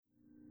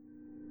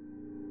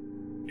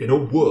In a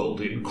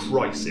world in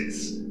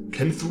crisis,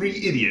 can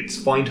three idiots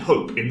find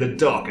hope in the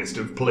darkest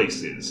of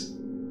places?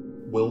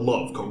 Will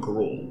love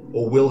conquer all,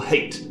 or will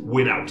hate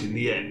win out in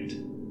the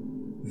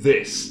end?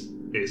 This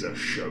is a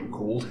show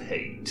called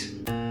Hate.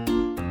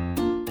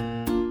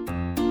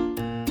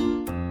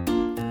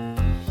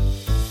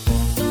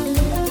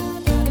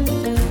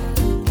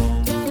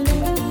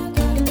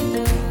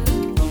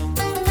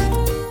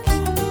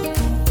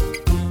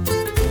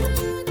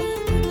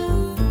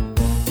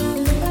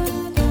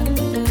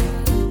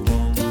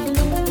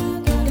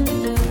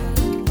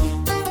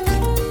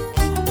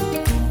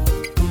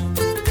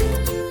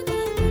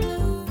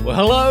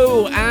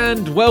 Hello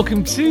and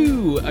welcome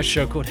to a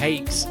show called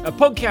Hate, a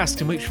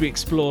podcast in which we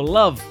explore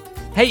love,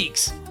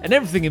 hate, and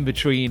everything in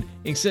between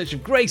in search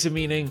of greater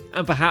meaning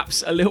and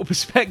perhaps a little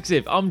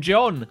perspective. I'm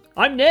John.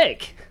 I'm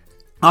Nick.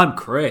 I'm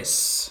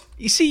Chris.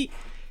 You see,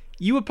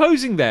 you were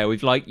posing there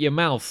with like your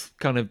mouth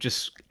kind of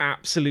just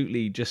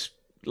absolutely just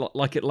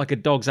like a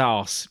dog's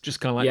arse, just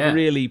kind of like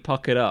really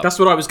puckered up. That's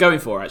what I was going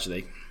for,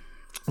 actually.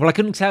 Well, I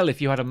couldn't tell if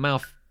you had a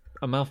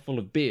mouthful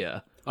of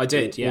beer. I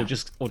did, or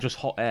just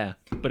hot air.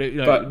 But it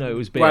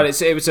was beer. Well,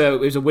 it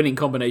was a winning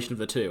combination of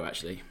the two,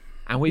 actually.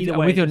 And with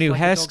your new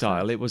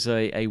hairstyle, it was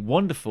a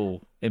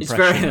wonderful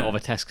impression of a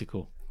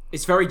testicle.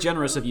 It's very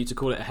generous of you to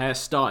call it a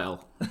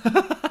hairstyle.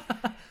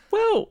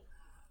 Well,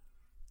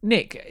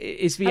 Nick,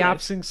 is the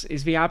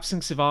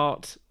absence of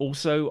art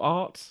also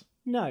art?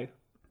 No.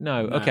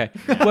 No. Okay.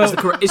 Well,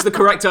 is the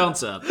correct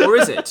answer, or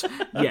is it?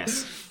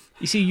 Yes.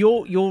 You see,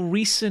 your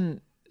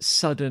recent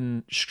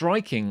sudden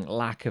striking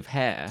lack of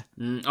hair.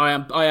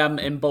 I am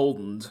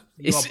emboldened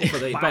for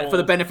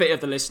the benefit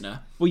of the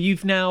listener. Well,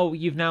 you've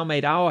now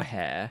made our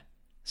hair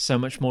so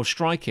much more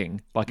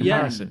striking by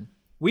comparison. Yeah.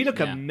 We look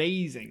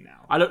amazing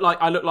now. I look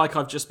like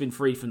I've just been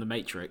freed from the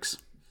Matrix.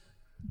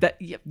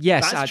 Yes,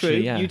 that's actually,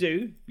 true. Yeah. You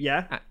do.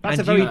 Yeah, that's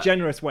and a very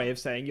generous way of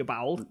saying you're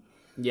bald.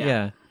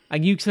 Yeah.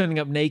 And you turning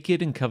up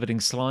naked and covered in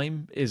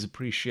slime is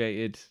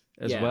appreciated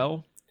as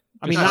well.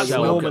 I mean, that's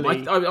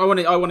normally.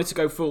 I wanted to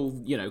go full,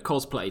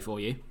 cosplay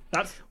for you.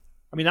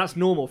 That's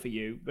normal for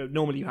you, but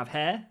normally you have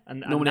hair,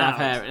 and normally I have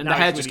hair, and the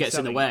hair just gets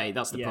in the way.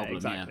 That's the problem.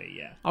 Exactly.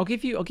 Yeah. I'll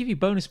give you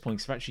bonus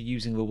points for actually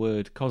using the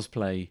word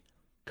cosplay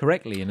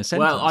correctly in a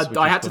sentence. Well,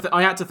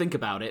 I had to think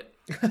about it.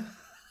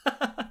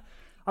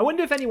 I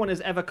wonder if anyone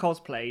has ever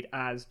cosplayed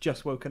as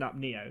Just Woken Up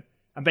Neo,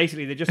 and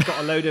basically they just got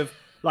a load of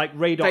like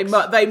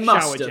Radox. They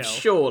must shower have gel.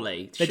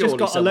 surely. They just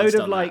got a load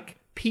of like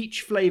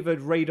peach flavored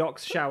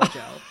Radox shower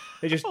gel.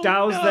 They just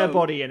doused their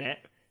body in it,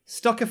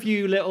 stuck a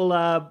few little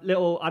I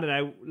don't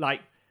know, like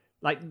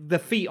the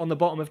feet on the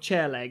bottom of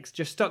chair legs,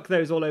 just stuck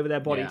those all over their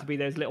body to be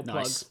those little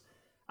plugs,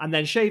 and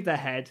then shaved their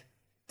head,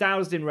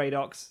 doused in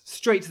Radox,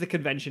 straight to the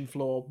convention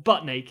floor,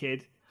 butt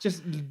naked,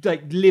 just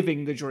like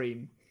living the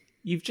dream.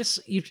 You've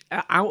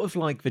out of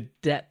like the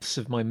depths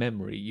of my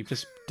memory, you've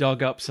just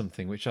dug up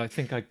something which I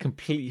think I'd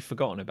completely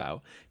forgotten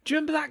about. Do you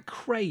remember that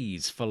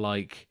craze for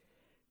like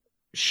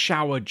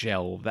shower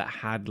gel that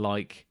had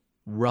like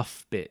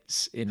rough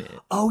bits in it?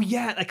 Oh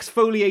yeah,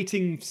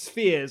 exfoliating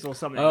spheres or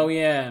something. Oh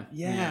yeah,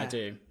 I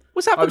do.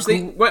 Was that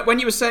when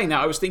you were saying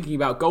that, I was thinking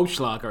about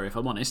Goldschlager, if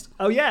I'm honest.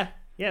 Oh yeah,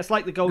 it's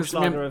like the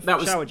Goldschlager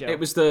of shower gel. It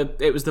was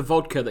the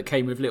vodka that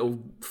came with little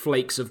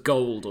flakes of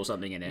gold or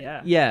something in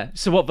it. Yeah.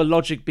 So what the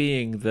logic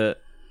being that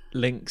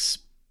links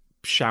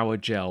shower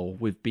gel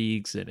with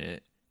beads in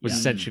it was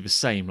essentially the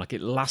same. Like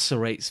it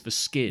lacerates the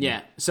skin.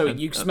 Yeah. So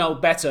you smell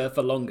better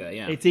for longer.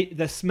 Yeah.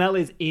 The smell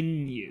is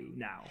in you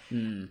now.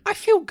 I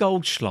feel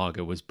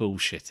Goldschlager was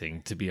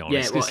bullshitting, to be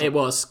honest. Yeah, it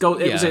was.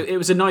 It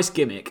was a nice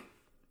gimmick.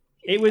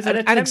 It was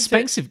an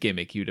expensive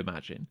gimmick, you'd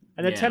imagine.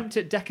 An attempt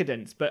at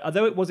decadence, but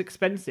although it was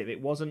expensive,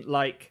 it wasn't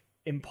like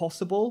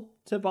impossible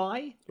to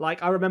buy.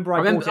 Like I remember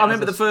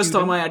the first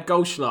time I had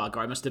Goldschlager,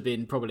 I must have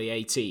been probably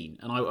 18,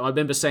 and I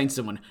remember saying to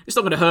someone, "It's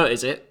not going to hurt,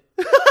 is it?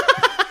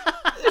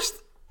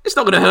 It's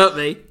not going to hurt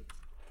me."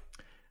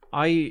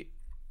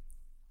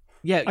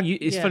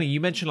 It's funny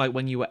you mentioned like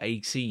when you were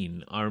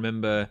 18. I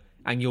remember,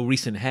 and your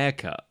recent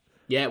haircut.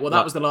 Yeah, well,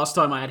 that was the last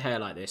time I had hair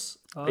like this.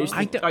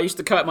 I used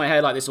to cut my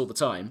hair like this all the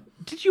time.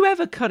 Did you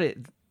ever cut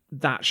it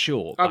that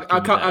short?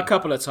 A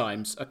couple of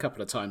times. A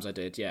couple of times I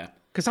did, yeah.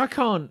 Because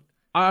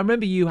I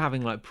remember you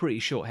having like pretty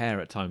short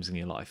hair at times in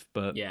your life,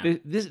 but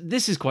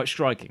this is quite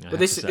striking. But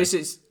this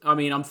is. I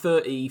mean, I'm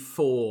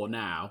 34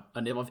 now,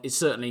 and it's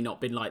certainly not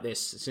been like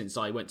this since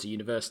I went to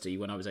university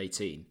when I was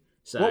 18.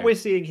 So what we're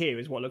seeing here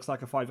is what looks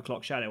like a 5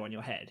 o'clock shadow on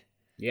your head.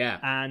 Yeah.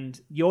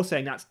 And you're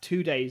saying that's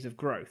 2 days of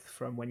growth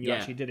from when you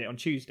actually did it on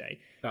Tuesday.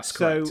 That's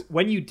correct. So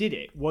when you did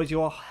it, was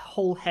your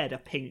whole head a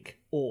pink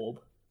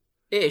orb?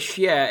 Ish,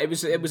 yeah. It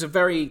was a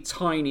very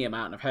tiny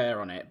amount of hair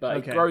on it, but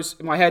it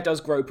grows. My hair does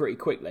grow pretty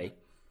quickly.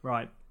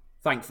 Right.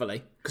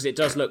 Thankfully, because it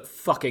does look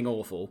fucking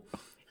awful.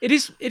 It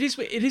is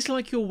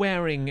like you're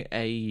wearing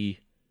a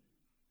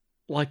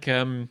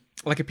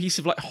piece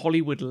of like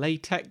Hollywood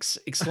latex.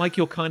 It's like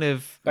you're kind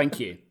of Thank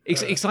you.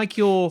 It's like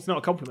you're. It's not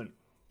a compliment.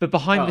 But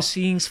behind the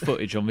scenes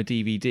footage on the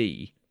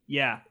DVD,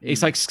 Yeah.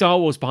 It's like Star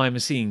Wars behind the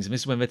scenes, and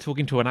this is when they're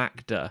talking to an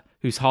actor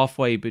who's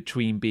halfway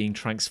between being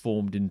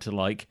transformed into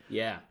like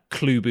Yeah.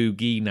 Klubu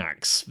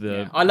Ginax.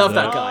 I love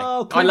that guy.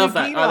 Oh, I love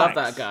Cleveland that. I love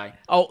Ginax. that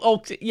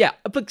guy. Yeah,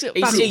 but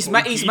He's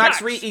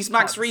Max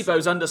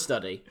Rebo's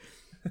understudy.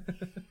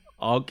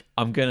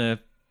 I'm gonna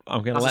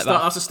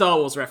That's a Star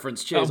Wars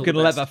reference. Cheers. I'm gonna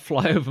let that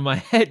fly over my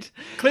head.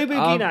 Klubu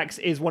Ginax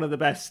is one of the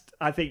best.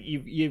 I think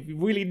you've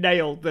really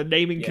nailed the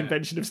naming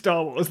convention of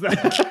Star Wars there.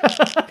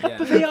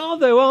 But they are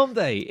though, aren't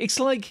they? It's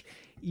like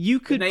you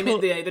could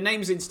the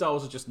names in Star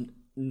Wars are just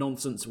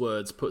nonsense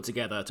words put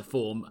together to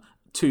form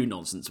two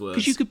nonsense words.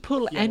 because you could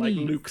pull any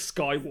like Luke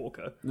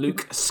Skywalker.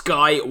 Luke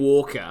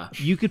Skywalker.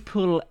 you could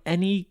pull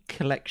any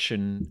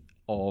collection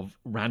of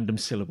random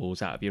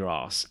syllables out of your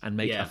ass and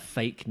make Yeah. a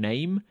fake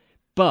name,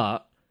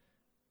 but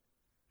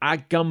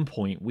at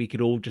gunpoint we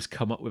could all just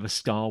come up with a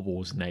Star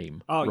Wars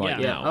name Oh, right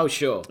yeah. now. Oh,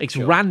 sure. It's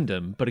sure.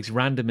 random, but it's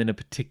random in a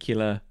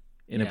particular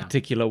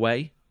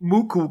way.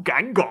 Muku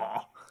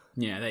Gangar.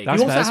 Yeah, there you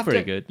That's go. You also have pretty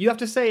to, good. You have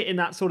to say it in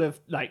that sort of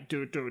like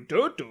do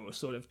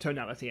sort of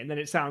tonality, and then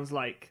it sounds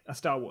like a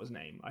Star Wars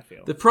name. I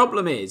feel. The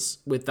problem is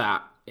with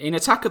that in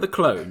Attack of the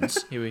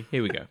Clones. Here we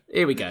go.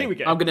 Here we go. Here we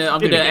go. I'm gonna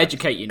we go.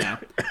 educate you now.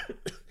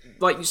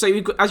 Like so,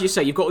 as you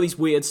say, you've got all these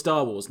weird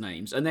Star Wars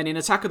names, and then in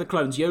Attack of the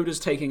Clones, Yoda's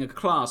taking a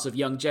class of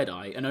young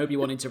Jedi, and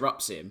Obi-Wan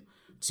interrupts him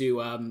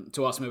to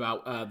ask him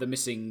about the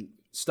missing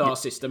star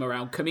system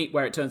around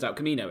where it turns out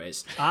Kamino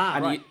is.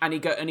 Right.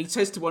 He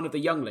says to one of the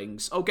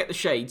younglings, "Oh, get the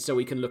shades so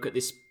we can look at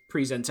this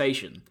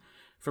presentation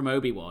from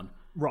Obi-Wan."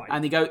 Right.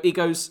 And he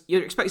goes,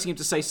 you're expecting him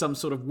to say some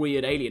sort of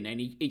weird alien name.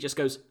 He just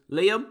goes,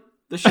 "Liam,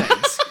 the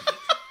shades."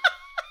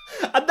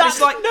 And that's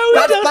It's like, no,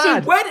 that's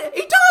that's bad.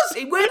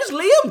 Where does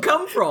Liam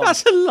come from?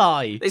 That's a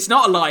lie. It's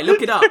not a lie.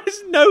 Look it up.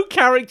 There's no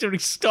character in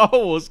Star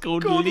Wars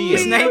called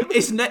Liam.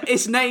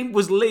 His name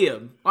was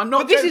Liam. I'm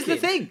not. But this joking. is the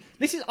thing.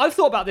 I've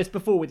thought about this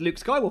before with Luke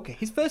Skywalker.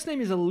 His first name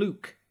is a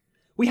Luke.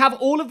 We have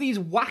all of these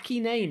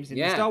wacky names in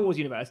the Yeah. Star Wars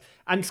universe,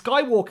 and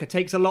Skywalker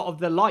takes a lot of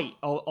the light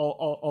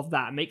of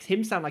that and makes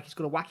him sound like he's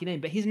got a wacky name.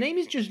 But his name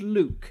is just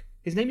Luke.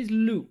 His name is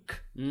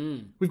Luke.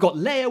 We've got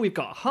Leia, we've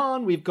got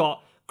Han, we've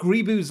got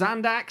Gribu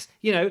Zandax,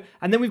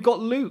 and then we've got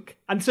Luke.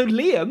 And so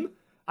Liam,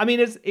 I mean,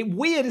 as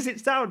weird as it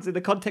sounds in the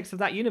context of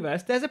that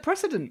universe, there's a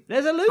precedent.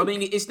 There's a Luke. I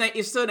mean, his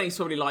surname's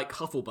probably like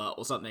Hufflepuff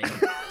or something,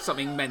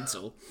 something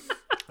mental.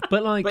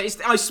 But like, But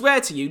I swear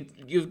to you,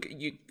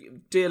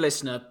 dear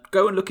listener,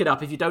 go and look it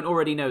up if you don't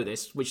already know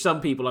this, which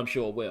some people I'm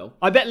sure will.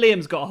 I bet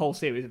Liam's got a whole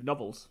series of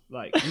novels.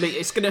 Like,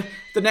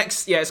 The next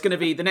spin-off's gonna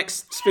be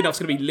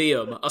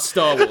Liam, a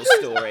Star Wars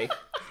story.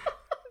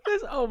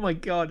 oh my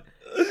god,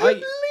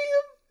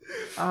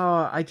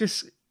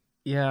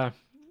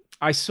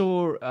 I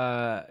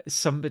saw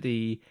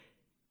somebody.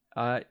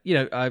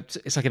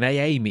 It's like an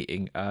AA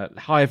meeting.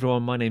 Hi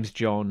everyone, my name's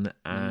John,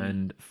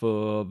 and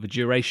for the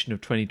duration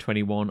of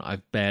 2021,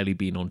 I've barely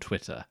been on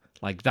Twitter.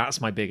 Like that's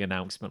my big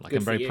announcement. Like Good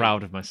I'm for very you.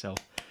 proud of myself.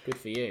 Good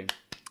for you.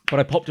 But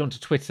I popped onto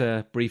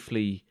Twitter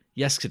briefly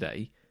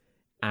yesterday,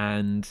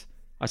 and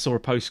I saw a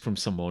post from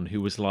someone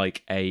who was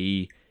like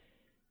a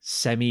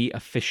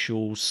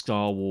semi-official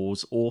Star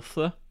Wars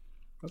author.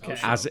 okay.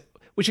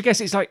 Which I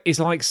guess is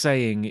like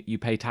saying you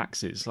pay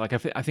taxes. Like I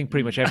think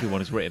pretty much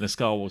everyone has written a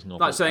Star Wars novel.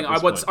 Like saying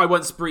at this I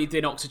once breathed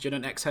in oxygen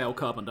and exhaled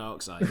carbon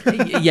dioxide.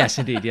 yes,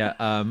 indeed, yeah.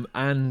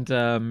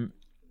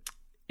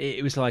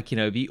 It was like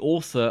the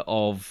author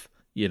of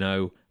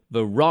The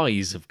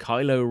Rise of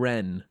Kylo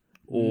Ren,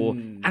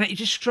 and it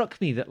just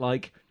struck me that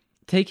like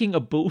taking a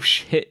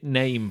bullshit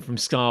name from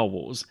Star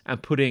Wars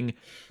and putting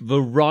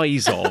The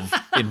Rise of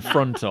in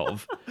front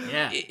of,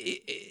 Yeah.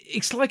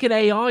 it's like an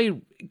AI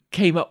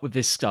came up with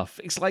this stuff.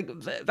 It's like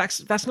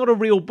that's not a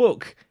real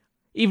book.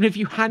 Even if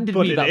you handed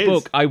But me it that is.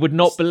 book, I would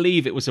not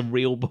believe it was a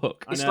real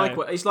book. It's know.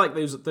 like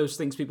those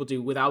things people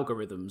do with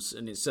algorithms,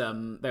 and it's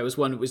there was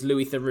one that was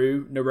Louis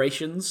Theroux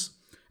narrations,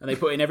 and they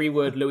put in every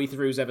word Louis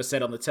Theroux's ever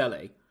said on the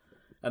telly,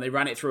 and they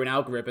ran it through an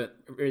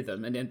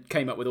algorithm, and then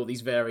came up with all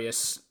these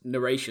various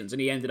narrations,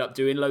 and he ended up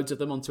doing loads of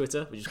them on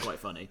Twitter, which is quite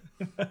funny.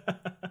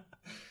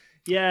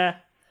 Yeah,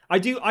 I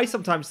do. I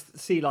sometimes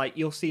see like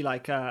you'll see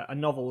like a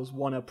novel's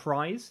won a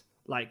prize,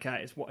 like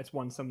it's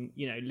won some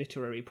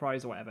literary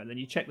prize or whatever. And then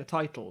you check the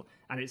title,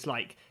 and it's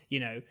like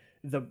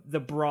the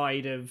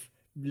Bride of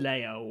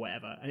Leia or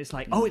whatever, and it's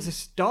like oh, it's a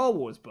Star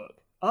Wars book.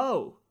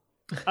 Oh,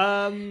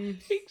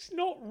 It's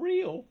not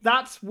real.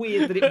 that's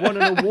weird that it won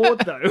an award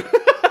though.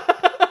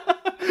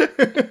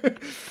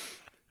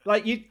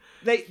 Like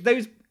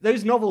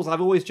those novels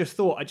I've always just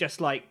thought are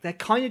just like they're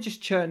kind of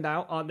just churned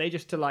out, aren't they?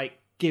 Just to like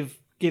give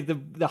the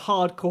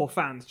hardcore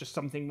fans just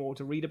something more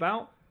to read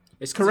about.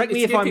 Correct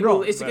me if I'm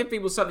wrong. It's to but- give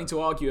people something to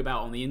argue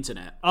about on the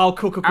internet. Oh,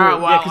 cool.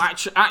 Well, Yeah,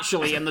 'cause-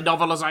 actually, in the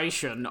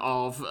novelization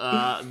of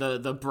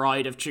the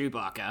Bride of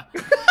Chewbacca,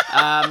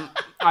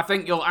 I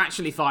think you'll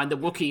actually find the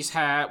Wookiee's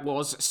hair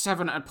was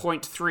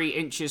 7.3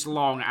 inches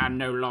long and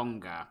no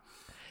longer.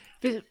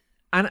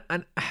 And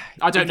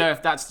I don't know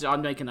if that's.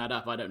 I'm making that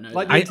up. I don't know.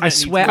 Like that. the I internet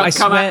swear, needs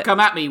to- Come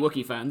at me,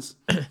 Wookiee fans.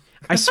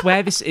 I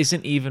swear this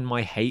isn't even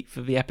my hate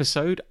for the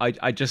episode.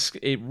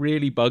 It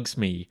really bugs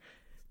me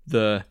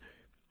the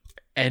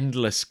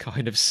endless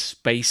kind of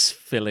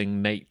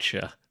space-filling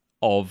nature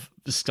of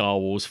the Star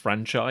Wars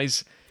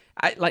franchise.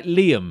 Like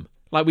Liam,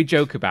 like we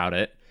joke about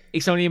it,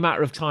 it's only a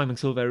matter of time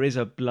until there is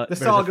a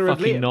Saga of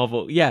fucking Liam.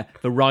 novel. Yeah,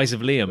 The Rise of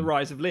Liam. The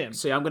Rise of Liam.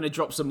 See, I'm going to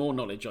drop some more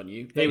knowledge on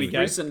you. Here we go.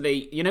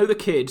 Recently, you know the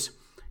kid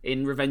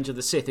in Revenge of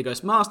the Sith who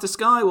goes, Master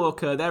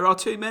Skywalker, there are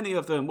too many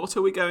of them. What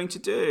are we going to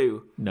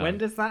do? No. When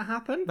does that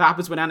happen? That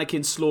happens when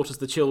Anakin slaughters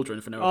the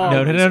children for no Oh.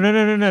 apparent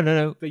reason.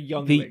 No. The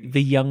youngling.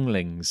 The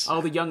younglings.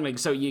 Oh, the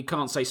younglings. So you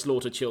can't say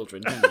slaughter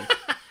children, can you?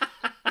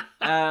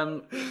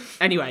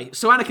 Anyway,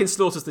 so Anakin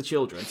slaughters the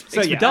children.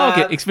 So,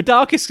 yeah. It's the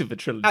darkest of the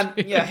trilogy.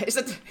 And yeah,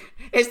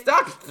 it's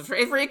dark for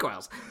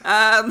prequels.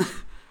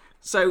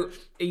 So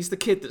he's the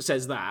kid that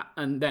says that,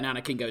 and then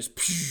Anakin goes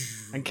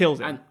And kills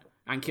him.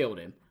 and killed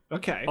him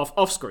Okay.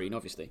 off screen,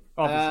 obviously.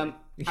 Obviously.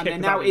 Yeah, And 'cause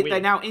that would be they're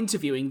weird. now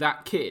interviewing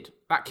that kid.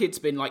 That kid's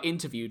been like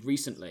interviewed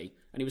recently,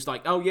 and he was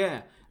like, "Oh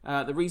yeah,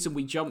 the reason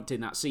we jumped in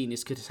that scene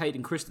is because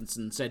Hayden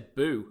Christensen said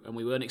boo, and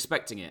we weren't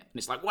expecting it." And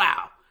it's like,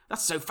 wow,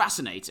 that's so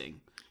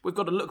fascinating. We've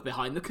got to look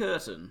behind the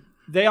curtain.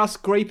 They are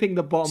scraping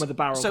the bottom of the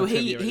barrel. So for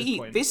trivia at this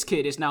point. this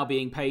kid is now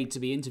being paid to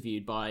be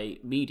interviewed by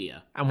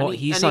media, And what,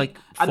 he's and like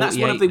and that's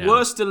one of the 48 now.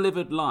 worst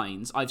delivered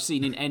lines I've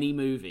seen in any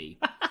movie.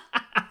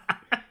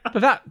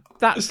 But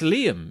that's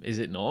Liam, is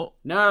it not?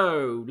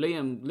 No,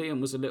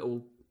 Liam was a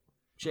little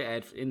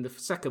shithead in the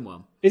second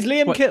one. Is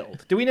Liam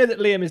killed? Do we know that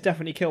Liam is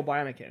definitely killed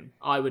by Anakin?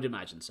 I would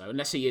imagine so,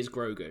 unless he is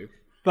Grogu.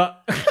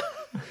 But,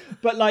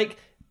 but like,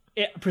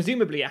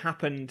 presumably it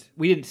happened.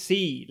 We didn't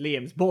see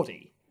Liam's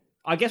body.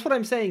 I guess what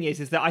I'm saying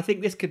is that I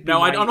think this could be.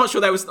 No, I'm not sure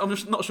there was. I'm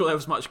just not sure there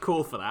was much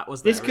call for that.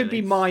 Was there? This could be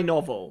my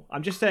novel.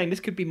 I'm just saying this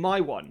could be my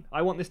one.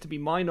 I want this to be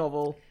my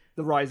novel,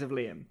 The Rise of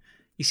Liam.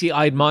 You see,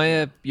 I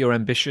admire your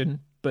ambition,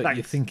 but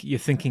Thanks. you're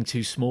thinking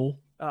too small.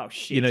 Oh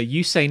shit! You know,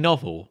 you say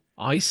novel,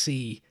 I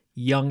see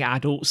young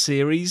adult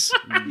series.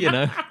 You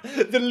know,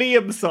 the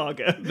Liam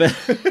saga, the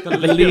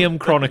Liam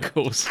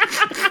Chronicles.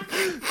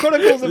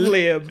 Chronicles of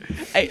Liam.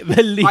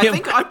 The Liam. I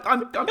think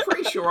I'm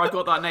pretty sure I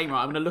got that name right.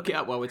 I'm going to look it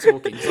up while we're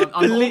talking.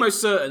 I'm almost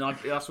certain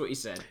that's what he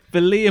said. The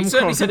Liam He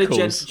certainly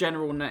Chronicles. said a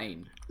general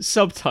name.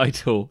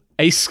 Subtitle: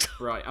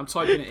 Right, I'm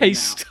typing it in a now.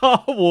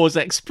 Star Wars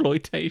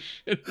exploitation.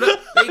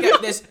 There you go.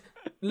 There's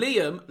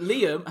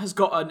Liam has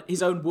got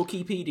his own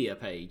Wikipedia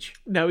page.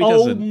 No, he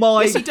Oh doesn't.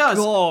 my Yes, he does,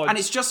 god! and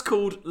it's just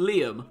called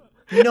Liam.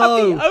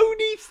 no. The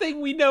only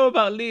thing we know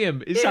about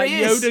Liam is Here that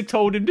he is. Yoda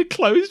told him to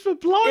close the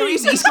Here he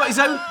is. blinds. He's got his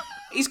own.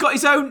 He's got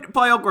his own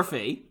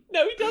biography.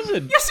 No, he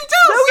doesn't. Yes, he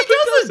does. No,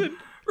 he doesn't.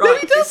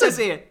 Right, it says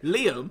here,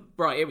 Liam.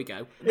 Right, here we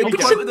go. The It's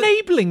quote at the-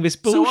 enabling this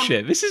So on-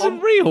 bullshit. This isn't on-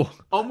 real.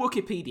 On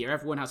Wikipedia,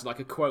 everyone has like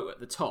a quote at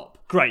the top.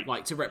 Great.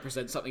 Like to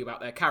represent something about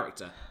their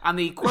character. And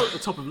the quote at the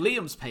top of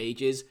Liam's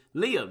page is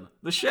Liam,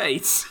 the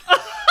Shades.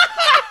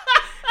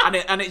 and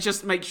it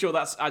just makes sure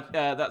that's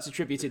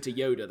attributed to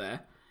Yoda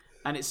there.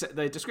 And it's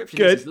the description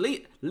Good. is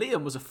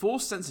Liam was a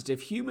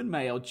force-sensitive human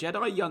male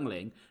Jedi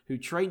youngling who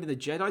trained in the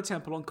Jedi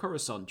Temple on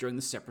Coruscant during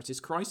the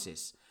Separatist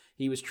Crisis.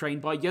 He was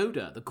trained by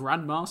Yoda, the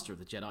Grand Master of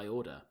the Jedi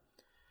Order.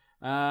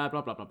 Blah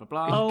blah blah blah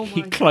blah. Oh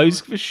He my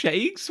closed the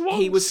shakes once.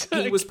 He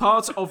was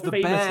part of the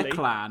Bear Famously.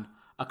 Clan,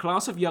 a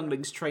class of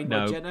younglings trained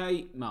by No.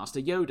 Jedi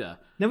Master Yoda.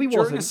 No, he During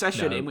wasn't. a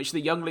session No. in which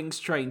the younglings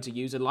trained to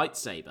use a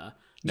lightsaber,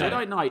 No.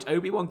 Jedi Knight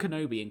Obi-Wan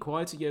Kenobi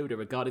inquired to Yoda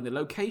regarding the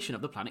location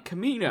of the planet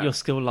Kamino. You're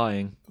still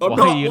lying. I'm Why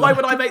not- are you why lying?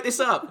 would I make this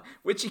up?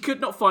 Which he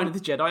could not find in the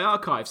Jedi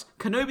archives.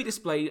 Kenobi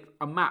displayed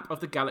a map of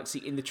the galaxy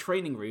in the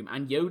training room,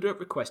 and Yoda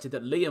requested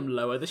that Liam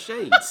lower the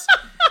shades.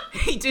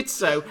 He did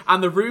so,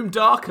 and the room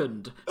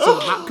darkened, so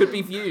the map could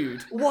be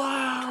viewed.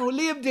 Wow,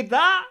 Liam did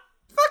that.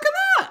 Fuck at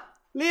that!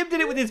 Liam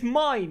did it with his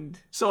mind.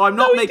 So I'm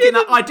not he making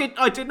that. didn't.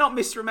 I did not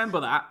misremember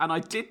that, and I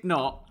did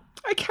not.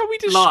 Can we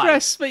just Lie.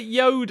 stress that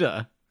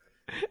Yoda,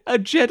 a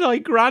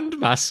Jedi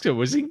Grandmaster,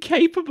 was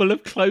incapable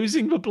of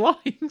closing the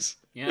blinds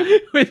Yeah.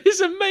 with his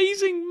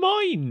amazing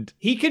mind?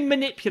 He can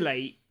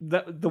manipulate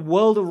the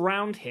world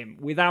around him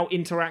without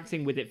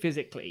interacting with it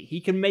physically. He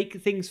can make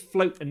things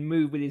float and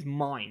move with his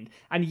mind.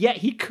 And yet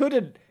he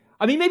couldn't.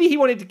 I mean, maybe he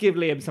wanted to give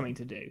Liam something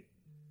to do.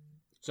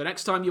 So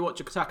next time you watch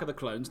Attack of the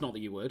Clones, not that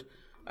you would,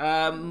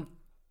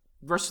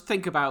 just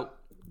think about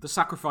the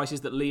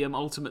sacrifices that Liam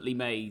ultimately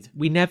made.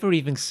 We never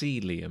even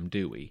see Liam,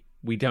 do we?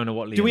 We don't know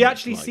what Liam Do we looks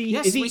actually like. see...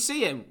 Yes, is he, we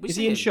see him. is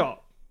he in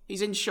shot?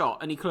 He's in shot,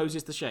 and he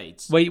closes the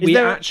shades. Wait, Is we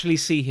there a- actually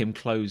see him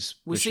close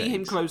we the see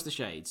him shades. close the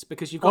shades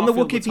because you've On got to the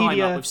fill the time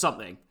Wikipedia- up with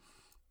something.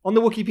 On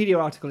the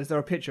Wikipedia article, is there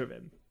a picture of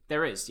him?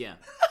 There is, yeah.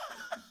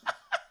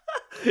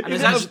 And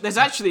there's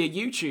actually a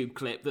YouTube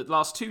clip that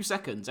lasts 2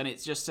 seconds, and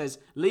it just says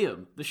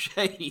Liam the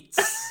Shades.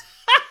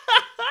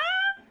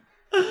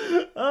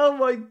 Oh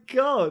my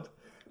god.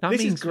 That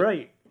This is means-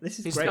 great. This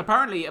is great.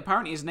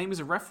 Apparently his name is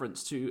a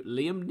reference to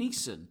Liam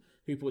Neeson,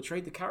 who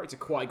portrayed the character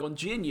Qui-Gon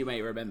Jinn, you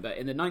may remember,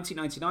 in the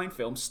 1999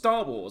 film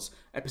Star Wars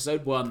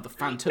Episode 1, The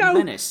Phantom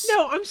Menace.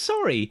 No, I'm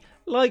sorry.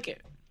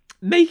 Like,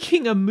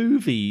 making a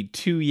movie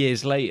 2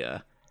 years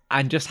later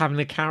and just having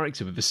a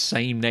character with the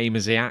same name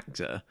as the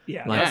actor.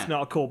 Yeah, like, that's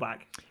not a callback.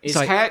 His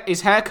like-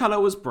 hair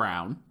colour was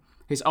brown,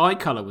 his eye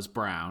colour was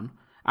brown,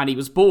 And he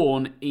was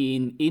born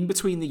in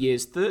between the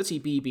years 30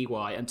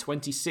 BBY and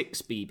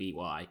 26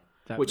 BBY,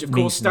 That which of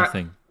means course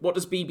nothing. What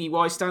does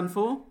BBY stand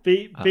for?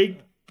 Big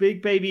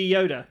baby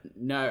Yoda.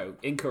 No,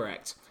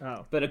 incorrect.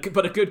 Oh. But a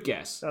good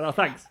guess. Oh,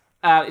 thanks.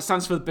 It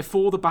stands for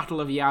before the Battle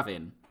of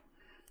Yavin.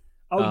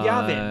 Oh,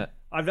 Yavin.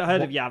 I've not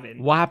heard of Yavin.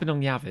 What happened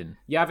on Yavin?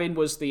 Yavin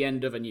was the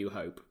end of A New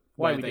Hope,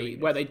 Why where are we they doing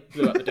where they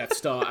blew up the Death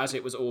Star as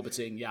it was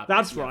orbiting Yavin.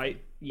 That's Yeah.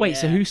 right. Wait,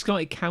 so Yeah. who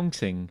started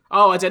counting?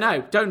 Oh, I don't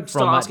know. Don't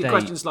start that asking date.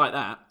 questions like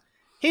that.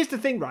 Here's the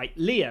thing, right?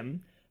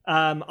 Liam,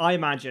 I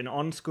imagine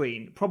on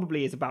screen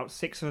probably is about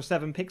 6 or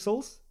 7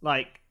 pixels.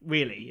 Like,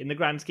 really, in the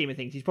grand scheme of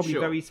things, he's probably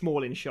Sure. very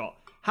small in shot.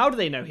 How do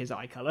they know his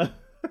eye color?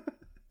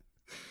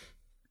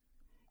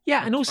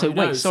 Yeah, and also, Who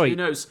knows? sorry. Who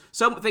knows?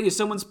 Thing is,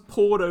 someone's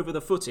poured over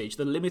the footage,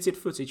 the limited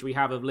footage we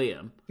have of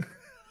Liam,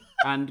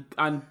 and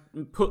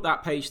put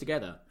that page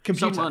together.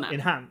 Computer Someone,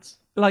 enhance.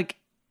 Like,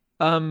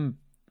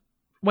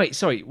 wait,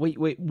 sorry.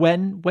 Wait.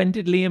 When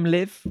did Liam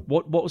live?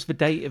 What was the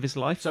date of his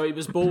life? So he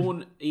was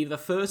born either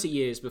 30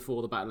 years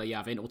before the Battle of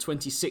Yavin, or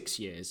 26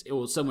 years,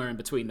 or somewhere in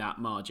between that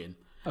margin.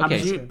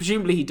 Okay. And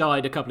presumably he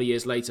died a couple of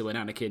years later when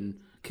Anakin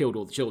killed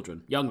all the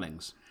children,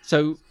 younglings.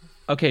 So,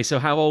 okay, so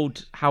how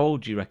old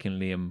do you reckon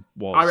Liam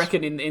was? I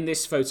reckon in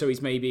this photo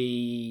he's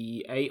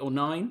maybe 8 or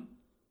 9.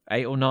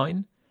 8 or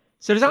 9.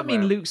 So does that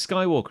mean Somewhere. Luke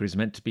Skywalker is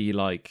meant to be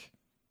like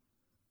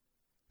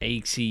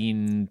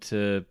 18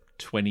 to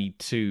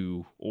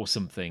 22 or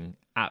something?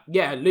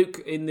 Yeah,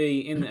 Luke in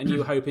A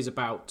New Hope is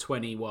about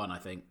 21, I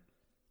think.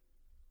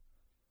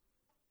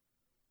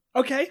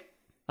 Okay.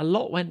 A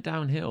lot went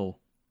downhill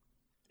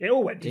It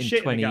all went to in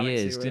shit 20 in the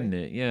galaxy, years, really. didn't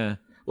it? Yeah.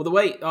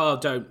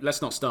 Well,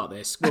 let's not start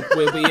this.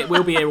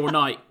 We'll be here all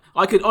night.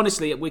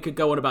 We could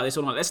go on about this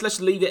all night. Let's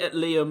leave it at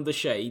Liam the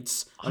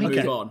Shades and Okay.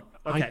 move on.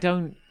 Okay. I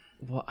don't.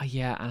 Well,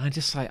 yeah, and I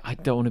just like I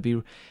don't want to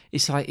be.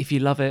 It's like if you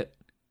love it,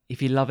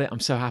 I'm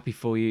so happy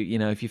for you. You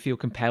know, if you feel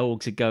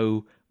compelled to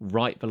go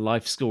write the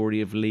life story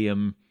of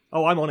Liam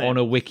Oh, I'm on it. on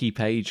a wiki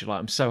page, like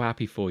I'm so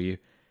happy for you.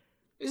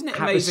 Isn't it At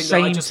the amazing that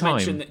I same just time-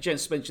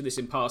 mentioned this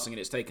in passing and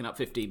it's taken up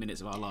 15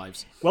 minutes of our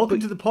lives? Welcome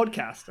to the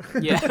podcast.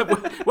 Yeah,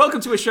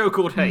 welcome to a show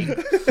called Hate.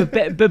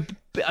 But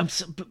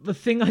the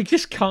thing I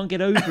just can't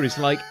get over is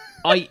like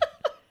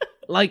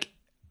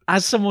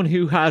as someone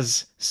who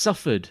has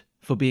suffered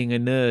for being a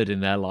nerd in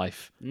their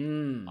life,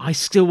 I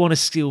still want to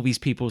steal these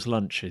people's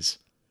lunches.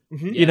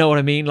 You know what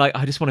I mean? Like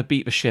I just want to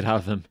beat the shit out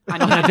of them,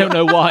 and I don't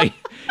know why.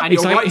 And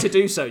It's you're like- right to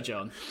do so,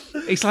 John.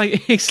 It's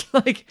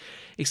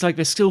like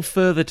there's still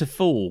further to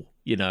fall,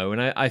 you know.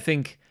 And I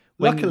think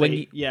Luckily, when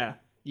you,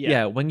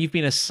 yeah. when you've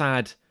been a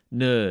sad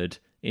nerd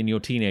in your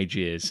teenage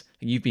years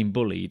and you've been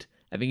bullied,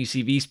 I think you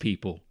see these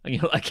people and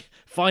you're like,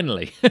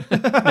 finally,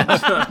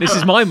 this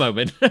is my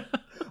moment.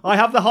 I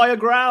have the higher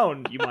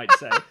ground, you might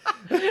say.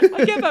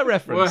 I get that Well,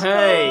 reference.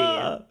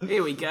 hey,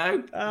 here we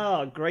go.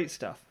 Oh, great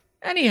stuff.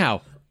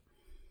 Anyhow,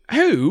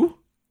 who's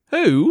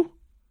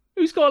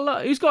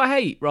got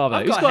hate rather?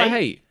 I've Who's got got hate.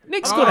 hate?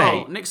 Nick's got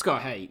hate. Nick's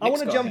got hate. I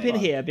want to jump in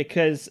here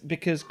because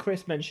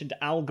Chris mentioned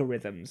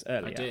algorithms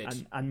earlier,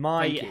 did. and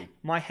Thank you.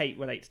 my hate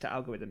relates to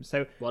algorithms.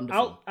 So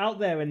Wonderful. out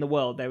there in the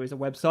world, there is a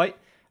website,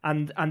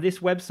 and this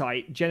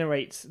website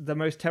generates the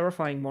most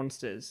terrifying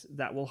monsters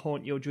that will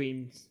haunt your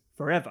dreams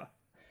forever.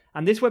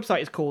 And this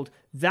website is called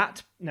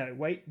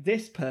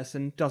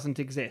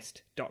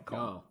thispersondoesn'texist.com.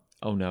 Oh.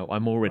 Oh no,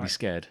 I'm already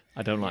scared.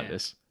 I don't like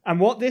this. And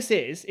what this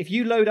is, if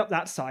you load up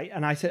that site,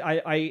 and I said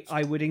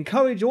I would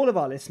encourage all of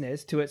our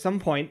listeners to at some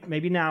point,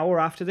 maybe now or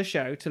after the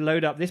show, to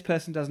load up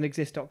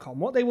thispersondoesn'texist.com.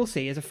 What they will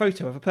see is a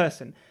photo of a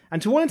person. And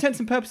to all intents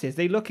and purposes,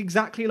 they look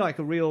exactly like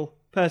a real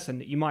person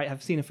that you might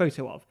have seen a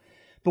photo of.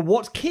 But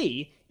what's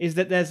key is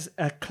that there's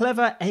a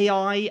clever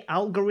AI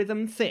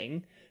algorithm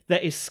thing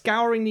that is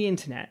scouring the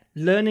internet,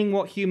 learning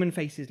what human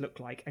faces look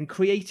like, and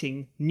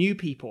creating new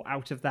people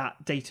out of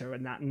that data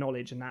and that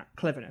knowledge and that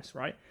cleverness,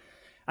 right?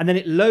 And then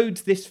it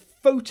loads this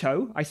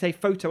photo. I say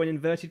photo in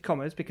inverted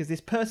commas because this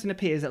person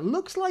appears that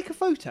looks like a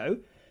photo,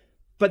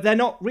 but they're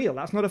not real.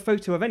 That's not a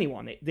photo of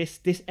anyone.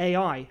 This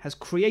AI has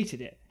created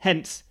it.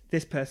 Hence,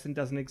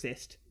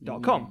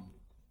 thispersondoesn'texist.com.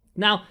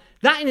 Now,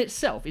 that in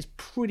itself is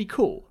pretty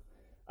cool.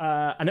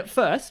 And at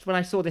first, when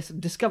I saw this,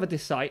 discovered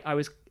this site, I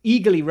was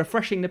eagerly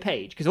refreshing the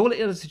page because all it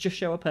is just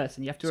show a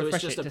person. You have to So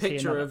refresh it's just it a to see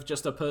picture another. of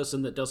just a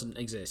person that doesn't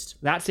exist.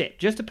 That's it,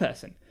 just a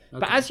person.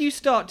 But as you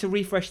start to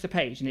refresh the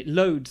page and it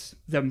loads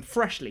them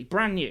freshly,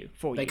 brand new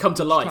for you. They come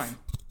to each life.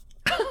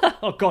 time.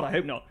 Oh God, I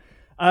hope not.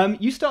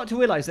 You start to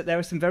realise that there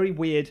are some very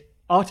weird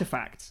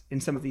artifacts in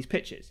some of these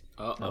pictures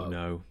Oh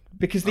no.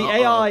 because the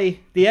AI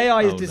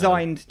is no.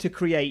 designed to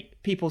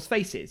create people's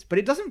faces, but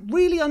it doesn't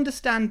really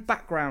understand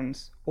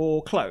backgrounds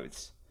or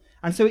clothes.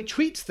 And so it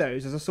treats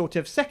those as a sort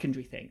of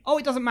secondary thing. Oh,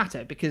 it doesn't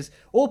matter because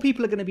all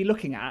people are going to be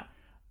looking at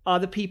are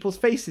the people's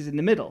faces in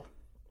the middle.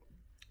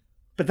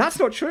 But that's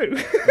not true.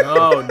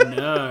 Oh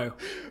no.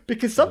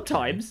 Because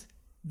sometimes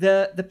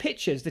the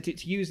pictures that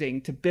it's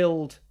using to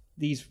build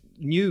these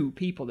new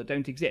people that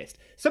don't exist,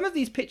 some of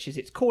these pictures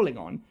it's calling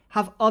on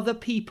have other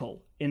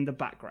people in the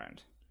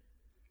background.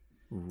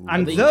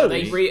 And Are those,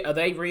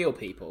 they real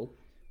people?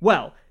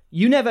 well,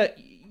 you never.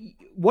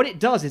 What it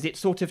does is it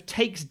sort of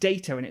takes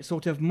data and it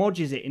sort of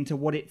modges it into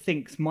what it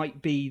thinks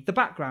might be the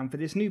background for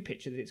this new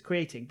picture that it's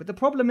creating. But the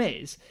problem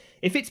is,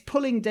 if it's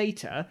pulling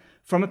data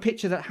from a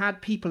picture that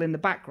had people in the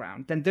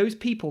background, then those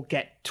people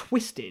get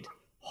twisted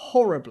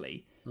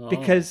horribly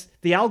because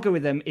the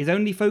algorithm is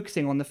only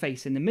focusing on the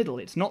face in the middle.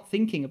 It's not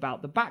thinking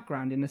about the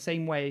background in the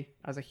same way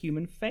as a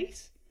human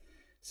face.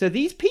 So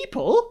these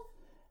people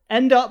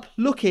end up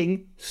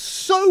looking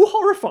so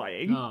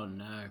horrifying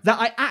that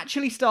I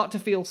actually start to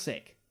feel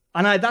sick.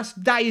 And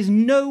that is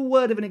no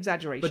word of an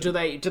exaggeration. But do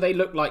they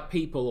look like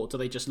people, or do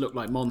they just look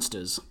like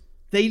monsters?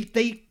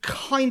 They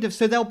kind of,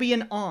 so there'll be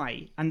an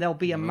eye and there'll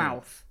be a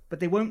mouth, but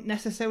they won't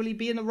necessarily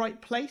be in the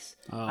right place.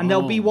 And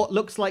there'll be what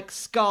looks like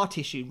scar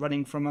tissue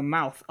running from a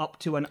mouth up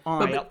to an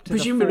eye, up to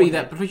presumably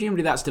the forehead.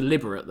 presumably that's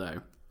deliberate, though.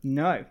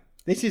 No,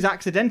 this is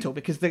accidental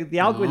because the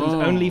algorithm's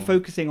only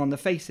focusing on the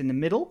face in the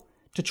middle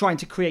to trying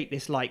to create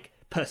this like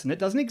person that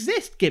doesn't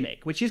exist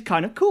gimmick, which is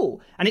kind of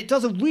cool. And it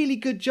does a really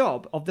good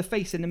job of the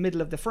face in the middle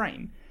of the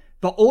frame.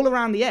 But all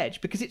around the edge,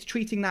 because it's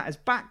treating that as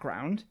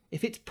background,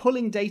 if it's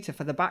pulling data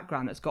for the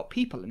background that's got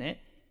people in it,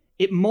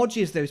 it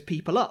modges those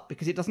people up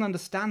because it doesn't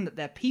understand that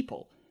they're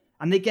people.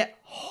 And they get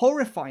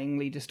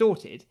horrifyingly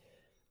distorted.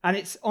 And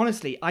it's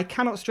honestly, I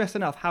cannot stress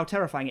enough how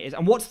terrifying it is.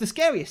 And what's the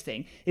scariest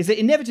thing is that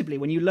inevitably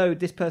when you load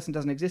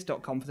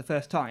thispersondoesn'texist.com for the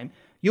first time,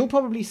 you'll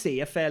probably see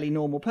a fairly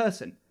normal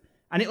person.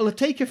 And it'll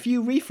take a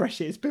few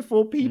refreshes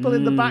before people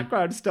in the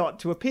background start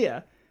to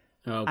appear.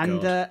 Oh,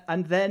 and God.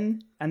 and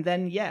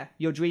then yeah,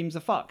 your dreams are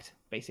fucked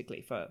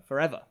basically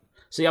forever.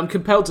 See, I'm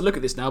compelled to look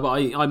at this now, but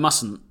I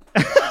mustn't.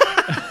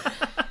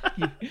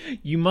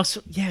 You must,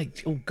 yeah.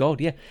 Oh God,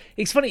 yeah.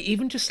 It's funny,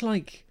 even just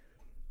like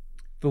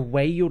the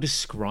way you're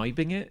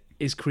describing it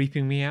is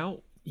creeping me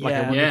out. Like,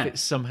 I wonder if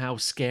it's somehow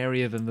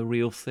scarier than the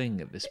real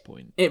thing at this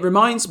point. It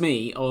reminds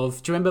me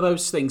of, do you remember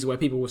those things where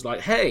people was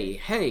like,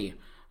 hey,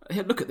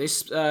 look at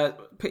this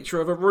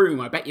picture of a room.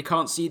 I bet you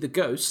can't see the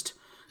ghost.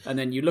 And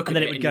then you look at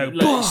it and you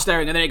look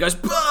staring, and then it goes,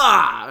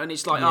 bah! And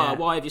it's like,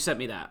 why have you sent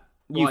me that?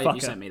 Why have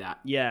you sent me that?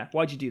 Yeah,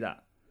 why'd you do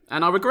that?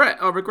 And I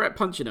regret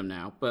punching them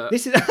now. But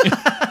this is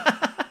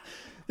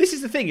this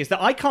is the thing, is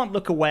that I can't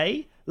look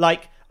away.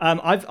 Like,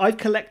 I've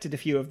collected a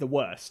few of the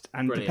worst,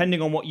 and Brilliant.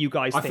 depending on what you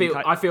guys think,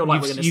 I feel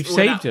like you've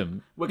saved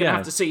them. We're gonna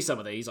have to see some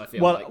of these. I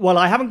feel well,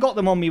 I haven't got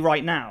them on me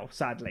right now,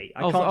 sadly.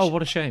 I can't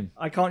what a shame.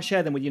 I can't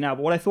share them with you now.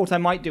 But what I thought I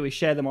might do is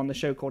share them on the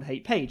show called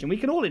Hate Page, and we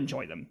can all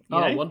enjoy them. You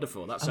know?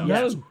 Wonderful! That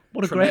sounds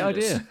What a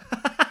tremendous. great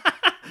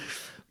idea.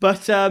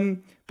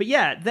 But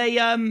yeah,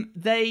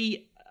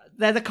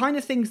 they're the kind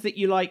of things that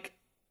you like.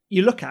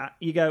 You look at,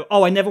 you go,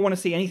 oh, I never want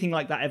to see anything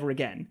like that ever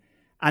again.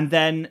 And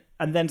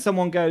then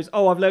someone goes,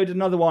 oh, I've loaded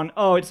another one.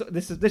 Oh,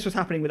 this was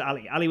happening with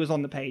Ali. Ali was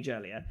on the page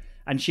earlier,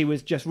 and she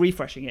was just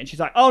refreshing it, and she's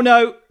like, oh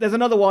no, there's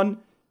another one,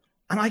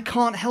 and I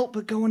can't help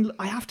but go and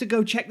I have to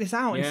go check this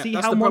out and see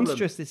how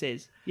monstrous this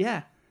is.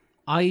 Yeah.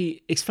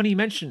 It's funny you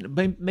mentioned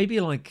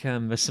maybe like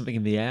there's something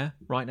in the air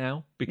right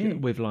now because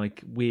with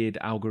like weird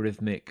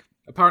algorithmic.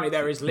 Apparently,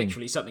 there is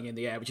literally something in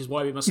the air, which is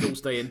why we must all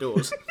stay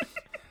indoors.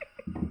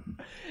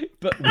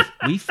 But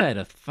we fed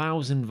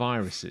 1,000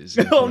 viruses.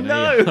 Oh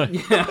no!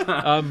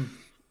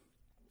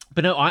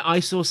 But no, I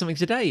saw something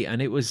today,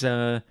 and it was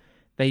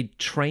they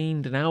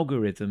trained an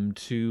algorithm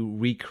to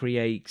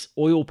recreate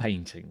oil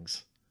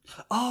paintings.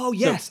 Oh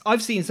yes,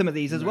 I've seen some of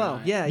these as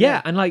well.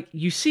 Yeah, and like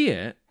you see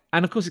it,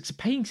 and of course it's a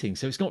painting,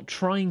 so it's not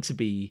trying to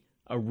be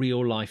a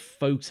real life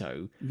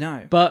photo.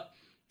 No, but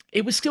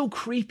it was still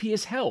creepy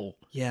as hell.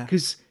 Yeah,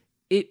 because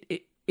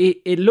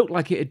it looked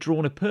like it had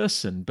drawn a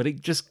person, but it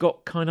just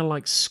got kind of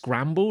like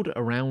scrambled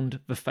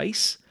around the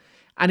face.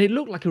 And it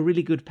looked like a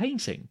really good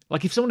painting.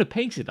 Like if someone had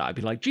painted that, I'd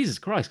be like, Jesus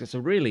Christ, that's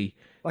a really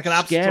like an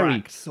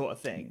abstract sort of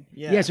thing.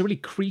 Yeah, it's a really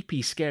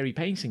creepy, scary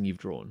painting you've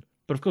drawn.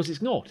 But of course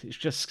it's not.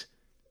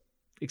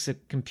 It's a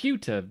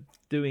computer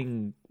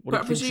doing what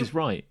it thinks is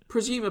right.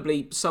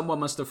 Presumably someone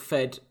must have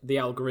fed the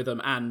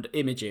algorithm and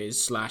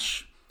images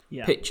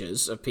 /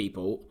 pictures of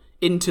people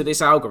into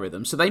this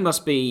algorithm. So they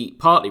must be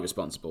partly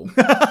responsible.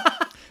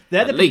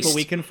 They're the people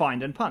we can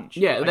find and punch.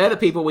 Yeah, they're the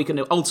people we can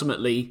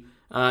ultimately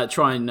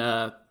try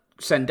and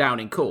send down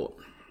in court.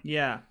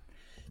 Yeah.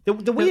 The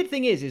weird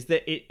thing is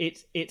that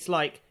it's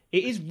like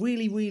it is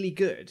really, really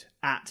good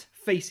at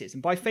faces.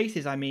 And by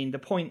faces, I mean the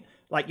point,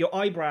 like your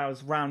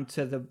eyebrows round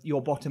to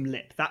your bottom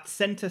lip, that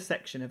center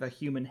section of a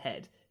human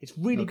head. It's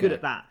really good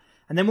at that.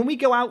 And then when we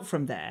go out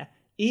from there,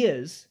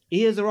 ears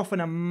are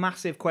often a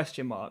massive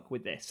question mark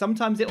with this.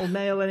 Sometimes it'll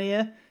nail an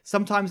ear.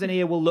 Sometimes an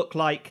ear will look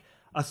like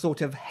a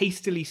sort of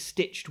hastily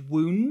stitched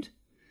wound.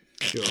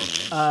 Sure.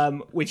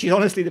 Which is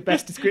honestly the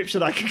best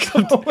description I can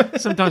come up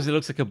with. Sometimes it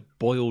looks like a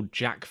boiled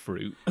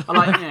jackfruit.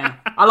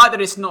 I like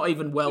that it's not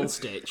even well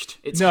stitched.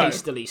 It's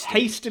hastily stitched.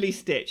 Hastily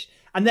stitched.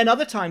 And then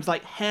other times,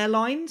 like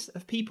hairlines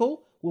of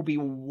people will be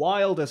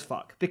wild as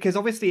fuck, because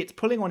obviously it's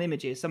pulling on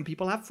images. Some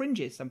people have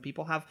fringes, some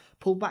people have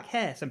pulled back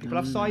hair, some people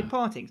have side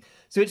partings.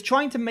 So it's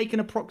trying to make an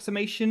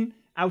approximation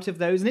out of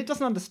those, and it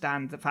doesn't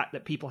understand the fact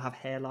that people have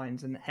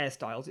hairlines and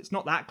hairstyles. It's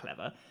not that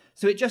clever.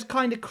 So it just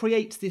kind of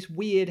creates this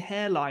weird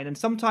hairline, and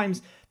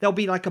sometimes there'll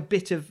be like a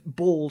bit of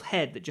bald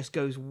head that just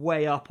goes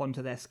way up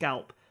onto their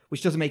scalp,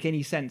 which doesn't make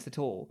any sense at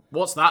all.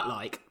 What's that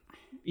like?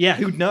 Yeah,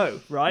 who'd know,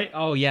 right?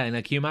 Oh yeah, and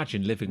like, can you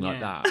imagine living like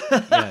Yeah.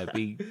 that? Yeah,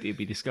 it'd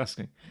be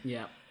disgusting.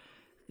 Yeah.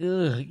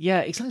 Ugh, yeah,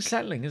 it's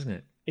unsettling, isn't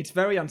it? It's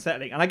very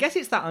unsettling. And I guess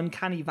it's that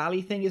uncanny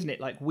valley thing, isn't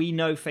it? Like, we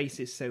know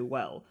faces so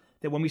well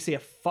that when we see a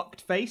fucked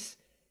face,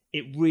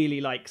 it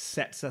really like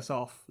sets us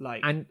off.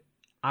 Like, And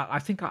I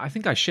think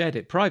I shared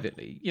it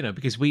privately,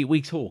 because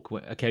we talk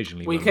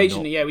occasionally. We when we're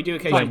occasionally, not, we do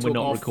occasionally when we're talk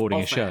not off- recording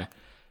a off show. air.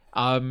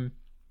 And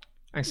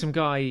some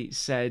guy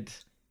said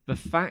the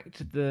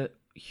fact that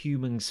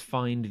humans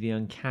find the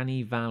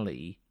uncanny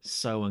valley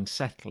so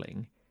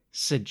unsettling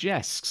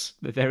suggests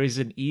that there is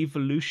an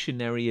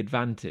evolutionary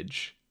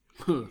advantage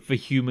for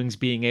humans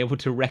being able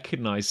to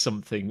recognize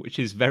something which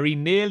is very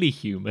nearly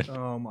human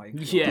oh my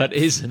god. Yeah. but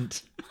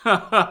isn't.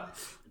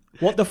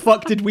 What the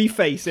fuck did we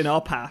face in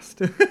our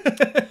past?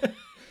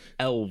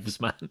 Elves,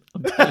 man.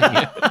 I'm telling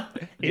you.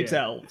 It's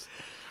elves.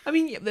 I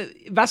mean,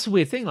 that's a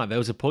weird thing. Like, there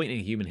was a point in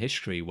human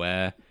history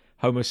where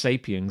Homo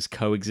sapiens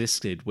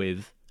coexisted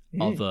with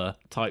other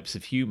types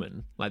of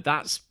human. Like,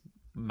 that's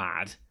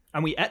mad.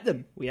 And we ate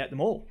them. We ate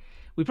them all.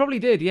 We probably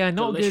did, yeah.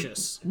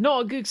 Delicious.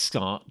 Not a good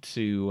start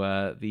to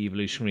the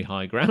evolutionary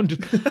high ground.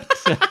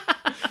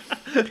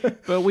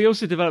 But we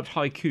also developed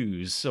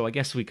haikus, so I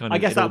guess we kind of I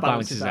guess it all that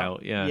balances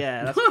out. Yeah.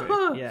 Yeah, that's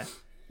true. Yeah.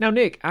 Now,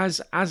 Nick,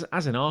 as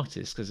an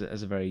artist, as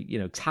a very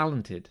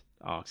talented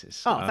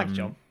artist. Oh, thanks,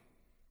 John.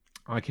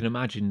 I can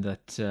imagine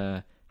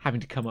that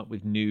having to come up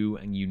with new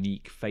and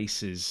unique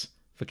faces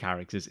for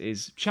characters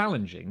is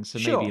challenging. So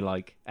Sure. maybe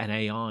like an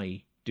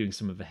AI doing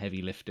some of the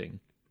heavy lifting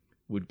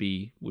would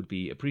be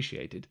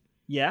appreciated.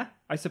 Yeah,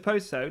 I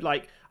suppose so.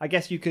 Like, I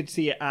guess you could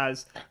see it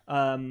as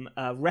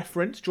a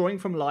reference, drawing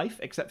from life,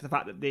 except for the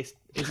fact that this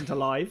isn't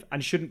alive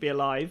and shouldn't be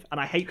alive. And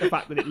I hate the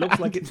fact that it looks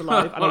like it's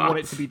alive and I want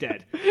it to be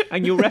dead.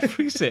 And you'll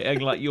reference it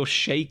and like you're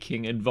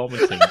shaking and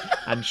vomiting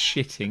and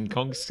shitting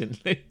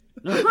constantly.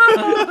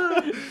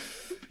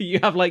 You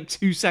have like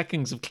 2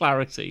 seconds of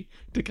clarity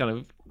to kind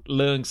of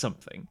learn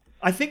something.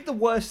 I think the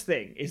worst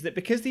thing is that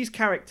because these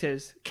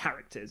characters,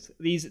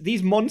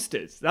 these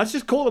monsters, let's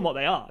just call them what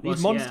they are.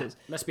 These Well, yeah, monsters.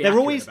 let's be they're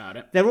accurate always about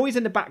it. they're always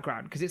in the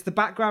background because it's the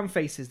background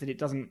faces that it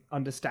doesn't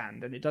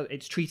understand, and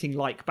it's treating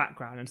like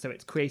background, and so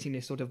it's creating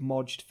this sort of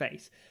modged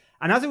face.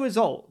 And as a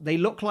result, they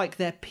look like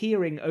they're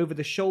peering over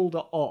the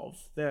shoulder of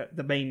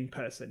the main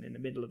person in the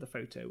middle of the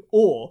photo,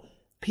 or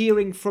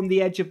peering from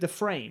the edge of the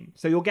frame.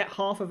 So you'll get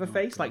half of a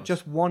face, like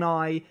just one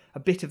eye, a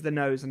bit of the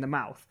nose, and the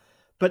mouth.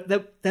 But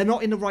they're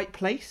not in the right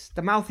place.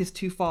 The mouth is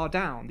too far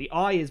down. The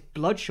eye is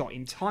bloodshot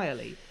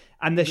entirely.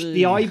 And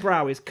the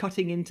eyebrow is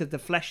cutting into the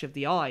flesh of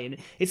the eye. And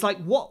it's like,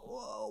 what?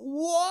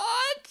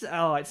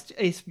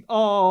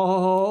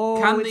 Oh,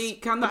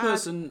 Can the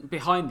person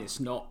behind this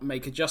not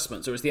make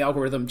adjustments, or is the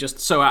algorithm just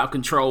so out of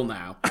control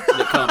now that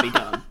it can't be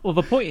done? Well,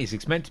 the point is,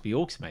 it's meant to be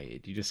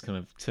automated. You just kind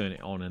of turn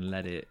it on and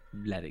let it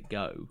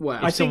go.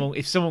 Well,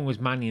 if someone was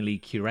manually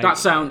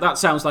curating, that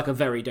sounds like a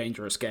very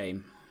dangerous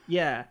game.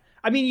 Yeah.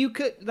 I mean, you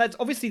could. That's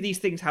obviously these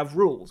things have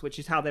rules, which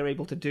is how they're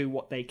able to do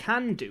what they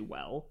can do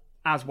well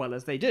as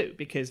they do,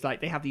 because like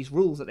they have these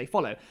rules that they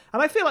follow.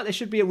 And I feel like there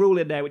should be a rule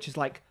in there which is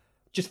like,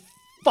 just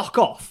fuck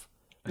off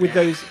with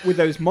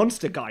those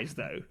monster guys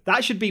though.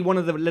 That should be one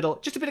of the little,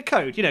 just a bit of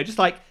code, just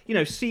like,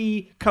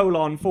 C://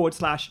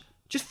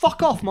 just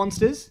fuck off,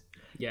 monsters.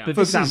 Yeah. But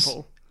For this is-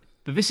 example.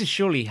 But this is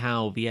surely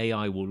how the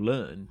AI will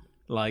learn.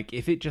 Like,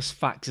 if it just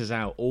factors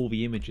out all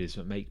the images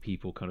that make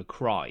people kind of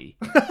cry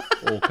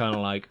or kind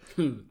of like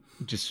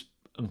just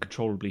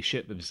uncontrollably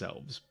shit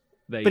themselves.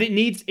 But it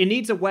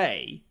needs a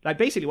way. Like,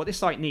 basically what this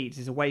site needs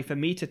is a way for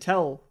me to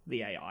tell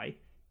the AI,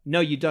 no,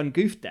 you done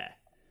goofed there.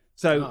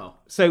 So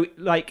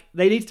like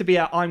there needs to be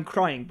a I'm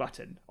crying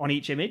button on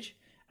each image.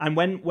 And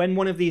when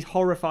one of these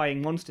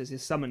horrifying monsters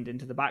is summoned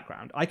into the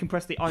background, I can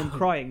press the I'm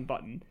crying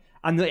button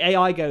and the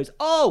AI goes,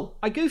 oh,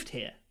 I goofed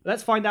here.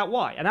 Let's find out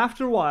why. And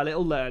after a while,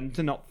 it'll learn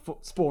to not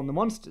spawn the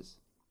monsters.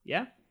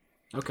 Yeah?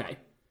 Okay.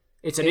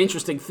 It's an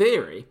interesting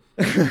theory.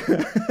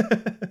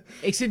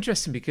 It's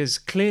interesting because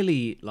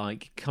clearly,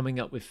 like, coming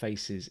up with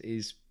faces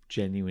is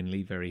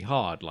genuinely very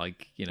hard.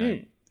 Like,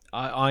 Nick,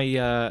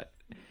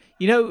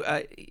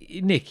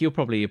 you'll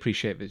probably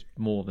appreciate this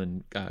more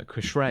than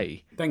Chris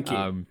Ray. Thank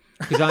you.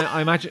 Because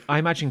I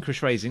imagine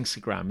Chris Ray's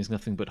Instagram is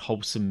nothing but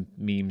wholesome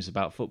memes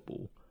about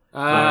football.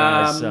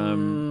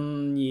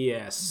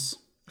 Yes.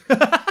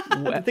 I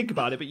didn't think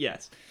about it, but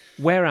yes.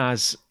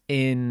 Whereas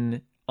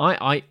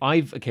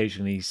I've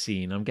occasionally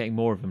seen, I'm getting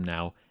more of them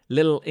now,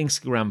 little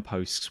Instagram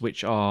posts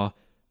which are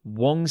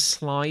one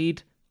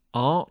slide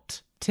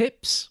art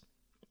tips.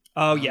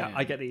 Oh, yeah,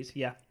 I get these.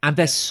 Yeah. And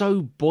they're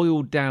so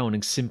boiled down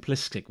and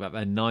simplistic that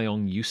they're nigh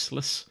on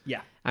useless.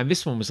 Yeah. And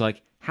this one was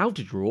like, how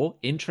to draw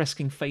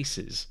interesting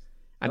faces.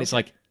 And it's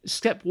like,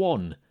 step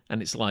 1.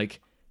 And it's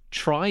like,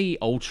 try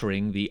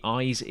altering the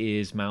eyes,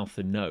 ears, mouth,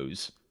 and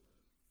nose.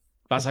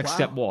 That's like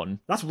step 1.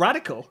 That's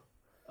radical.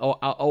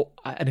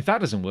 And if that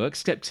doesn't work,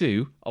 step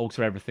 2,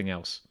 alter everything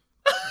else.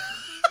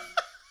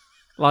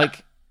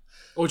 Like,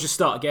 Or just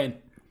start again.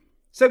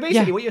 So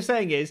basically, what you're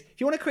saying is, if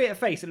you want to create a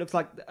face that looks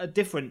like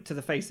different to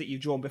the face that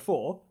you've drawn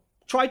before,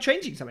 try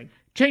changing something.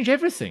 change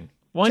everything.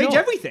 Why Change not?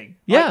 everything.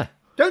 Yeah. Like,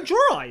 don't draw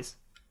eyes.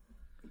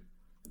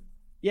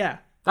 Yeah.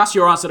 That's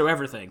your answer to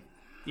everything.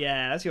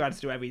 Yeah, that's your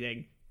answer to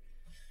everything.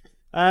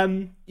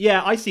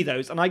 Yeah, I see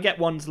those, and I get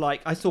ones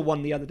like, I saw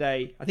one the other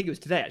day, I think it was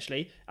today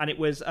actually, and it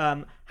was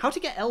how to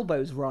get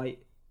elbows right.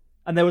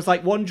 And there was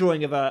like one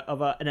drawing of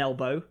an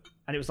elbow,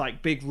 and it was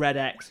like big red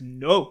X,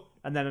 no.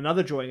 And then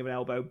another drawing of an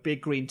elbow,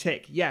 big green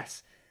tick,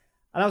 yes.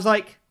 And I was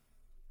like,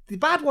 the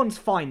bad one's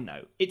fine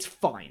though. It's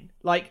fine.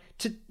 Like,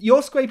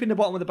 you're scraping the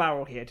bottom of the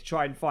barrel here to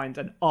try and find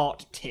an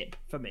art tip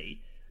for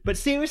me. But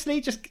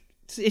seriously,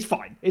 it's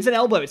fine. It's an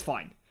elbow, it's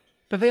fine.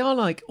 But they are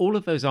like, all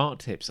of those art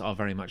tips are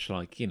very much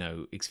like,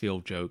 it's the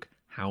old joke,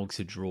 how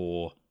to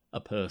draw a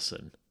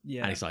person.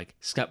 Yeah. And it's like,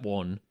 step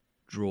 1,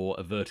 draw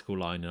a vertical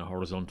line and a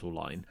horizontal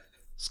line.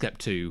 Step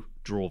 2,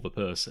 draw the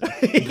person.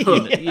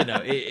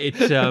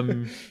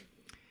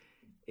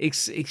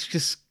 It's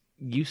just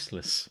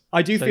useless.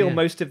 I do feel yeah.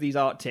 most of these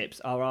art tips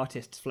are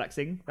artists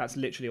flexing. That's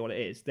literally what it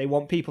is. They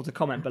want people to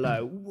comment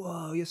below,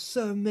 whoa, you're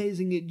so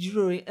amazing at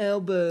drawing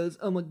elbows.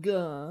 Oh my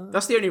God.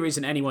 That's the only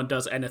reason anyone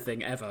does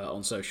anything ever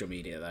on social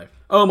media, though.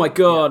 Oh my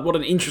God, what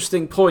an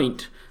interesting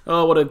point.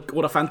 Oh, what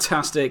a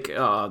fantastic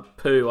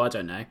poo. I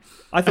don't know.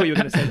 I thought you were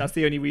going to say that's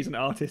the only reason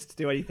artists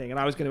do anything, and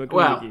I was going to agree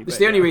Well, with you. it's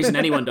the only reason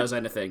anyone does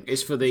anything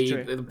is for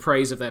the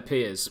praise of their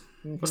peers.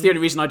 That's the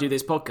only reason I do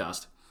this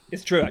podcast.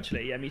 It's true,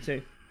 actually. Yeah, me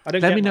too. I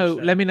don't Let get me know. much,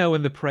 though. Let me know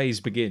when the praise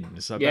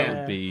begins. So Yeah. that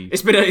would be.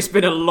 It's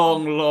been a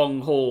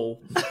long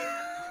haul.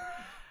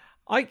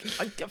 I'm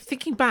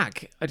thinking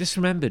back. I just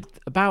remembered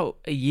about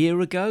a year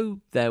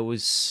ago there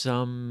was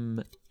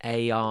some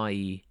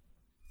AI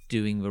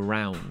doing the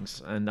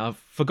rounds, and I've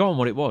forgotten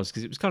what it was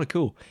because it was kind of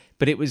cool.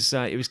 But it was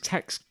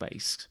text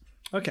based.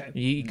 Okay.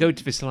 You go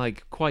to this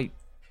like quite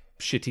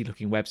shitty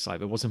looking website.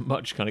 There wasn't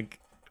much kind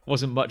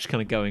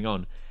of going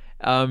on.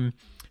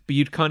 But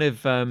you'd kind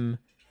of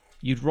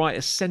you'd write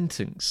a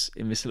sentence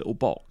in this little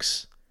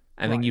box,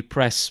 and then you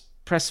press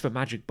the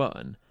magic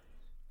button,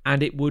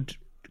 and it would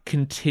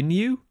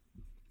continue.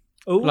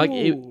 Ooh. Like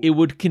it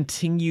would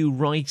continue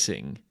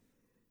writing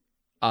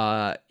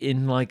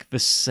in like the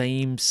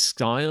same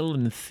style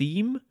and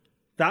theme.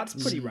 That's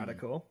pretty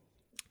radical.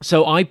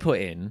 So I put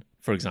in,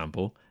 for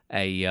example,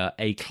 a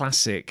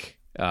classic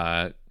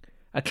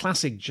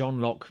John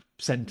Locke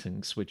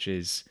sentence, which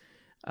is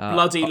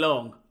Bloody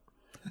long.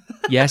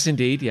 yes,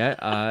 indeed,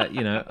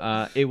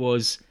 yeah. It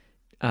was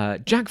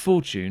Jack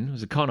Fortune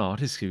was a con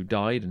artist who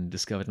died and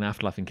discovered an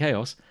afterlife in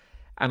chaos,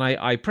 and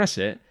I press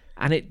it,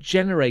 and it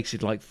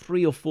generated like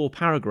 3 or 4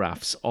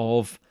 paragraphs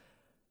of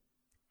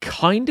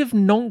kind of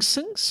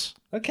nonsense,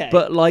 Okay.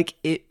 but like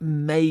it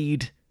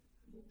made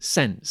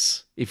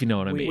sense, if you know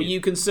what I mean. Were you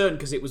concerned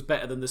because it was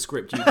better than the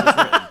script you'd just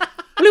written?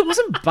 Well, it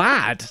wasn't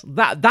bad.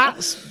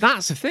 That's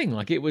the thing.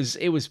 Like it was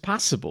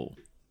passable.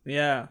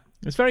 Yeah.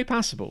 It was very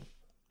passable.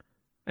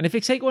 And if they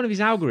take one of these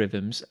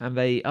algorithms and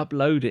they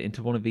upload it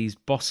into one of these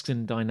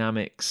Boston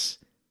Dynamics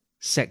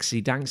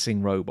sexy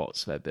dancing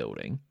robots they're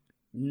building,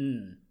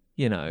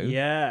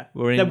 Yeah.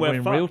 we're Then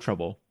in fucked. real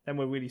trouble. Then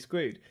we're really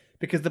screwed.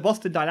 Because the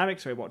Boston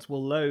Dynamics robots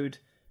will load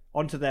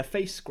onto their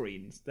face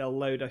screens. They'll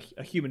load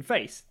a human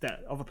face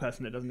of a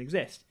person that doesn't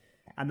exist.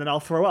 And then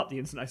I'll throw up the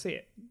instant I see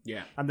it.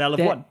 Yeah. And they'll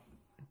have won.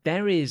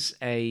 There is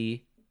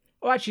a.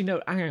 Oh, actually,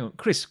 no. Hang on,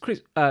 Chris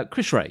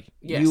Ray.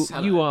 Yes,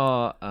 you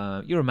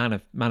are you're a man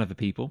of the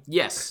people.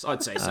 Yes,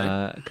 I'd say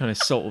so. Kind of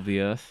salt of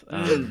the earth.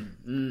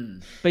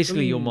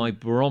 Basically, you're my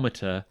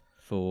barometer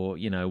for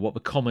what the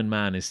common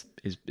man is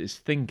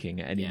thinking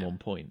at any one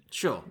point.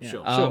 Sure.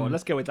 Sure,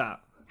 let's go with that.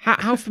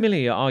 How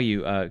familiar are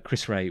you,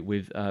 Chris Ray,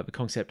 with the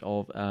concept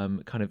of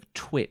kind of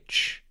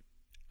Twitch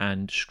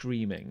and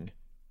streaming?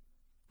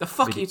 The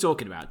fuck are you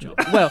talking about, John?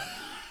 Well,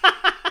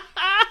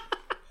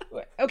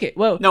 okay.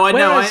 Well, No, I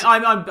know. whereas-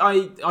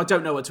 I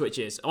don't know what Twitch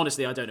is.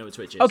 Honestly, I don't know what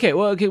Twitch is. Okay,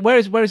 well, okay.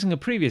 Whereas in a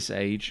previous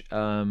age,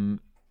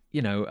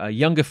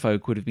 younger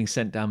folk would have been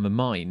sent down the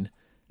mine,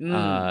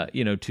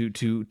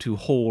 to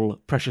haul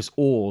precious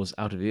ores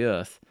out of the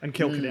earth. And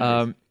kill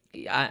canaries.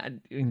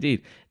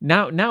 Indeed.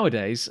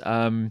 Nowadays,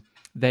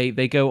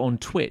 they go on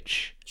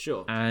Twitch.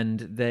 Sure. And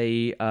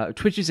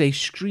Twitch is a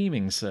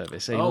streaming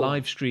service, a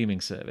live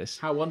streaming service,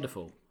 How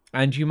wonderful.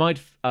 and you might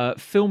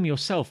film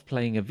yourself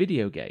playing a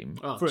video game,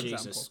 Oh, For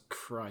Jesus example.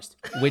 Christ.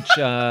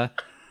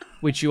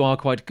 which you are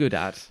quite good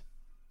at.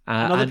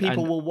 and other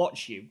people will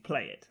watch you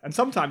play it. And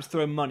sometimes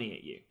throw money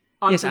at you.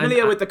 I'm Yes, and-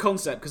 familiar with the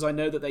concept because I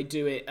know that they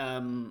do it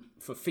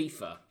for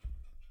FIFA.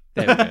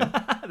 There we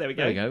go. There we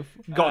go. There we go.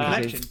 Got a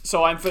connection.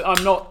 So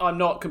I'm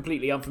not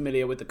completely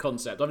unfamiliar with the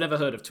concept. I've never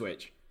heard of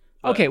Twitch.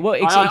 Okay, well,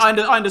 I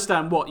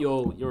understand what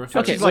you're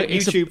referring Okay, It's to. like well,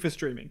 it's a- YouTube for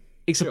streaming.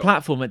 it's a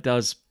platform that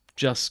does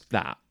just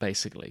that,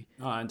 basically.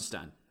 I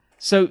understand.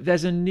 So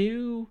there's a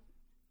new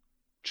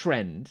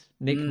trend.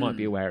 Nick might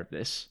be aware of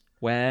this,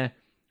 where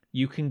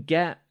you can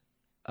get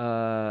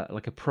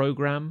like a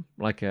program,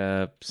 like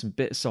some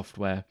bit of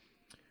software,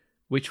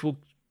 which will,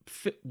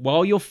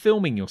 while you're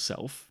filming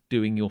yourself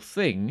doing your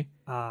thing,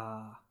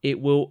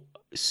 it will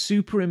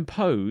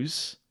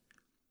superimpose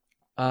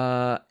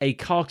a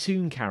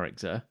cartoon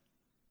character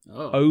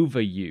over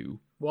you.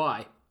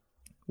 Why?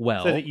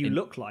 Well, So that you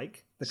look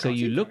like the so cartoon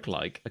you look character.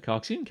 like a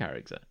cartoon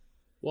character.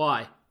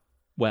 Why?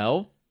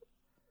 Well,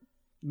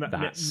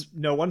 That's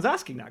no one's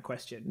asking that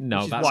question. no,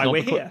 which is that's why not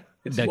we're the here.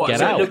 Then What, get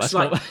so out. It looks That's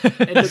like, not- it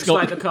that's looks not-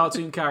 like the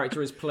cartoon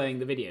character is playing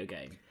the video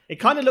game. It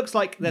kind of looks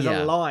like there's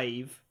Yeah. a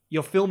live.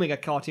 You're filming a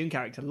cartoon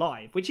character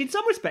live, which in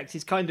some respects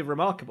is kind of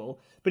remarkable,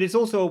 but it's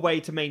also a way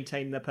to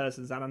maintain the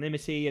person's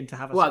anonymity and to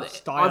have a Well, sort of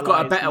stylized I've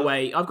got a better look.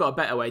 way. I've got a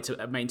better way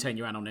to maintain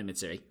your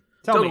anonymity.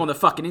 Tell Go me. on the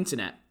fucking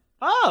internet.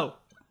 Oh,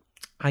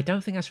 I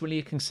don't think that's really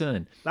a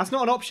concern. that's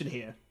not an option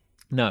here.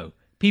 No,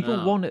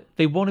 people want it.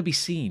 They want to be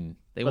seen.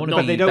 They want to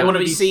Not, be. they don't they want wanna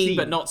to be be seen, seen.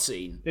 but not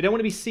seen. They don't want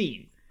to be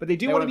seen, but they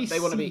do want to be They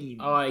want to seen.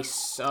 be. I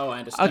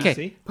understand. Okay.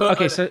 See?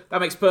 Okay, so that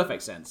makes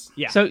perfect sense.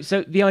 Yeah. So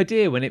the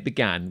idea when it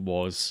began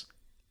was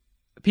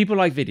people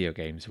like video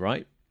games,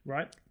 right?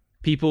 Right.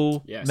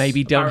 People Yes,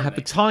 maybe don't have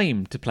the apparently.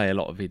 time to play a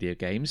lot of video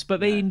games, but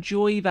they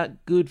enjoy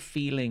that good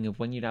feeling of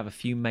when you'd have a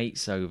few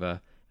mates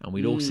over and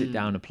we'd all sit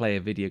down and play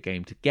a video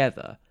game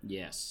together.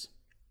 Yes.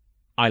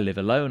 I live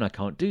alone, I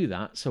can't do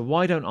that, so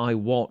why don't I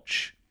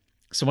watch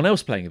someone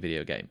else playing a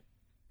video game?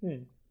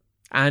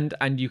 And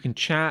you can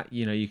chat,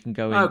 you can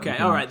go in. you Okay.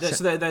 can All right. set-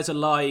 So there's a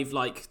live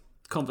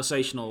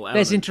conversational element.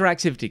 There's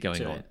interactivity going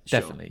to on, it, sure.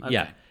 definitely, Okay.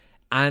 yeah.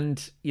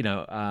 And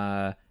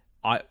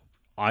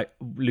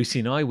Lucy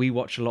and I, we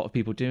watch a lot of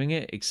people doing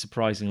it. It's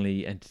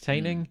surprisingly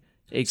entertaining.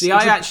 See,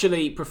 I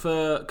actually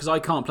prefer, because I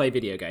can't play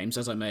video games,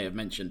 as I may have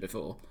mentioned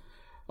before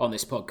on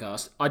this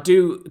podcast. I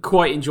do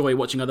quite enjoy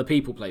watching other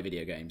people play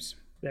video games,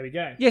 There we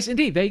go. Yes,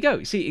 indeed. There you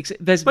go. See,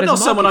 there's but there's not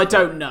a someone I market for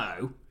it. don't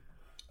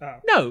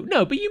know.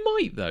 No, but you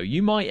might though.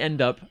 You might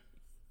end up,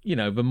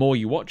 the more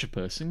you watch a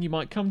person, you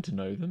might come to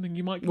know them, and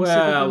you might consider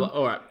Well, them.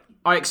 all right.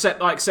 I accept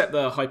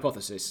the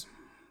hypothesis.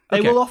 They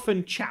Okay. will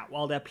often chat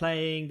while they're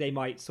playing. They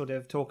might sort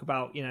of talk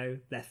about,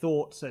 their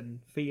thoughts and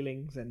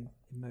feelings and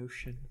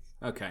emotions.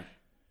 Okay.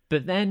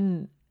 But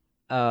then,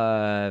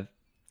 and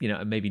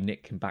maybe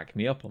Nick can back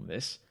me up on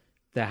this.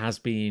 There has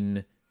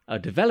been a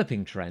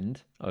developing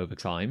trend over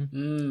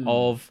time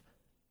of,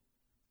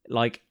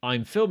 like,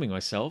 I'm filming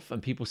myself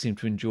and people seem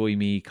to enjoy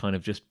me kind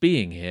of just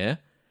being here.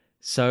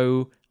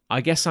 So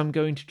I guess I'm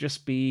going to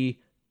just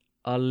be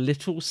a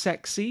little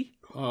sexy,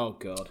 Oh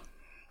God.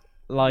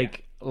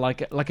 like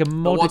a But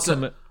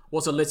modicum.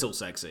 what's a little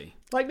sexy?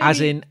 Like maybe,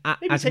 As in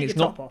maybe take it's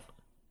your not. top off.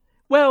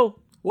 Well,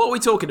 What are we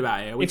talking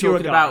about here? Are we If you're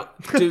a talking guy.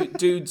 about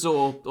dudes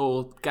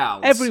or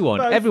gals?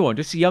 everyone,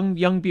 just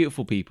young,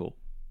 beautiful people.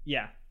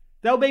 Yeah.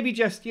 They'll maybe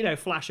just,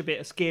 flash a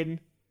bit of skin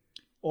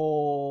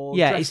or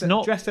Yeah, dress it's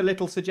not- dress a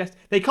little suggest.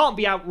 They can't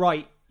be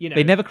outright,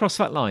 They never cross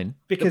that line.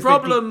 because The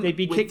problem they'd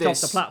be with kicked off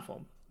the this-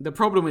 platform. The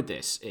problem with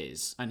this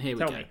is, and here we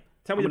Tell go. me.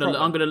 Tell me the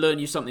problem. I'm going to learn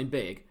you something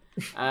big.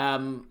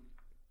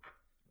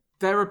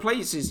 There are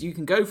places you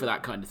can go for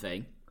that kind of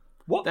thing.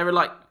 What? There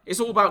are it's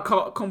all about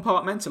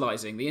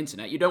compartmentalizing the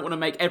internet. You don't want to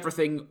make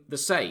everything the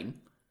same.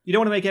 You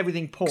don't want to make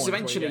everything porn. Because is what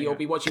eventually you're you'll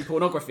getting be watching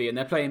pornography and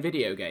they're playing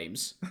video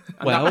games.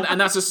 And, Well- and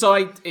that's a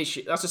side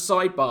issue. That's a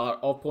sidebar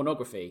of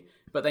pornography.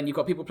 But then you've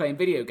got people playing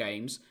video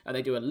games and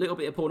they do a little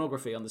bit of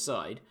pornography on the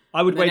side.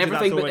 I would and then wager that's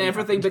everything, already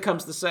everything happened.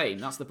 becomes the same.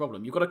 That's the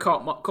problem. You've got to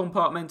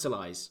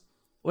compartmentalize.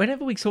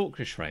 Whenever we talk,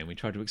 Chris Ray, and we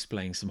try to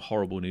explain some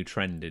horrible new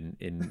trend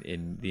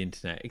in the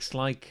internet, it's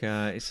like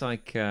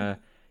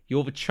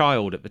you're the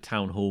child at the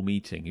town hall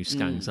meeting who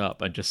stands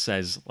up and just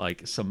says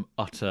like some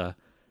utter,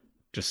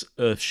 just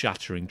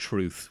earth-shattering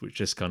truth, which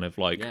just kind of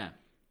like Yeah.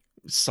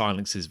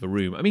 silences the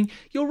room. I mean,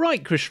 you're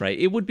right, Chris Ray.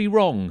 It would be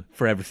wrong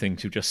for everything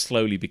to just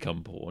slowly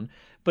become porn,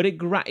 but it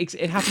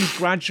happens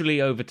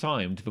gradually over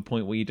time to the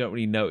point where you don't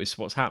really notice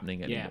what's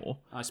happening anymore.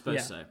 Yeah, I suppose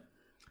Yeah.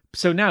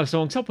 so.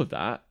 So on top of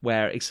that,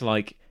 where it's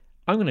like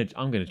I'm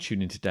gonna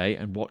tune in today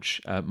and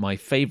watch my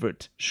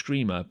favorite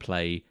streamer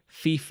play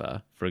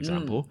FIFA, for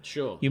example.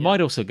 sure, You yeah. might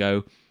also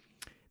go.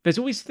 There's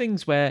always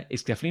things where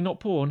it's definitely not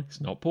porn.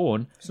 It's not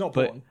porn. It's not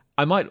but porn.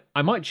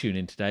 I might tune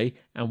in today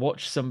and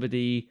watch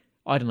somebody,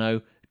 I don't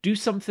know, do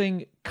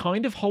something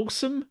kind of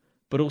wholesome,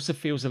 but also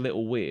feels a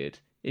little weird.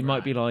 It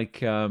might be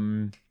like, I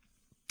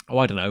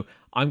don't know.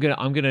 I'm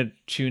gonna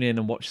tune in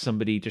and watch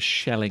somebody just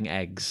shelling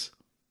eggs,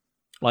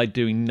 like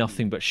doing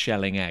nothing but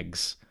shelling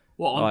eggs.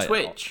 What, on Right.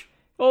 Twitch?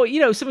 Or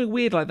something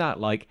weird like that.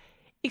 Like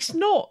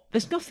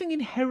there's nothing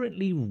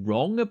inherently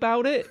wrong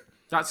about it.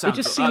 That sounds,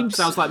 just that seems-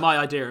 sounds like my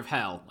idea of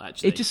hell,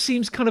 actually. It just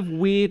seems kind of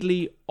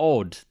weirdly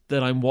odd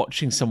that I'm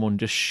watching someone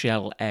just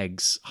shell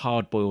eggs,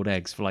 hard-boiled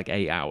eggs, for like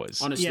 8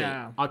 hours. Honestly,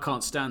 Yeah. I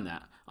can't stand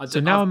that.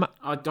 now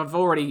I've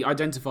already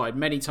identified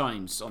many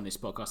times on this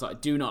podcast that I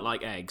do not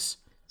like eggs.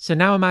 So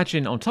now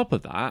imagine on top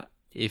of that,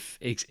 if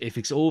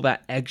it's all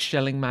that egg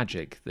shelling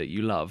magic that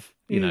you love,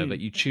 that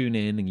you tune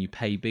in and you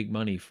pay big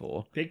money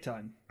for, Big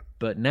time.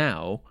 but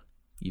now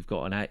you've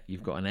got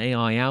an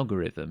AI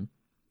algorithm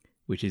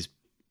which is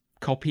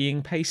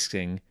copying,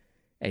 pasting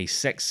a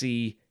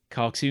sexy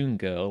cartoon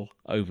girl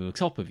over the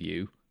top of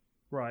you,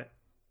 Right.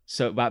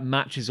 so that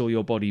matches all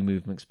your body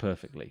movements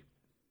perfectly.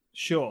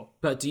 Sure.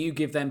 But do you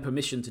give them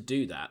permission to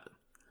do that?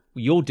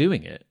 You're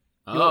doing it.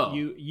 Oh,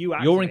 You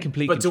You're in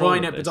complete but do control I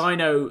of know? this.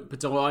 But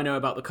do I know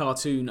about the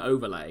cartoon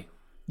overlay?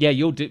 Yeah,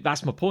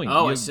 that's my point. Oh,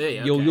 I You're- see,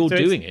 okay. You're So it's-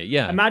 doing it.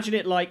 Yeah. Imagine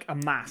it like a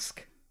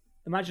mask.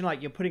 Imagine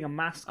like you're putting a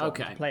mask on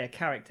Okay. to play a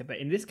character, but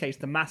in this case,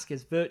 the mask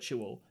is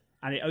virtual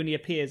and it only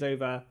appears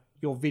over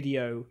your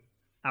video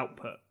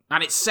output.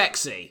 And it's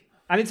sexy.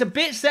 And it's a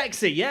bit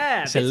sexy,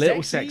 yeah. It's a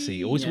little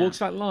sexy. Always Yeah. walks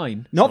that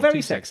line. It's Not very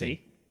too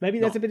sexy. Maybe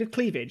there's Not- a bit of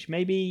cleavage.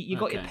 Maybe you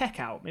got your Okay. peck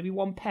out. Maybe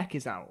one peck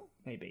is out.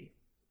 Maybe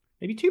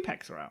 2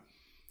 pecks are out.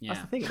 Yeah.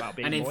 That's the thing about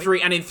being And a in boy.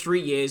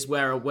 3 years,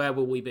 where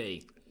will we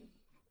be?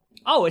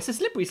 Oh, it's a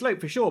slippery slope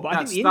for sure, but I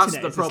think the That's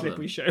internet the is problem. a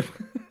slippery slope.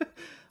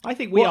 I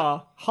think we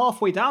are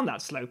halfway down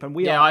that slope, and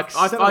we Yeah, are. I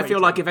feel accelerating.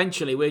 like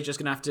eventually we're just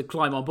going to have to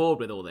climb on board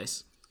with all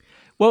this.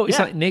 Well, it's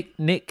Yeah. like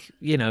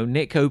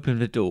Nick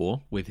opened the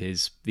door with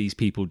his "these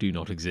people do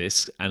not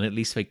exist," and at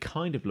least they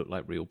kind of look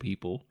like real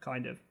people.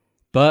 kind of.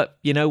 But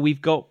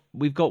we've got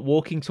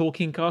walking,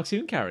 talking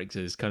cartoon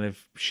characters, kind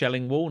of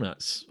shelling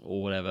walnuts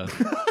or whatever.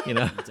 I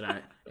don't know.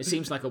 It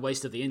seems like a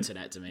waste of the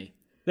internet to me.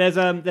 There's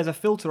a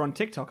filter on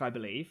TikTok, I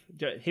believe.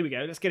 Here we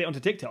go. Let's get it onto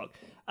TikTok,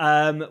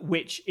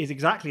 which is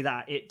exactly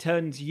that. It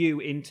turns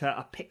you into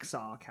a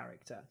Pixar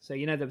character. So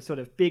the sort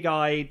of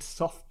big-eyed,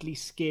 softly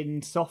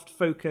skinned, soft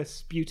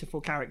focus,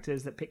 beautiful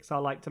characters that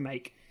Pixar like to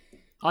make.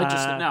 I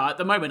just no. At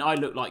the moment, I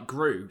look like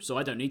Gru, so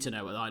I don't need to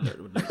know what I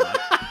would look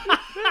like.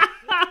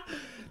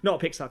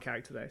 Not a Pixar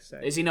character though. So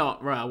Is he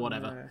not? Right,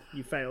 whatever.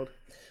 you failed.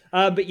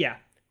 But yeah,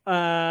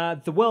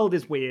 the world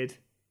is weird,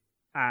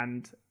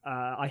 and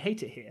I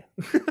hate it here.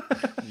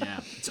 Yeah,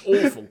 it's an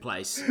awful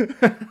place.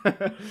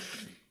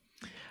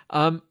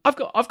 I've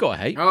got a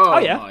hate. Oh,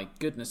 yeah. my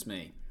goodness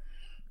me.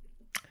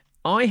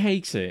 I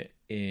hate it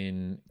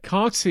in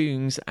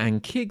cartoons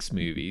and kids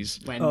movies.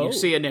 When Oh. you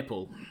see a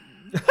nipple.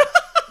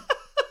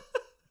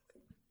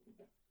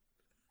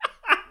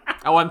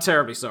 Oh, I'm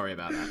terribly sorry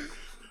about that.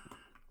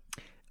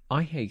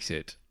 I hate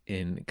it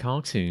in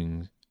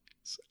cartoons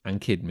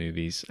and kid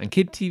movies and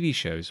kid TV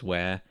shows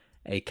where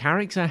a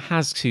character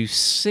has to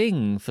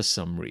sing for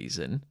some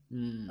reason,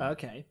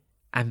 Okay.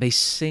 and they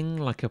sing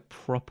like a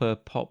proper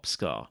pop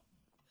star.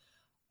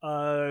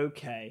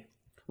 Okay.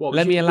 What,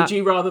 Let me would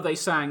you rather they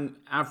sang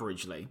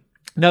averagely?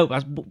 No,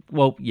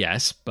 well,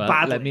 yes, but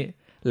Badly.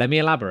 let me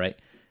elaborate.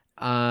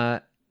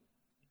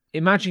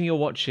 Imagine you're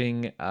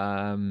watching.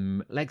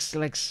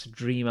 Let's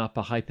dream up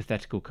a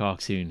hypothetical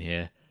cartoon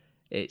here.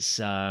 It's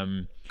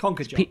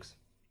Conker jocks.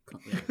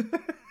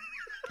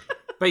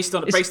 Based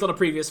on a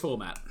previous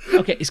format.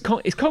 okay. It's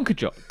Conker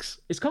Jocks.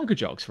 It's Conker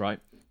Jocks, right?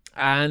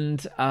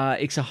 And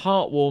it's a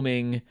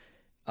heartwarming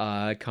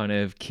kind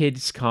of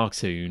kids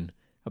cartoon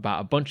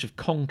about a bunch of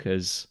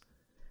conkers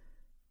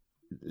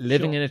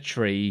living in a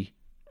tree,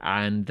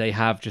 and they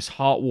have just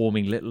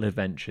heartwarming little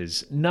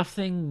adventures.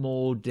 Nothing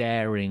more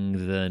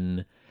daring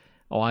than,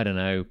 I don't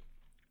know,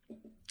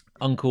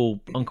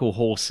 Uncle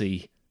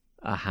Horsey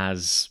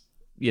has,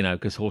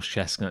 because horse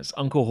chestnuts.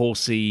 Uncle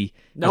Horsey.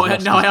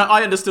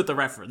 I understood the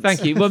reference.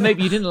 Thank you. Well,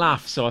 maybe you didn't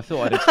laugh, so I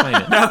thought I'd explain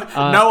it.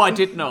 No, I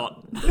did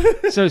not.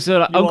 So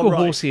like, Uncle right.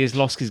 Horsey has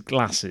lost his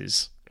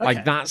glasses. Okay.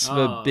 Like that's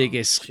the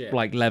biggest shit.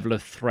 level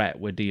of threat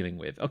we're dealing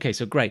with. Okay,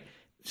 so great,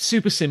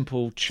 super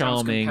simple, Sounds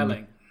charming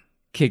compelling.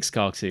 kids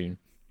cartoon,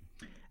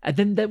 and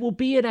then there will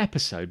be an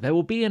episode. There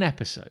will be an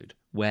episode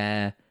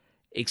where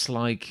it's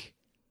like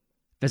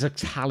there's a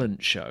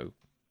talent show.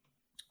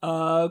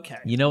 Okay.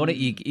 You know what?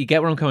 You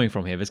get where I'm coming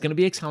from here. There's going to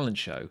be a talent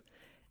show,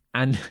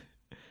 and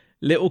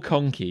little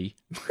Conky,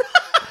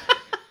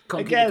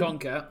 Conky Again. the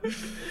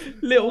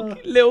Conker.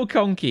 little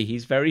Conky,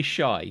 he's very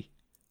shy.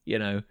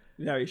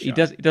 Very He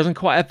shy. doesn't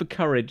quite have the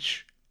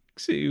courage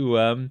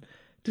to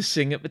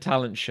sing at the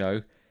talent show,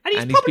 And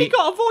he's and probably being-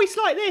 got a voice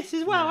like this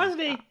as well,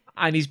 hasn't he?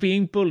 and he's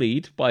being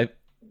bullied by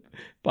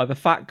the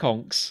fat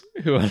conks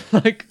who are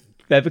like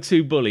they're the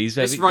two bullies.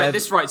 This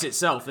writes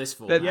itself. This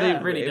format. They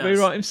It really they does.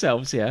 write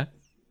themselves, yeah.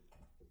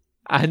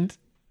 And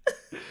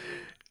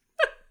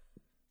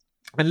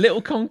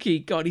little Conky,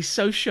 God, he's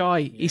so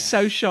shy. He's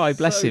so shy,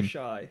 bless So him.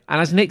 shy. And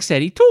as Nick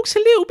said, he talks a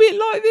little bit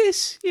like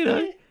this,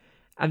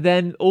 And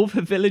then all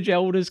the village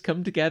elders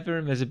come together,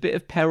 and there's a bit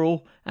of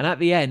peril. And at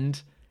the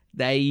end,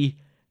 they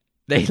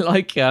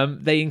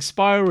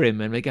inspire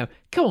him, and they go,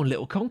 "Come on,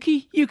 little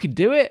Conky, you can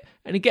do it."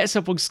 And he gets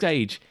up on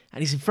stage,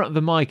 and he's in front of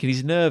the mic, and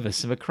he's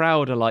nervous, and the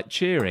crowd are like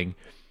cheering.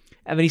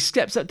 And then he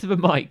steps up to the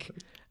mic,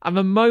 and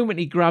the moment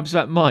he grabs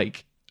that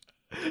mic,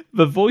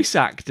 the voice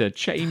actor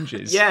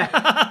changes. Yeah.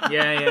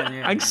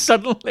 And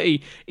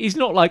suddenly, he's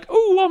not like,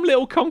 "Oh, I'm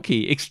little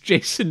Conky." It's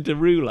Jason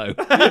Derulo,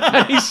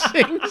 and he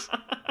sings,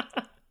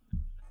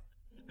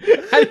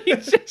 and he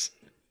just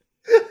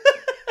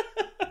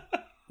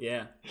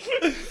Yeah.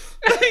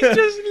 he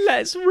just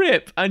lets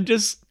rip, and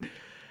just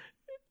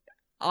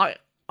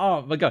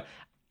oh my God,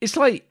 it's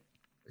like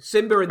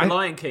Simba in The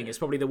Lion King is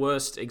probably the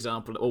worst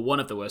example, or one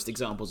of the worst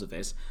examples of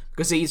this,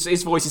 because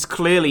his voice is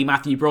clearly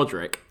Matthew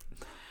Broderick,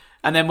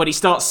 and then when he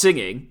starts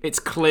singing, it's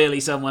clearly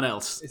someone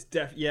else. It's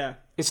yeah.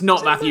 It's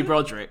not Matthew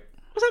Broderick.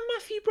 Was that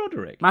Matthew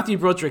Broderick? Matthew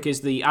Broderick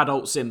is the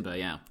adult Simba,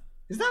 yeah.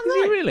 Is that Is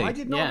he right? really? I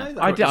did not Yeah. know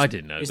that. I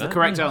didn't know Is that. the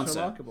correct That's answer.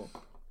 remarkable.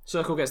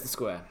 Circle gets the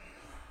square.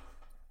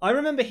 I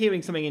remember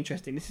hearing something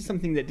interesting. This is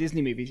something that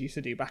Disney movies used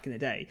to do back in the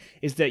day.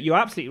 Is that you're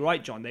absolutely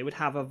right, John? They would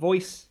have a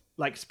voice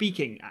like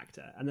speaking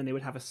actor, and then they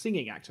would have a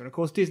singing actor. And of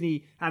course,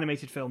 Disney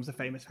animated films are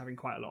famous for having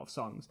quite a lot of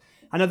songs.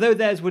 And although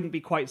theirs wouldn't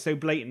be quite so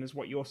blatant as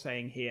what you're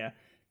saying here,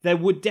 there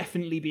would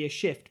definitely be a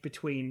shift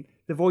between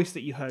the voice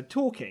that you heard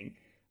talking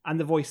and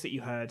the voice that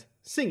you heard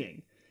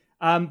singing.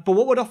 But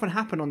what would often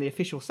happen on the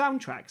official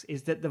soundtracks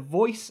is that the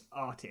voice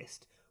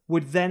artist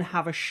would then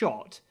have a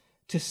shot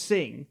to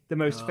sing the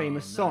most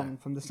famous song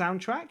from the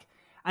soundtrack.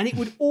 And it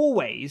would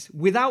always,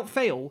 without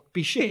fail,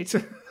 be shit.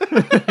 And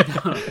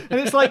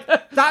it's like,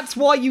 that's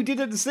why you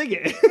didn't sing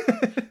it.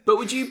 But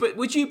would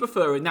you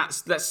prefer, and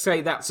let's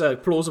say that's a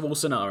plausible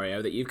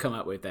scenario that you've come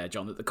up with there,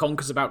 John, that the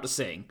conker's about to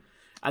sing,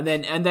 and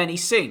then he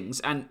sings,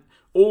 and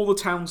all the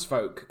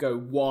townsfolk go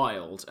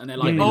wild, and they're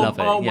like, love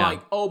it,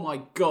 oh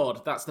my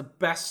god, that's the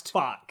best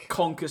Fuck.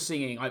 conker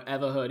singing I've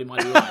ever heard in my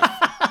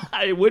life.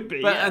 It would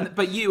be,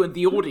 But you and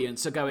the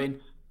audience are going,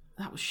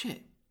 that was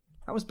shit.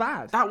 that was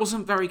bad. That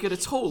wasn't very good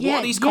at all. Yeah, What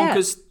are these yeah.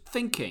 conkers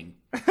thinking?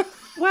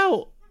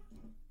 Well,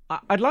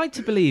 I'd like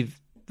to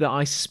believe that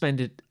I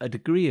suspended a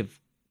degree of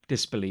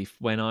disbelief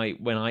when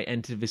I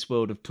entered this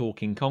world of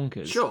talking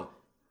conkers. Sure.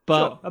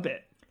 but Sure, a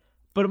bit.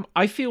 but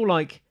I feel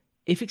like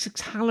if it's a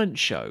talent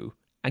show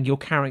and your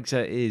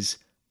character is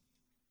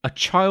a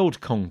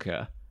child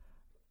conker,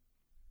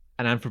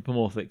 an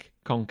anthropomorphic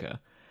conker,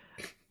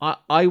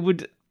 I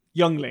would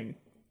Youngling.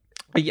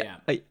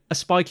 a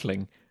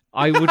spikeling.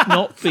 I would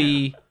not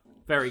be.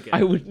 Very good.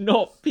 I would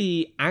not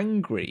be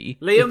angry.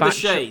 Liam if the that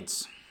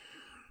Shades.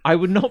 I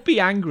would not be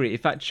angry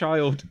if that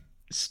child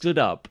stood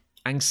up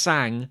and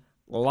sang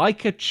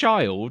like a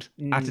child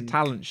at a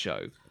talent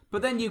show.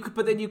 But then you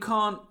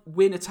can't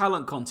win a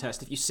talent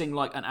contest if you sing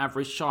like an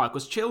average child,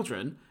 because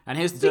children, and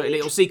here's the dirty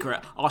little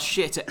secret, are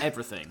shit at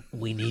everything.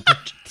 We need to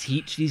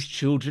teach these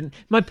children.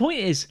 My point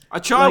is, A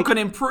child can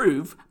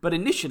improve, but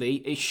initially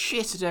is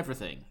shit at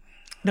everything.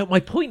 no. My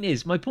point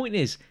is,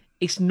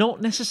 it's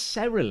not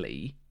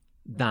necessarily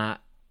that.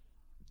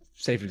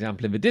 Say, for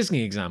example, in the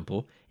Disney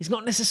example, it's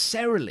not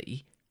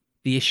necessarily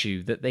the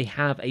issue that they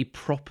have a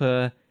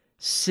proper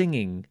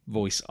singing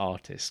voice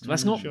artist.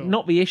 That's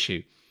not the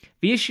issue.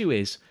 The issue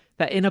is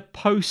that in a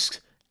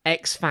post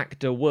X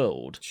Factor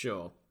world,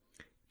 Sure.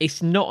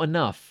 it's not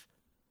enough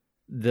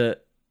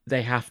that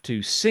they have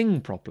to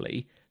sing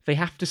properly. They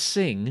have to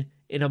sing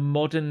in a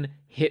modern,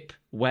 hip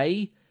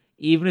way,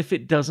 even if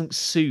it doesn't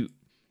suit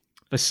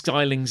the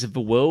stylings of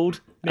the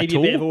world. Maybe at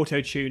a bit all. of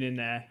auto-tune in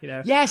there, you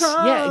know? Yes,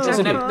 yeah, There's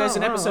exactly. there's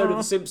an episode of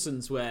The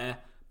Simpsons where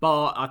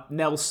Bart,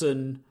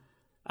 Nelson,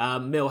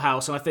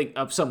 Milhouse, and I think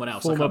someone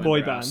else, I Former can't boy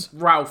remember who else.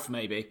 Ralph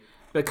maybe,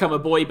 become a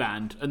boy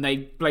band, and they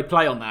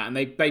play on that, and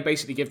they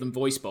basically give them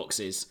voice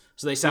boxes,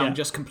 so they sound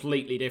just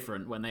completely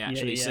different when they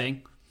actually yeah.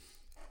 sing.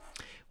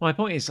 My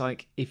point is,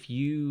 like, if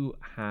you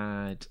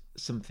had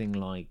something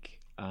like,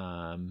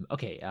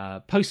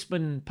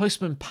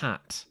 Postman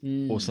Pat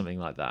or something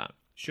like that.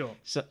 Sure.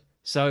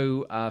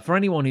 So for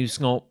anyone who's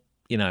not,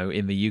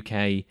 in the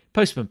UK,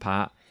 Postman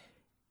Pat,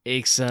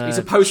 it's He's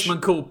a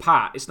postman called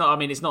Pat. It's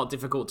not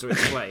difficult to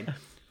explain.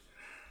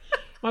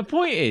 My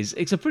point is,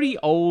 it's a pretty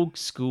old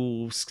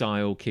school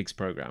style kids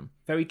program.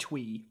 Very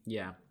twee.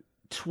 Yeah.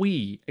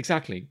 Twee,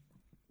 exactly.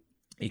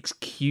 It's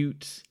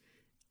cute.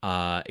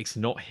 It's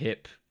not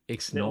hip.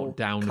 It's Little not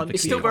down with the country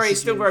It's kids.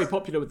 still very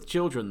popular with the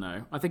children,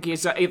 though. I think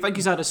he's had a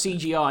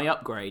CGI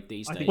upgrade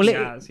these days. think Well, It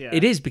has, yeah.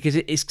 it is because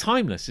it's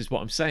timeless, is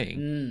what I'm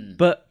saying.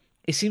 But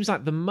it seems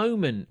like the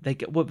moment they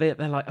get, they're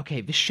like, okay,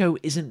 this show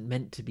isn't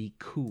meant to be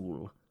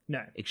cool.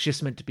 No. It's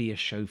just meant to be a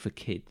show for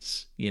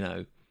kids,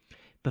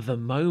 But the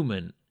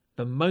moment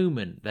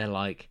they're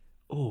like,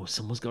 oh,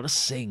 someone's got to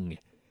sing,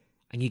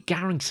 and you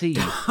guarantee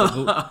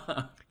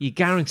that,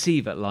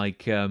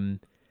 like,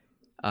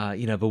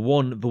 the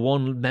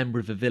one member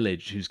of the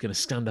village who's going to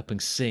stand up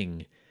and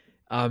sing,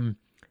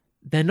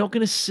 they're not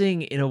going to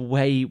sing in a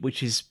way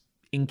which is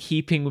in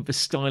keeping with the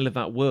style of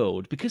that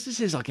world, because this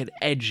is like an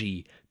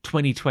edgy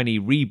 2020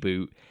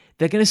 reboot.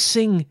 They're going to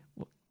sing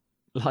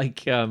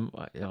like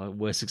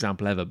worst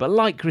example ever, but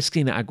like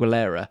Christina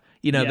Aguilera.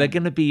 They're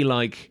going to be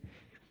like,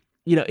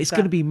 it's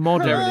going to be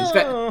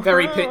modern.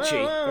 Very pitchy.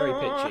 Very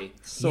pitchy.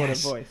 Sort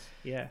Yes. of voice.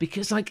 Yeah.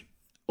 Because like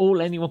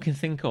all anyone can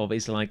think of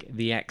is like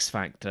the X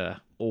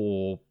Factor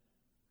or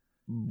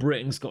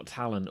Britain's Got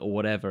Talent or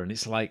whatever, and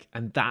it's like,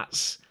 and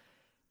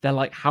they're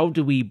like, how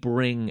do we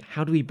bring that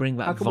How can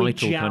vital we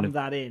jam kind of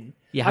that in?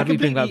 Yeah, how do we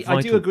bring that vital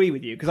I do agree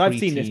with you, because I've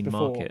seen this preteen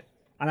before. market?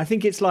 And I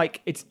think it's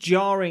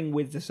jarring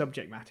with the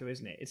subject matter,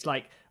 isn't it? It's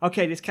like,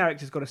 okay, this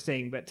character's got to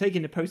sing, but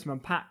taking the Postman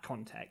Pat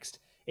context,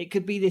 it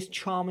could be this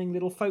charming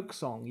little folk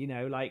song,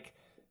 like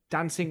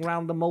dancing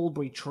round the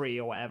mulberry tree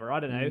or whatever. I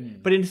don't know.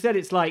 But instead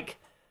it's like,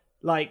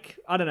 like,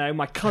 I don't know,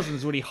 my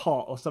cousin's really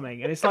hot or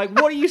something. And it's like,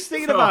 what are you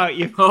singing about?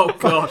 You Oh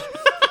God.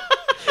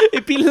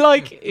 It'd be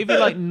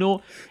like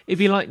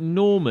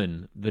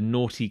Norman, the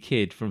naughty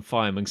kid from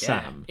Fireman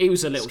Sam, He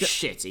was a little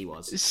shit, he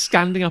was.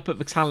 standing up at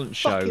the talent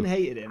show fucking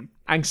hated him.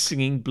 and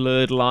singing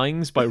Blurred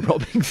Lines by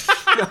Robin.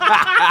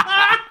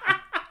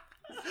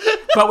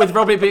 But with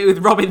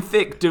Robin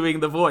Thicke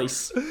doing the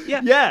voice.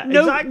 Yeah,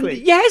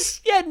 exactly.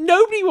 Yes, yeah.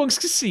 Nobody wants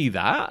to see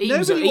that. He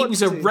was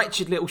wants a to.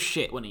 wretched little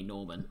shit, wasn't he,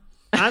 Norman?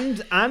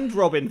 And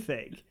Robin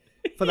Thicke,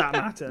 for that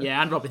matter.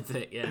 Yeah, and Robin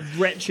Thicke, yeah.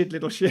 Wretched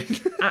little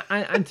shit.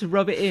 And to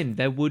rub it in,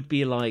 there would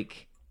be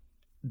like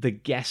the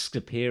guest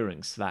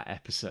appearance to that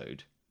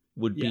episode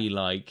would be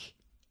like,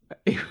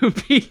 it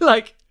would be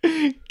like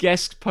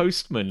guest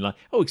postman, like,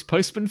 oh, it's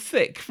Postman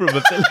Thicke from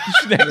a village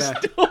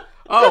next door.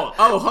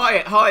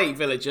 Hi,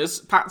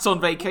 villagers. Pat's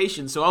on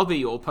vacation, so I'll be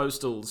your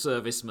postal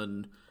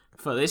serviceman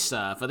for this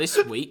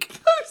week.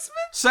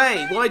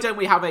 Say, why don't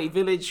we have a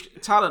village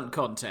talent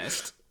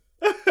contest?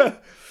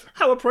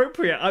 How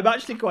appropriate. I'm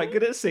actually quite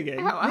good at singing.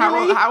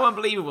 How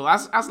unbelievable.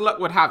 As luck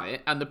would have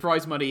it, and the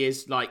prize money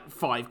is like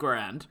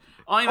 $5,000,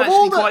 I'm Of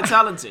all actually quite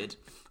talented.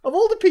 Of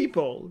all the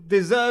people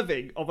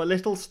deserving of a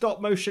little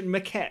stop-motion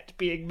maquette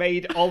being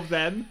made of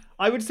them,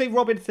 I would say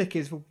Robin Thicke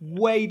is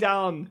way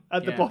down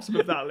at the bottom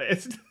of that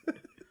list.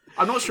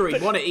 I'm not sure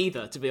he'd want it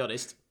either, to be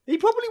honest. He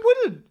probably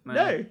wouldn't.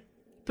 No.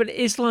 But it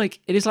is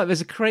like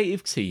there's a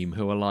creative team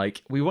who are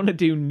like, we want to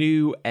do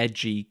new,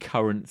 edgy,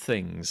 current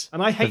things.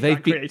 And I hate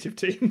that creative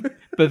team.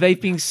 But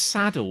they've been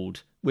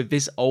saddled with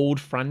this old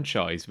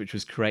franchise which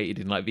was created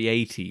in like the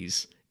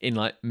 80s in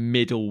like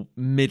middle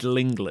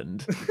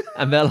England.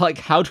 And they're like,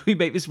 how do we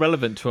make this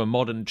relevant to a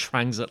modern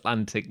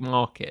transatlantic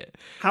market?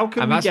 How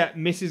can we get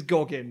Mrs.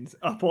 Goggins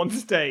up on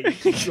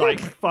stage, like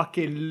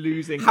fucking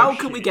losing her How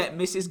can shit? we get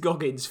Mrs.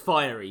 Goggins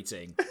fire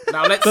eating?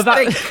 Now let's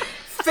think.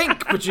 Think,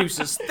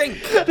 producers, think.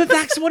 But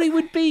that's what it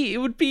would be. It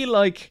would be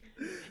like,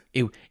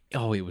 it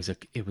was a.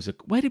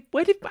 Where did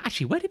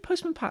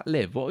Postman Pat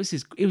live? What was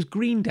his? It was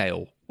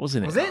Greendale,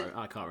 wasn't it? Was it?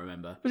 I can't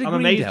remember. Was it I'm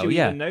amazed Greendale? you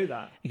Yeah. even know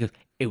that. He goes,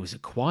 it was a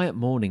quiet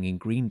morning in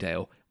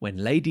Greendale when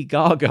Lady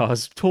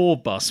Gaga's tour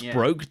bus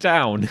broke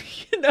down.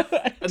 You know,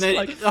 And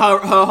then her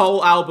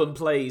whole album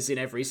plays in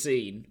every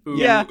scene. Ooh,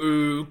 Yeah.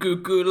 ooh, goo,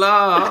 goo,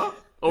 la.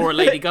 Or a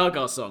Lady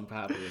Gaga song,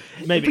 perhaps.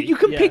 Maybe. but you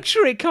can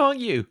picture it, can't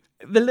you?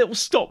 The little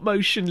stop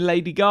motion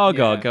Lady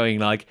Gaga going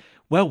like,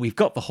 well, we've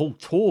got the whole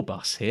tour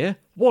bus here.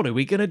 What are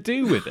we going to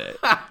do with it?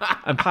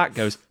 And Pat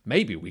goes,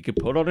 maybe we could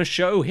put on a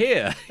show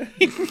here.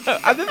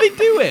 And then they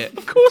do it.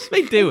 Of course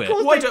they do it.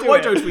 Why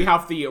don't we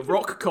have the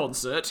rock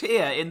concert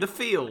here in the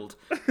field?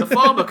 The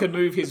farmer can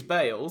move his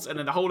bales, and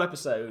then the whole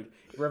episode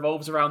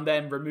revolves around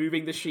them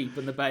removing the sheep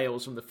and the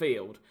bales from the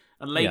field.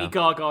 And Lady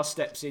Gaga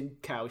steps in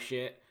cow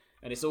shit,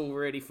 and it's all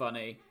really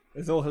funny.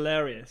 It's all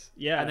hilarious.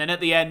 Yeah. And then at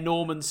the end,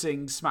 Norman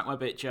sings "Smack My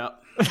Bitch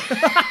Up."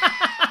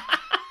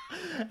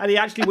 And he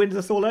actually wins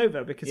us all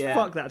over because Yeah.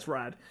 fuck, that's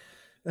rad.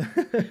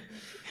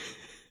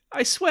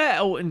 I swear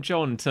Elton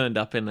John turned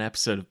up in an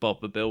episode of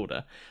Bob the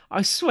Builder.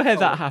 I swear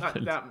that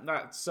happened.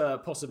 That's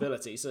a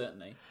possibility,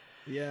 certainly.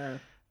 Yeah.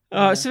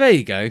 So there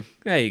you go.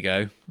 There you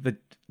go. But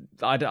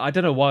I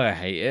don't know why I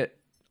hate it.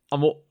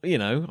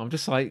 I'm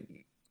just like,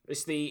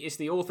 It's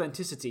the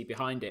authenticity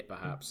behind it,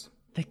 perhaps.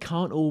 they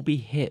can't all be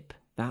hip.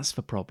 That's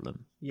the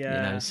problem.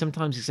 Yeah. You know,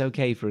 sometimes it's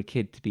okay for a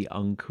kid to be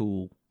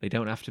uncool. They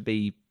don't have to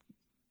be,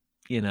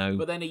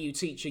 But then are you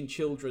teaching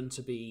children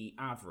to be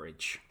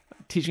average?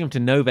 teaching them to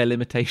know their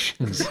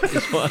limitations.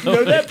 Is what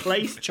Know their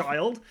place,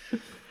 child.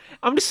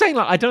 I'm just saying,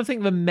 like, I don't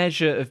think the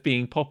measure of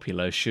being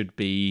popular should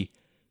be,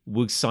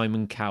 would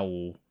Simon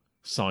Cowell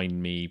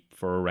sign me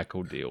for a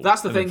record deal?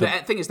 That's the thing.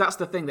 That's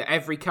the thing that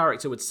every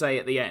character would say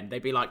at the end.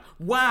 They'd be like,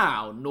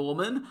 "Wow,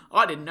 Norman,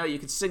 I didn't know you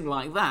could sing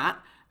like that.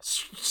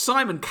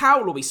 Simon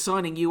Cowell will be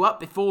signing you up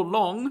before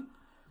long."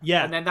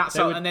 Yeah. And then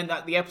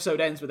the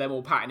episode ends with them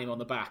all patting him on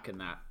the back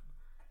and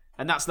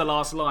that's the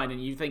last line.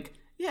 And you think,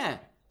 yeah,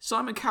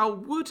 Simon Cowell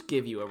would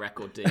give you a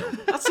record deal.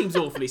 That seems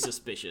awfully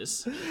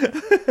suspicious.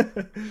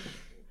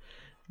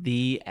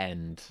 The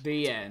end.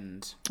 The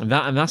end. And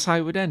that's how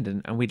it would end,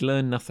 and we'd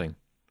learn nothing.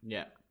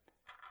 Yeah.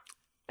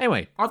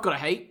 Anyway. I've got a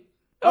hate.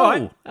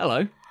 Oh,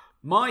 hello.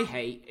 My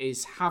hate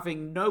is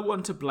having no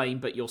one to blame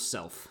but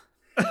yourself.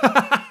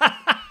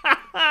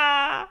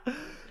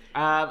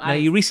 Now,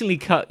 you recently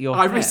cut your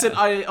hair.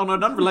 On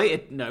an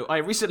unrelated note, I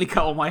recently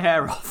cut all my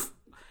hair off.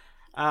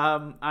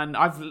 And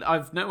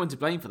I've no one to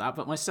blame for that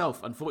but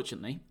myself,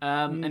 unfortunately.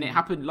 And it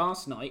happened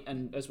last night,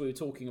 and as we were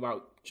talking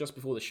about just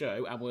before the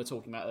show, and we were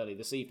talking about earlier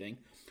this evening,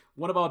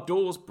 one of our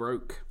doors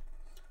broke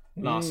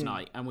last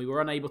night, and we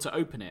were unable to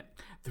open it.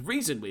 The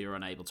reason we were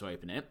unable to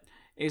open it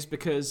is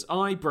because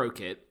I broke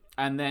it,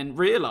 and then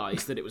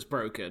realised that it was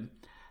broken,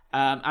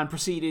 and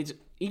proceeded,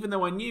 even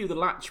though I knew the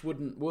latch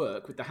wouldn't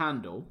work with the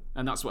handle,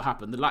 and that's what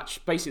happened. The latch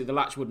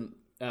wouldn't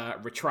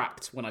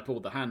retract when I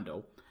pulled the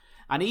handle.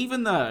 And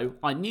even though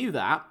I knew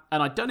that,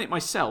 and I'd done it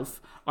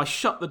myself, I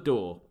shut the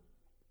door.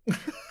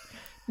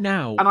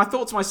 Now, And I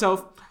thought to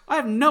myself, I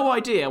have no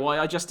idea why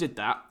I just did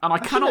that, and I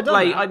cannot done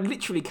blame. that. I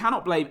literally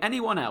cannot blame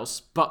anyone else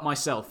but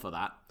myself for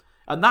that,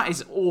 and that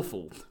is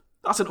awful.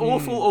 That's an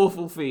awful,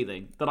 awful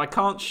feeling that I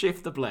can't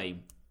shift the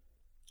blame.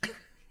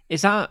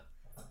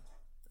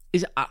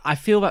 I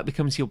feel that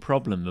becomes your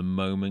problem the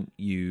moment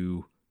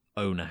you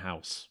own a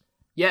house.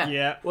 Yeah.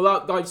 Yeah. Well,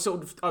 I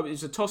it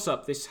was a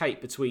toss-up, this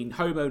hate between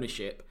home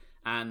ownership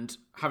and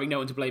having no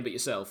one to blame but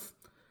yourself.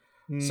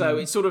 So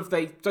it's sort of,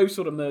 those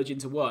sort of merge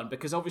into one,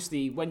 because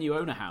obviously when you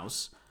own a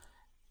house,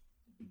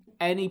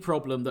 any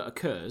problem that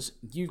occurs,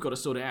 you've got to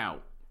sort it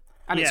out.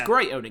 And it's Yeah.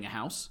 great owning a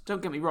house.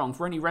 Don't get me wrong.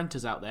 For any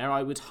renters out there,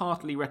 I would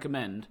heartily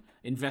recommend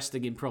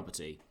investing in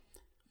property.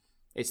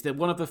 It's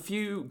one of the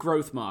few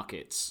growth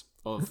markets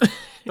of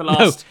the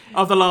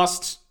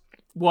last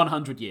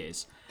 100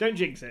 years. Don't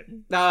jinx it.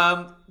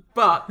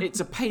 But it's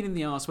a pain in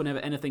the ass whenever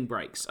anything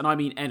breaks, and I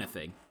mean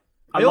anything.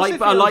 A also light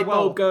feel as bulb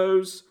well-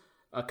 goes,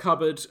 a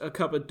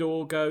cupboard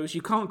door goes.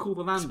 You can't call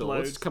the landlord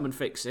Explodes. to come and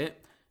fix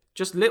it.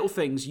 Just little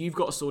things, you've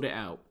got to sort it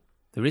out.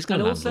 There is no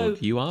And landlord.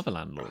 also- You are the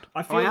landlord.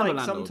 I feel I am a like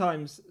landlord.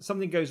 sometimes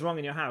something goes wrong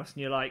in your house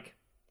and you're like,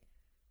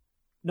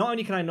 not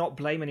only can I not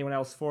blame anyone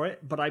else for it,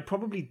 but I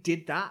probably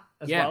did that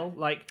as Yeah. well.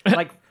 Like that's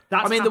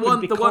I mean, the happened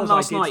one because last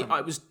I did night, something.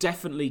 I was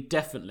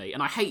definitely,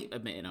 and I hate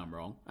admitting I'm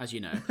wrong, as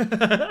you know.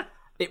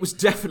 It was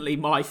definitely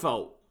my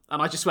fault.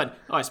 And I just went,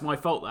 oh, it's my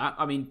fault that.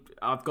 I mean,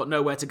 I've got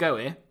nowhere to go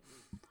here.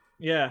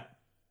 Yeah.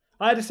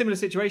 I had a similar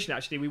situation,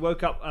 actually. We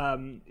woke up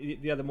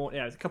the other morning,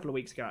 it was a couple of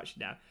weeks ago,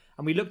 actually, now,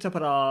 and we looked up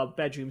at our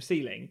bedroom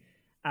ceiling,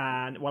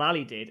 and, well,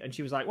 Ali did, and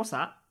she was like, what's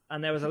that?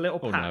 And there was a little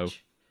Oh, no.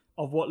 patch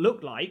of what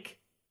looked like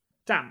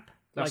damp,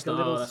 That's like a not-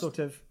 little that's- sort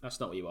of... That's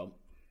not what you want.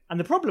 And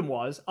the problem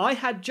was, I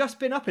had just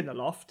been up in the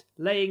loft,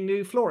 laying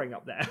new flooring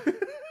up there.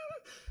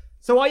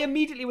 So I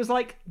immediately was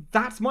like,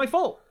 that's my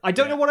fault. I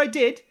don't know what I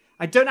did.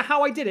 I don't know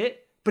how I did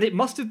it, but it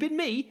must have been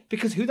me,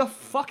 because who the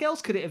fuck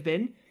else could it have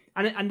been?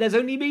 And there's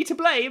only me to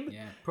blame.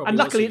 Yeah, probably And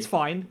luckily was it's you.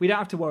 fine. We don't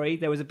have to worry.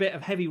 There was a bit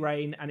of heavy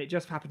rain, and it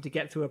just happened to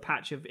get through a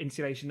patch of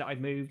insulation that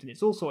I'd moved, and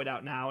it's all sorted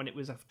out now, and it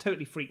was a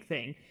totally freak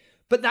thing.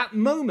 But that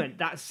moment,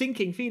 that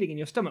sinking feeling in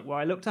your stomach where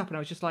I looked up and I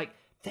was just like,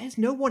 there's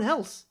no one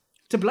else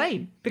to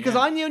blame, because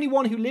I'm the only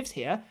one who lives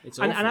here. It's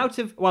and awful. out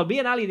of, well, me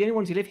and Ali are the only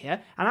ones who live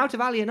here, and out of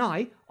Ali and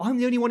I'm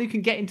the only one who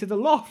can get into the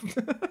loft.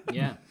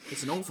 Yeah,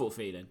 it's an awful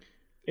feeling.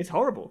 It's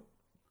horrible.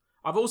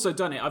 I've also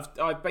done it.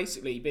 I've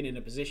basically been in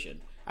a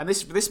position, and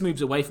this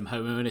moves away from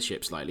home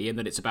ownership slightly, in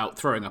that it's about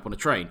throwing up on a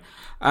train.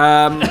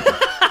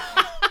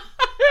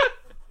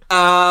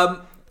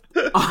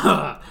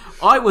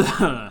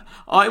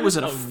 I was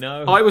at a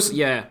no. I was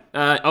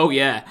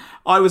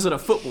I was at a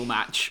football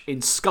match in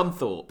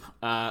Scunthorpe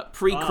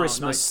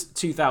pre-Christmas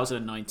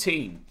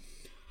 2019.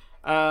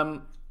 It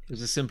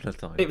was a simpler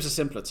time. It was a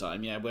simpler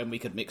time, yeah, when we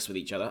could mix with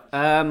each other.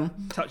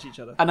 Touch each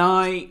other. And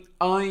I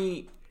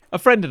A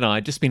friend and I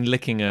had just been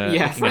licking a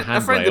licking a friend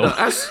handrail.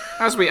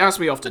 as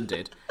we often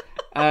did,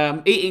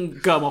 eating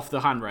gum off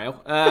the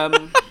handrail.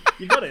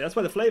 You got it. That's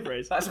where the flavour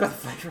is. That's where the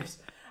flavour is.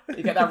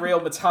 You get that real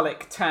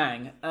metallic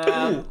tang.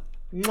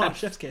 Mwah,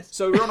 chef's kiss.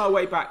 So we're on our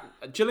way back.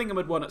 Gillingham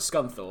had won at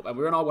Scunthorpe, and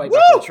we're on our way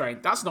back on the train.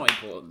 That's not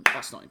important.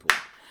 That's not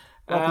important.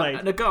 Well played.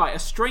 And a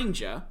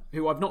stranger,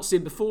 who I've not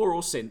seen before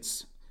or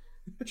since,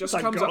 just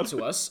Thank comes God. up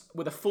to us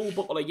with a full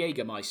bottle of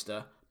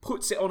Jägermeister,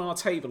 puts it on our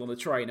table on the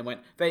train, and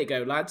went, "There you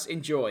go, lads,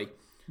 enjoy."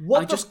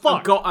 What and the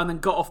fuck? And then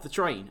got off the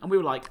train, and we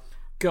were like,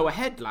 "Go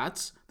ahead,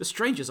 lads. The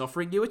stranger's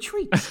offering you a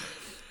treat."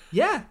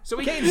 Yeah. So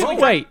we Get so we-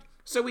 involved. Wait,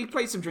 So we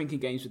played some drinking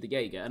games with the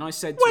Jaeger, and I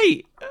said,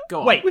 wait.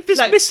 go on." Wait. With this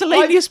Like,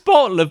 miscellaneous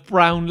bottle of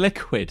brown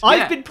liquid. Yeah.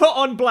 I've been put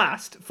on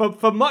blast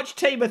for much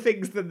tamer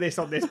things than this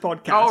on this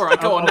podcast. All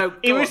right, go on. Of No, go on,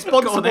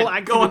 irresponsible go on then.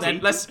 activity. Go on then.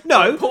 Let's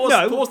no, pause.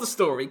 no. Pause the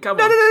story. Come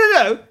No, on. no, no,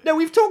 no, no. No,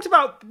 we've talked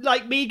about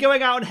like me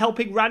going out and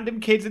helping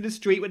random kids in the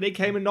street when they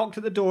came and knocked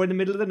at the door in the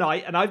middle of the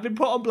night, and I've been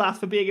put on blast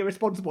for being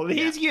irresponsible. And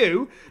here's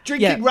you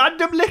drinking Yeah.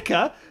 random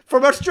liquor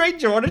from a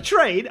stranger on a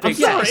train. I'm Big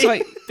Yeah, sorry. it's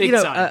like Big you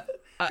know, time.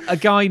 a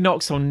guy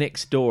knocks on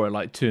Nick's door at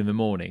like 2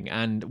 a.m,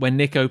 and when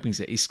Nick opens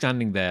it, he's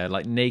standing there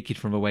like naked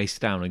from the waist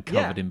down and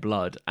covered Yeah. in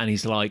blood, and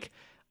he's like,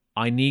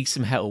 "I need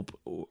some help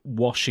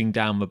washing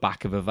down the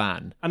back of a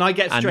van." And I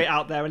get straight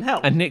out there and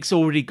help. And Nick's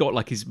already got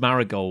like his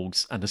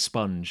marigolds and a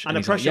sponge, And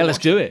a he's like, pressure "Yeah, let's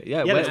washer. do it.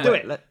 Yeah, yeah, let's do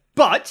it.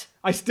 But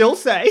I still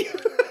say.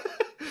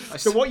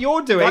 So what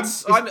you're doing?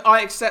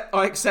 I accept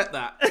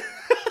that.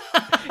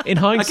 In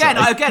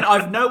hindsight, Again,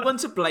 I've no one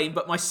to blame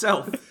but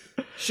myself.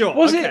 Sure.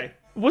 was okay.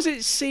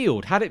 it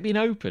sealed? Had it been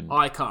opened?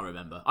 I can't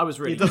remember. I was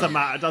really. It doesn't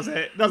matter, does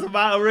it? Doesn't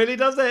matter, really,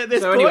 does it? At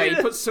this So point? anyway,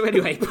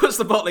 he puts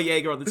the bottle of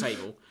Jaeger on the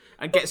table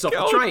and gets off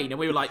the train, and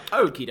we were like,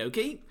 "Okie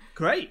dokie,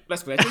 Great.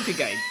 let's play a drinking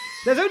game."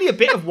 There's only a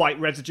bit of white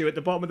residue at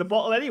the bottom of the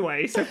bottle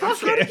anyway, so fuck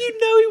How did it. you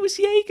know it was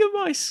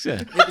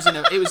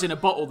Jägermeister? It was in a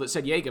bottle that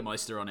said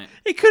Jägermeister on it.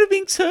 It could have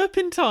been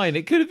turpentine.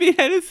 It could have been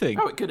anything.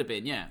 Oh, it could have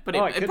been, yeah, but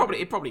Oh, it could probably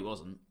have it probably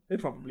wasn't. It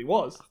probably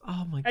was.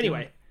 Oh my god.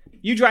 Anyway,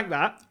 you drank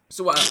that.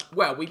 So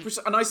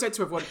and I said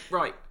to everyone,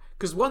 right,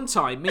 because one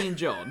time me and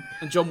John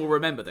will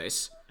remember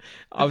this,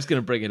 I was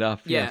going to bring it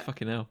up. Yeah, Yeah.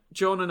 fucking hell.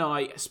 John and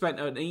I spent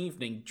an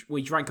evening.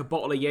 We drank a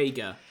bottle of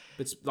Jaeger.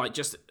 It's like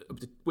just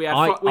we had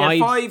I-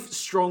 5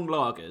 strong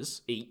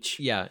lagers each.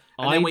 Yeah.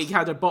 and then we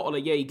had a bottle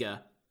of Jaeger.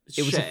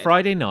 It was a shared.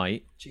 Friday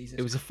night. Jesus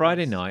It was a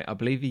Friday night. I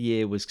believe the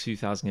year was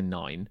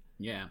 2009.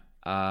 Yeah.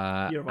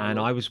 You're right. And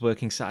I was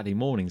working Saturday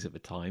mornings at the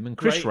time. And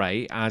Chris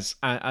Great. Ray,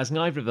 as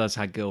neither of us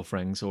had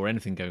girlfriends or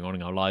anything going on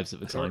in our lives at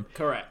the time,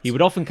 Correct. he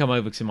would often come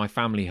over to my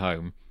family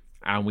home,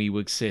 and we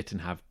would sit and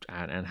have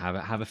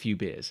a few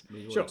beers.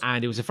 Sure.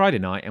 And it was a Friday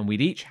night, and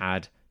we'd each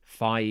had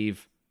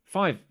five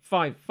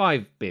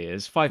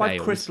beers, five 5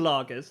 ales. crisp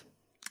lagers.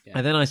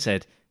 And then I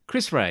said,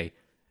 Chris Ray,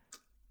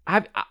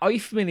 are you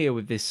familiar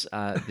with this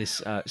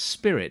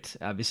spirit,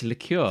 this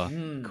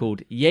liqueur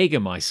called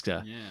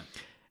Jägermeister? Yeah.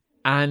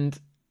 And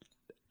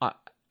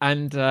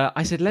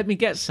I said, let me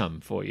get some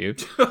for you.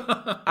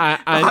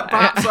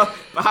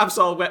 Perhaps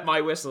I'll wet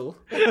my whistle.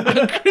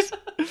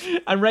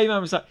 And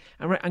Rayman was like,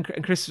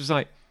 and Chris was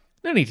like,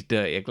 no need to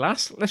dirty a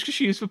glass. Let's just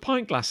use the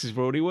pint glasses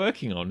we're already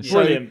working on.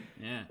 So Brilliant.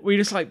 Yeah. we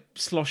just like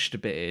sloshed a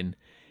bit in.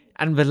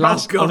 And the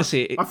last, God.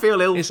 honestly, I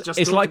feel ill it's just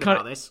talking talking like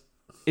about this.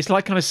 It's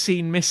like kind of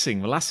scene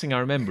missing. The last thing I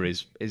remember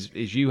is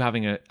you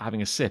having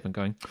a sip and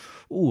going,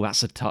 "Ooh,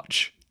 that's a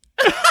touch."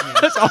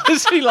 That's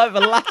honestly like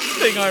the last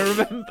thing I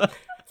remember.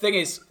 Thing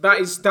is, that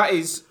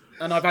is,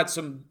 and I've had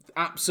some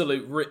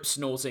absolute rip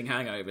snorting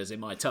hangovers in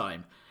my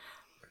time.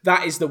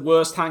 That is the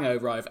worst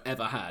hangover I've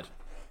ever had.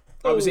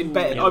 I was in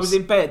bed. I was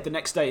in bed the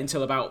next day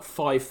until about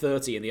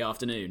 5:30 in the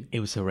afternoon.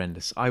 It was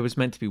horrendous. I was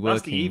meant to be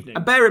That's the working. evening.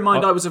 And bear in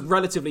mind, I was a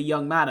relatively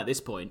young man at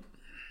this point.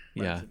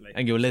 Yeah,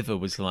 and your liver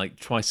was like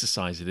twice the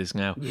size it is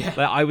now. Yeah.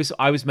 But I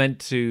was meant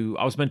to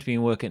be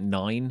in work at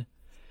 9,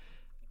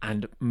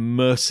 and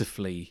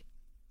mercifully,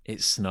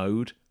 it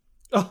snowed.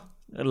 Oh,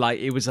 Like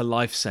it was a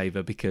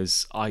lifesaver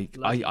because I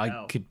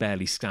hell. could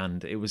barely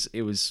stand. It was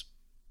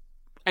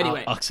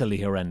Anyway, utterly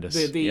horrendous.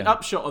 the Yeah.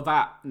 upshot of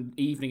that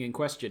evening in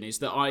question is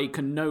that I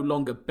can no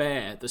longer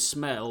bear the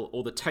smell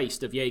or the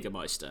taste of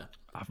Jägermeister.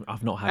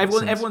 I've not had it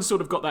since. Everyone's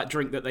sort of got that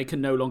drink that they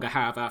can no longer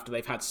have after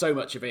they've had so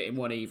much of it in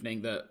one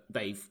evening that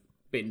they've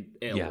been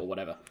ill Yeah. or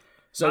whatever.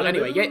 So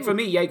anyway, for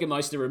me,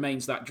 Jägermeister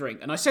remains that drink.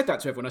 And I said that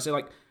to everyone. I said,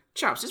 like,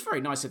 chaps, it's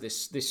very nice of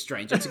this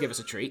stranger to give us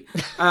a treat.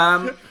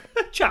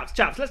 chaps,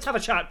 let's have a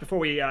chat before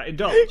we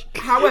indulge.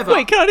 However,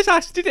 Wait, can I just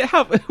ask? Did it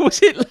have?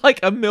 Was it like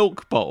a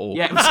milk bottle?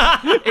 yeah,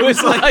 it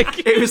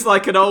was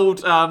like an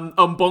old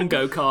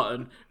Umbongo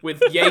carton with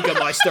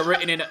Jägermeister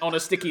written in it on a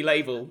sticky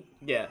label.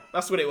 Yeah,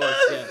 that's what it was.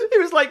 Yeah.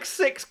 It was like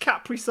 6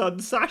 Capri Sun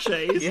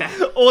sachets, Yeah.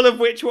 all of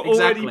which were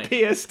Exactly. already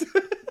pierced.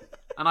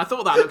 And I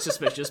thought that looked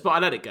suspicious, but I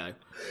let it go.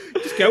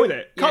 Just go with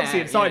it. Can't see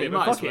inside you it, but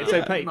might fuck as it, well. it's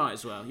opaque. You might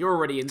as well. You're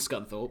already in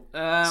Scunthorpe.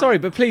 Sorry,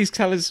 but please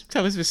tell us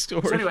this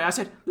story. So anyway, I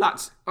said,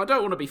 lads, I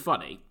don't want to be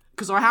funny,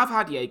 because I have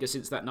had Jaeger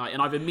since that night,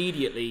 and I've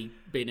immediately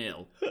been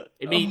ill.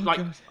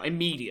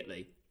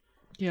 Immediately.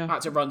 Yeah. I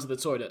had to run to the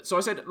toilet. So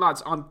I said,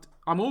 lads,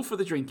 I'm all for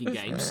the drinking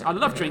games. I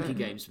love drinking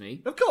games,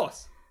 me. Of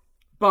course.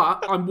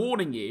 But I'm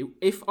warning you,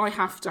 if I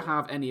have to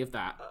have any of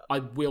that, I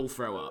will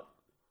throw up.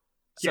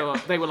 So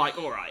they were like,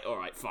 all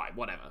right, fine,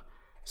 whatever.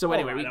 So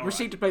anyway, we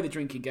proceed to play the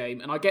drinking game,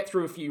 and I get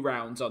through a few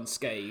rounds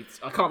unscathed.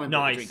 I can't remember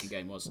what the drinking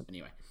game was,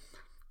 anyway.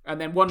 And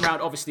then one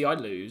round, obviously, I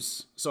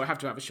lose, so I have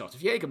to have a shot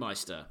of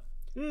Jägermeister.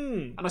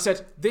 And I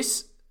said,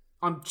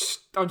 I'm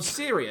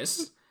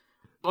serious.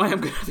 I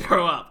am going to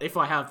throw up if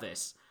I have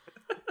this.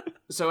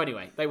 So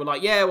anyway, they were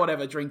like, yeah,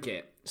 whatever, drink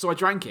it. So I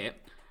drank it,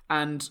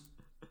 and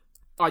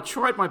I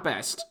tried my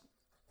best,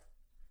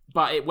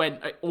 but it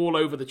went all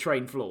over the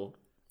train floor.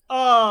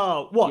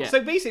 Oh, what? Yeah.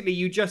 So basically,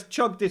 you just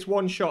chugged this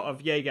one shot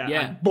of Jaeger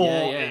Yeah, and boom,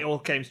 yeah. it all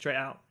came straight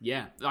out.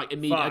 Yeah, like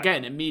Fuck.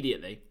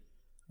 immediately.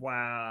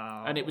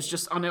 Wow. And it was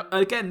just, and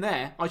again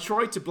there, I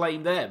tried to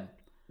blame them.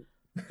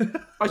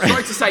 I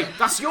tried to say,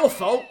 that's your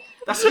fault.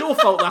 That's your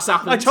fault that's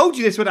happened. I told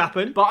you this would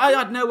happen. But I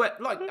had nowhere,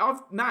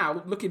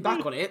 now, looking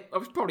back on it, it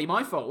was probably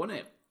my fault, wasn't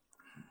it?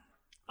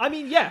 I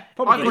mean, yeah, I've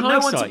probably. got no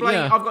one to hindsight, blame.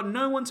 yeah. I've got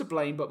no one to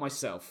blame but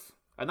myself.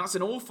 And that's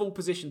an awful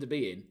position to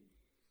be in.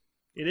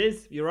 It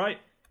is. You're right.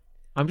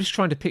 I'm just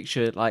trying to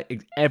picture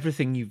like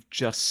everything you've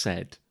just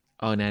said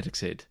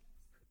unedited,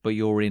 but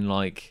you're in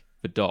like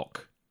the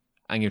dock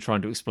and you're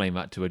trying to explain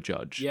that to a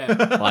judge. Yeah.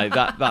 Like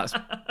that's.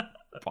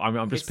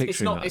 I'm just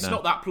picturing that it's now.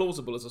 not that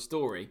plausible as a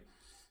story.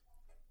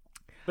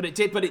 But it's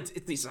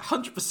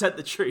 100%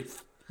 the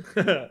truth.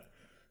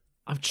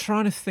 I'm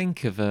trying to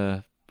think of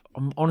I'm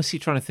honestly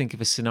trying to think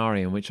of a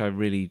scenario in which I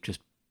really just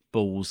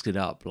ballsed it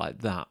up like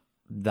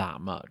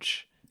that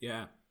much.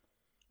 Yeah.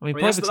 I mean, I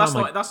mean, by the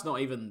time that's not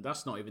even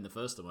the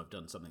first time I've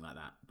done something like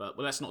that. But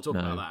let's not talk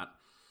about that.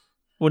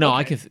 well, no,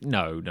 I can.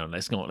 No,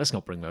 let's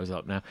not bring those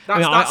up now.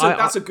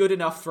 That's a good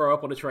enough throw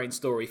up on a train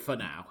story for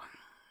now.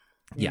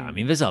 Yeah, I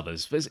mean, there's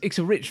others. But it's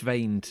a rich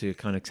vein to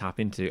kind of tap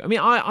into. I mean,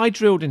 I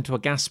drilled into a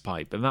gas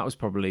pipe, and that was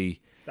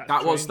probably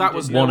That was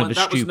One of the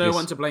no stupidest-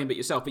 one to blame but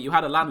yourself. But you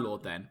had a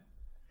landlord then.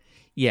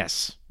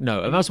 yes,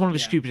 no, and that was one of the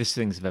stupidest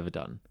things I've ever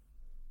done.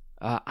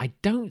 I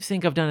don't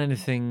think I've done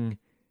anything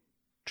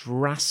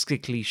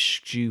drastically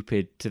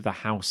stupid to the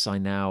house I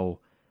now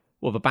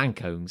well, the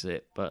bank owns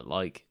it, but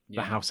like the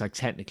Yeah. house I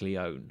technically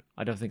own,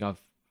 I don't think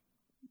I've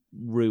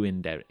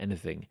ruined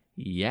anything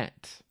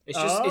yet. It's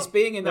just Oh, it's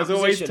being in that there's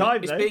always position.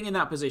 time, It's though. being in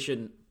that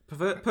position,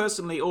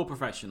 personally or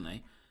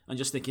professionally, and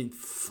just thinking,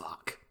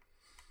 "Fuck."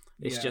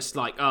 It's Yeah. just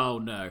like, oh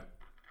no.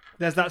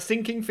 There's that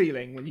sinking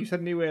feeling when you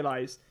suddenly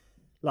realise,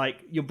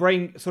 like, your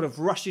brain sort of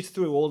rushes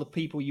through all the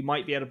people you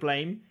might be able to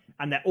blame,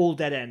 and they're all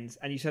dead ends,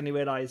 and you suddenly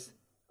realise,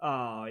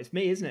 oh, it's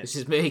me, isn't it? This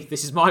is me.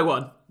 This is my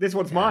one. This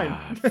one's mine.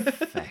 Ah,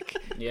 feck.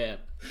 Yeah.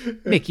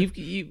 Nick,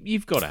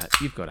 you've got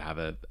to have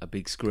a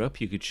big screw up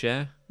you could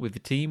share with the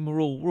team. We're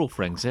all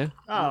friends here.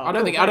 Oh, I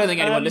don't think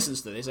anyone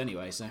listens to this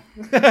anyway. So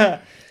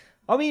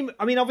I mean,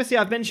 obviously,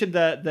 I've mentioned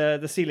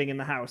the ceiling in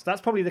the house.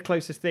 That's probably the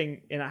closest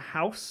thing in a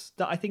house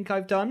that I think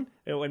I've done,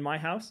 or in my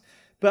house.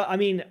 But I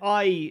mean,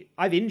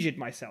 I've injured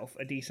myself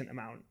a decent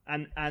amount,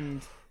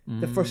 and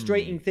the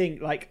frustrating thing,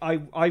 like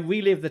I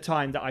relive the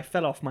time that I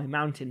fell off my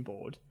mountain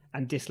board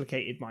and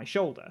dislocated my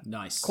shoulder.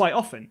 nice. Quite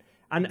often,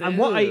 and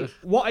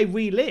what I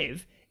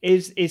relive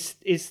is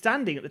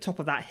standing at the top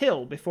of that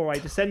hill before I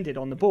descended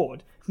on the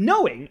board,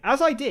 knowing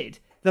as I did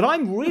that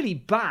I'm really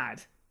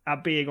bad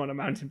at being on a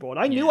mountain board.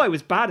 I knew I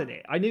was bad at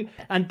it. I knew,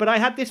 but I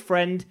had this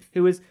friend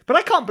who was, but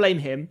I can't blame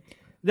him.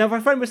 Now my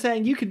friend was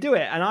saying you could do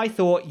it, and I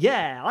thought,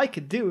 yeah, I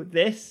could do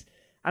this,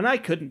 and I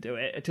couldn't do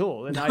it at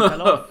all, and I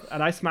fell off,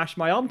 and I smashed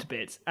my arm to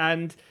bits,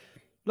 and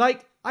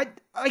like I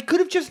could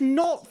have just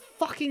not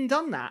fucking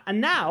done that. And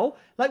now,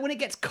 like, when it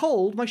gets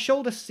cold, my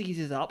shoulder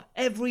seizes up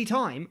every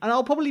time, and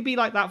I'll probably be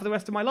like that for the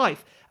rest of my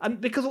life, and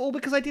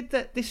because I did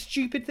this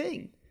stupid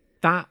thing.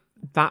 That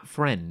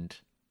friend,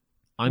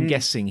 I'm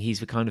guessing he's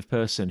the kind of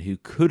person who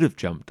could have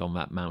jumped on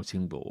that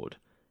mountain board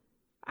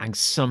and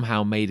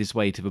somehow made his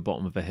way to the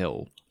bottom of the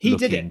hill. He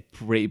did looking it.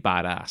 Pretty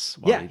badass.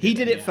 while Yeah, he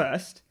did it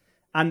first,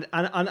 and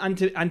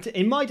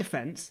in my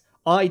defense,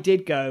 I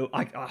did go.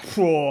 I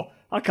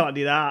can't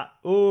do that.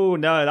 Oh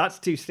no, that's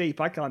too steep.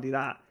 I can't do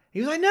that. He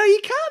was like, "No, you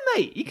can,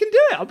 mate. You can do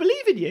it. I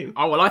believe in you."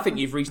 Oh well, I think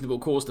you've reasonable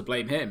cause to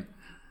blame him.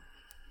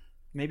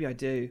 Maybe I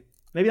do.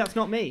 Maybe that's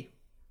not me.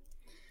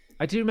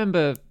 I do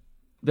remember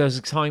there was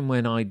a time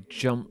when I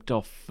jumped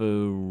off the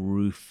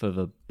roof of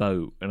a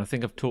boat, and I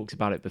think I've talked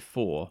about it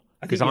before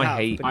because you I have,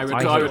 hate.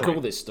 but I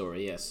recall this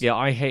story. Yes. Yeah,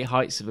 I hate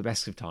heights at the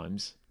best of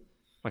times.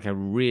 Like, I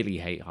really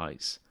hate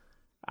heights.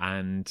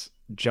 And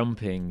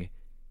jumping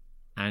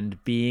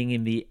and being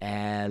in the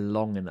air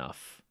long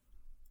enough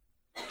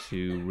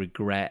to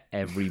regret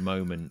every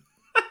moment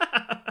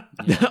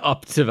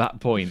up to that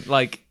point.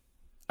 Like,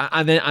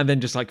 and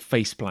then just like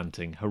face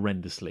planting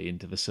horrendously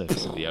into the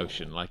surface of the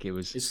ocean. Like, it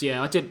was.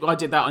 I did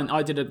that, and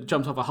I did a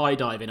jumped off a high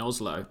dive in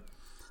Oslo,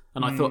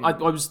 and I thought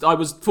I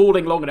was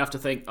falling long enough to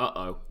think,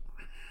 uh-oh.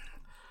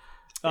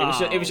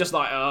 It was just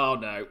like, oh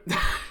no.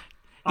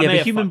 I Yeah, may the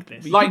have human, fucked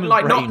this. the like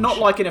human brain not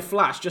like in a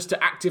flash, just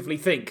to actively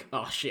think,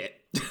 oh shit.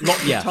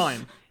 Lots yeah. of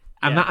time.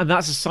 And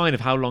that's a sign of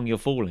how long you're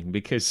falling,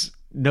 because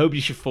nobody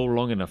should fall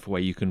long enough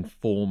where you can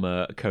form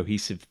a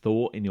cohesive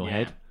thought in your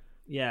head.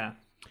 Yeah.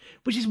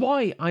 Which is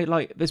why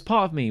there's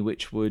part of me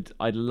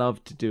I'd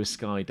love to do a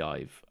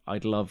skydive.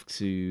 I'd love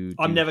to.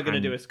 I'm never going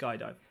to do a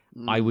skydive.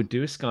 I would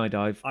do a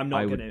skydive. I'm not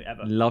I gonna would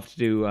ever. love to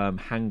do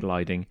hang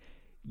gliding.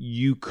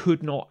 You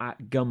could not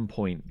at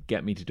gunpoint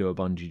get me to do a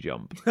bungee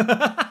jump.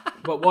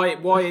 But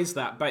why is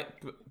that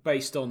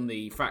based on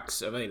the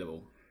facts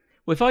available?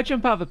 Well, if I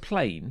jump out of a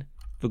plane,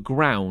 the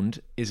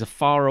ground is a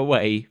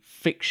faraway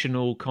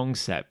fictional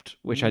concept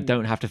which I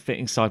don't have to fit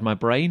inside my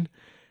brain.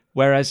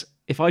 Whereas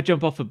if I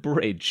jump off a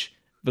bridge,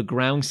 the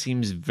ground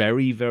seems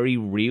very, very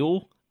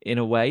real in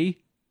a way.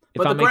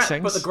 If that makes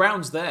sense. But the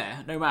ground's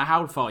there, no matter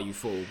how far you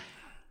fall.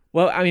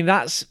 Well, I mean,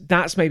 that's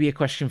maybe a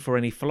question for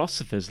any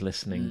philosophers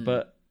listening,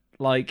 but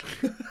like,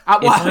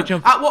 At if I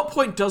jump, what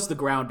point does the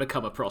ground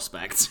become a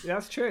prospect?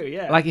 That's true,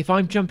 yeah. like if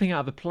I'm jumping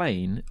out of a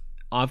plane,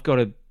 I've got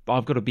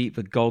to beat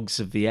the gogs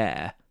of the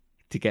air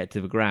to get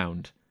to the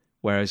ground.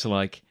 Whereas,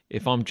 like,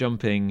 if I'm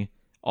jumping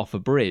off a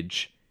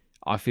bridge,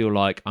 I feel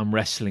like I'm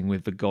wrestling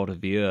with the god of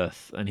the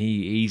earth, and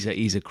he's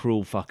a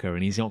cruel fucker,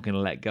 and he's not going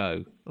to let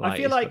go. I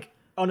feel like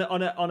on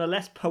a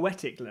less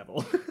poetic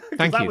level.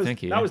 Thank you.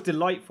 That Yeah. was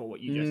delightful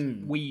what you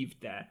just weaved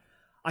there.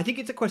 I think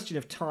it's a question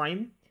of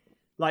time.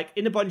 Like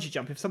in a bungee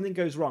jump, if something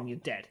goes wrong, you're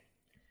dead.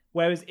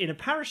 Whereas in a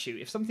parachute,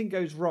 if something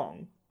goes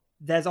wrong,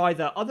 there's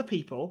either other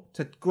people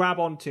to grab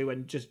onto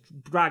and just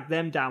drag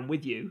them down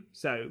with you.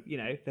 So,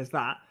 there's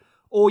that.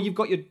 Or you've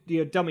got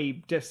your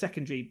dummy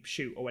secondary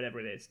chute or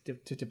whatever it is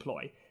to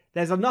deploy.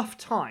 There's enough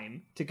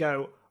time to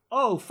go,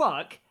 oh,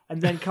 fuck,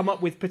 and then come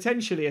up with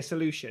potentially a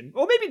solution.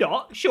 Or maybe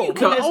not, sure. maybe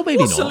What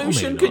not,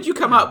 solution maybe could not. you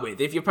come up with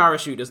if your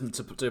parachute doesn't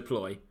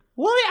deploy?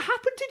 Well, it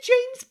happened to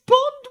James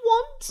Bond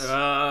once.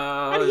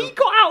 And he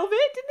got out of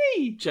it,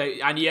 didn't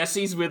he? And yes,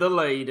 he's with a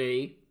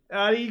lady.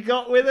 And he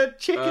got with a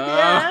chick in the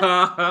air.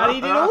 And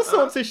he did all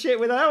sorts of shit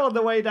with her on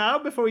the way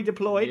down before he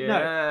deployed.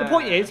 No, the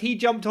point is, he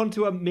jumped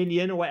onto a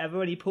minion or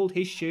whatever, and he pulled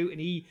his chute, and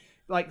he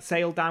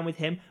sailed down with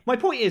him. My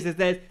point is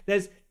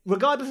there's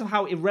regardless of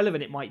how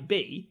irrelevant it might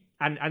be,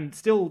 and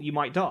still you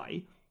might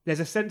die, there's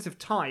a sense of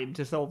time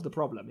to solve the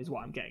problem, is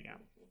what I'm getting at.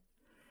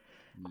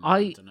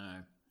 I don't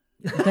know.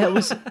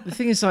 The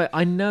thing is,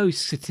 I know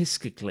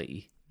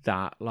statistically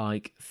that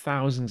like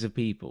thousands of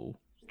people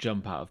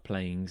jump out of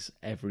planes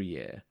every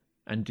year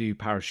and do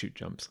parachute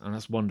jumps, and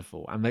that's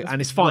wonderful, and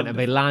it's fine, and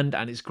they land,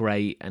 and it's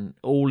great, and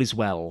all is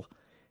well.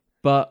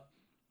 But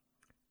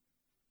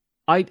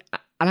I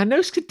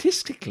know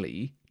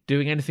statistically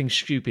doing anything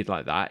stupid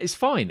like that is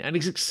fine, and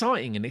it's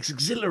exciting, and it's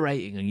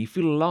exhilarating, and you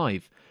feel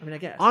alive. I mean, I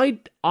guess.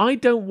 I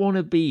don't want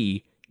to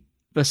be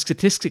the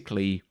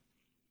statistically,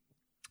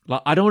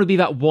 like, I don't want to be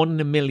that 1 in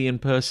a million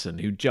person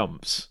who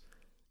jumps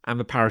and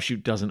the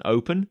parachute doesn't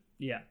open.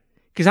 Yeah.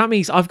 Because that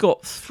means I've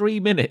got 3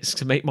 minutes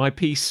to make my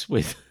peace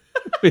with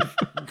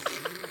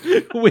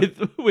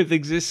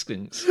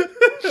existence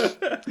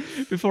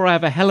before I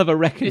have a hell of a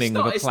reckoning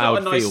of a plowed field. It's not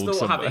a nice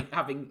thought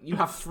having you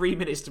have 3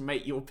 minutes to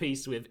make your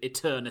peace with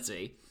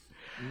eternity.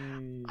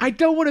 I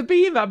don't want to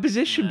be in that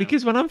position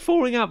because when I'm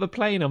falling out the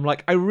plane, I'm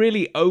like, I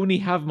really only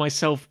have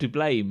myself to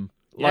blame.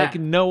 Yeah. Like,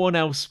 no one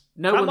else.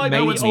 No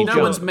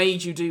one's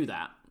made you do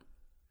that.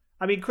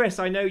 I mean, Chris,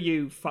 I know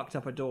you fucked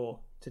up a door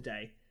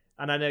today,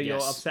 and I know you're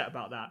upset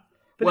about that.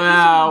 But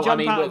well, I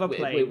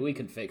mean, we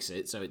can fix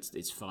it, so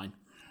it's fine.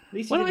 At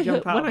least you didn't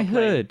jump out of a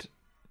plane.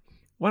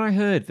 When I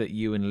heard that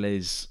you and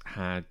Liz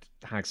had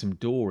some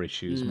door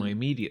issues, my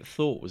immediate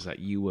thought was that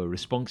you were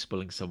responsible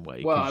in some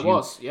way. Well, I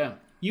was, yeah.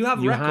 You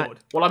have record.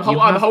 Well,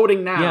 I'm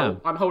holding now. Yeah.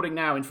 I'm holding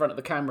now in front of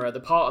the camera the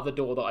part of the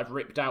door that I've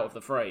ripped out of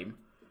the frame.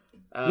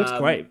 Looks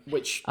great.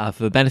 Which,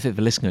 for the benefit of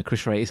the listener,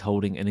 Chris Ray is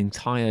holding an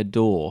entire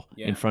door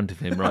in front of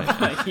him, right?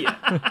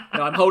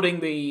 No, I'm holding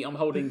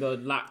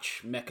the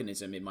latch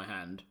mechanism in my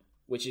hand,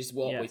 which is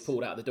what we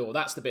pulled out the door.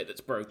 That's the bit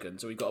that's broken,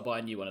 so we've got to buy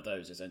a new one of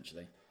those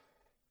essentially.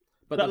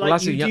 But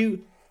like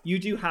you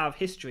do have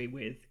history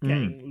with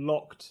getting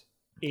locked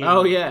in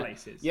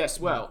places. Yes,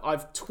 well,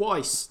 I've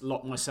twice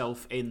locked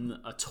myself in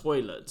a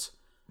toilet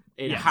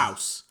in a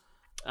house.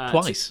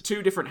 Twice?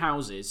 Two different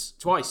houses.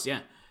 Twice,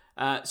 yeah.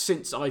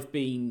 Since I've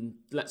been,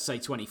 let's say,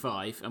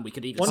 25, and we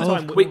could even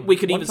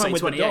say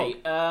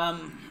 28.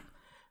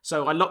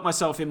 So I locked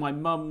myself in my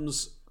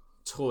mum's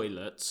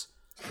toilet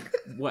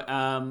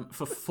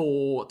for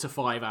 4 to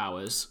 5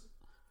 hours.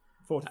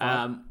 4 to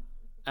 5.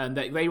 And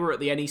they were at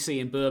the NEC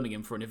in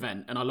Birmingham for an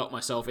event, and I locked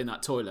myself in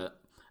that toilet.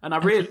 And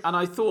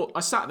I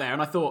sat there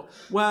and I thought,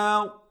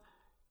 well,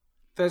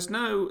 there's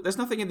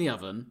nothing in the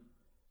oven.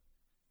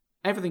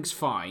 Everything's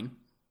fine.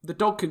 The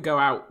dog can go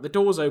out. The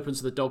door's open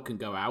so the dog can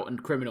go out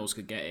and criminals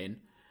could get in.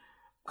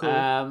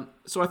 Cool.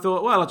 So I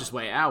thought, well, I'll just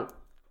wait it out.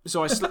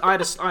 So I had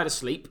a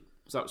sleep,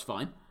 so that was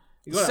fine.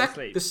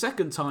 The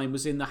second time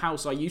was in the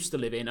house I used to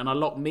live in, and I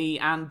locked me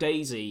and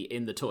Daisy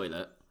in the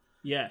toilet.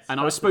 Yes. And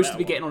I was supposed to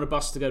be getting on a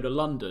bus to go to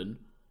London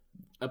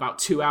about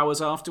 2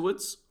 hours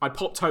afterwards. I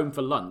popped home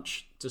for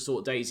lunch to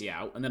sort Daisy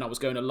out, and then I was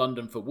going to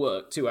London for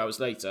work 2 hours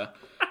later.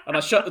 And I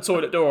shut the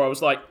toilet door. I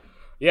was like,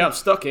 yeah, I'm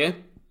stuck here.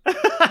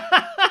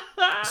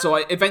 So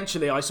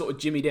I sort of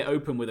jimmied it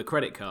open with a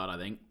credit card, I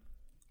think.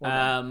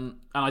 And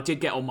I did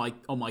get on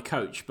my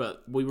coach,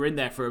 but we were in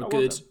there for a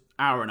good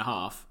hour and a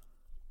half.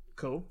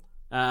 Cool.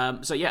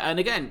 So yeah, and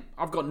again,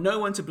 I've got no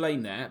one to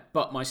blame there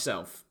but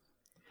myself.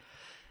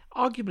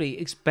 Arguably,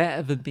 it's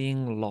better than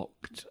being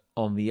locked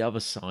on the other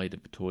side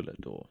of the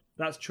toilet door.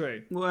 That's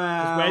true.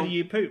 Well, where do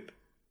you poop?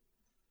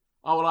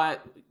 Oh well, I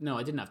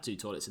didn't have 2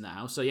 toilets in that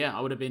house, so yeah,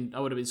 I would have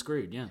been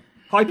screwed. Yeah.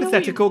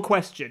 Hypothetical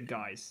question,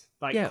 guys.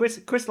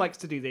 Chris likes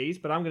to do these,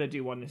 but I'm going to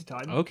do one this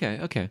time.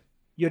 Okay.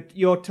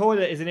 Your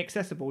toilet is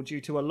inaccessible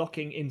due to a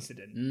locking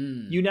incident.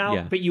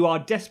 But you are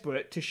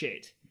desperate to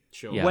shit.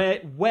 Sure. Yeah.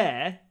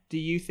 Where do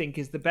you think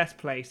is the best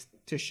place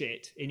to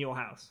shit in your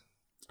house?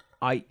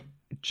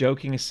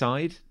 Joking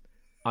aside,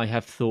 I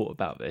have thought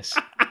about this.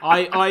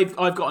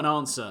 I've got an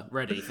answer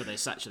ready for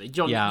this actually.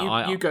 John,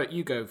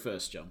 you go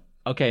first, John.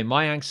 Okay,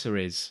 my answer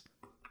is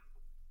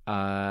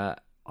I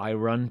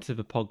run to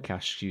the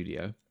podcast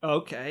studio.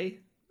 Okay.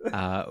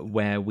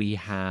 Where we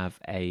have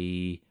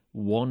a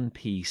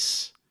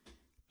one-piece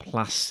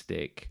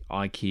plastic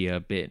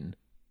IKEA bin.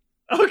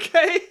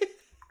 Okay.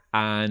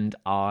 And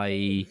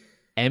I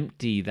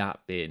empty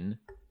that bin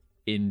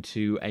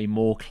into a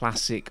more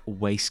classic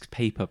waste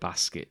paper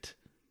basket,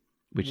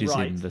 which is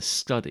in the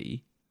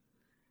study.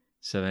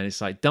 So then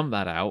it's like, dump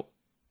that out.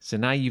 So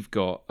now you've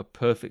got a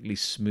perfectly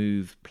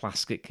smooth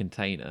plastic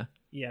container.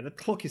 Yeah, the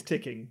clock is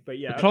ticking, but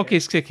yeah. The clock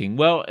is ticking.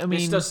 Well, I mean,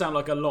 this does sound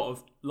like a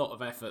lot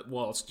of effort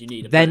whilst you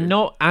need a They're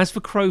not, as for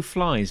crow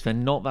flies, they're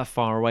not that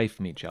far away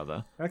from each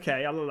other.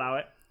 Okay, I'll allow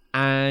it.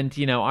 And,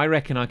 I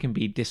reckon I can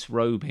be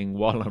disrobing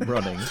while I'm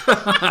running.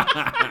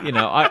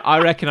 I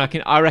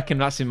reckon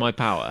that's in my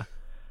power.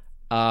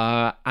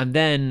 And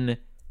then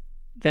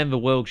the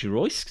world's your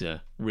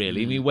oyster,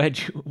 really. I mean, where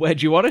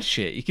do you want to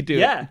shit? You could do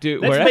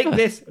it wherever.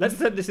 Let's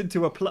turn this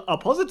into a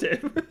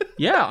positive.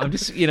 Yeah, I'm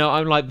just,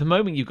 I'm like, the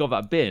moment you've got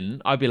that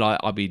bin, I'd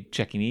be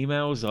checking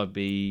emails, I'd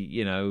be,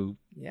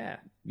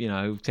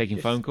 taking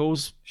phone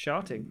calls.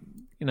 Sharting.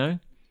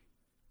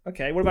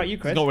 Okay, what about you,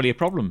 Chris? It's not really a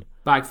problem.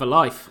 Bag for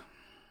life.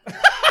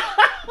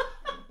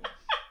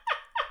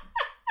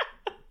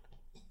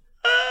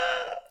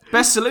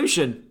 Best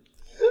solution.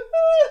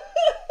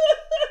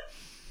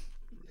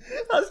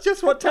 That's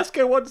just what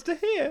Tesco wants to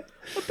hear.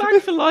 A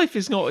bag for life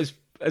is not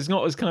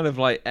as kind of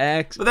like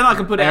air. But then I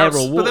can put it air out.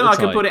 or But then I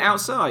can watertight. put it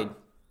outside.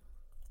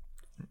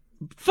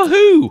 For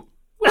who?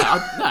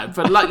 Well, no,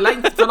 for like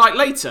later.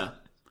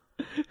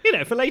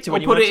 For later Or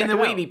when you put want it to in check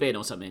the it out. wheelie bin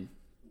or something.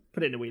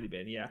 Put it in the wheelie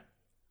bin, yeah.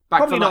 Bag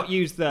Probably for not life.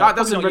 use the. That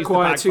doesn't probably not use the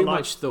require bag too for life.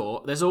 much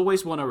thought. There's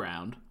always one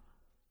around.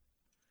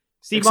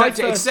 See, my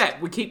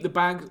Except we keep the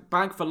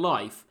bag for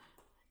life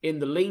in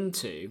the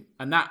lean-to,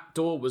 and that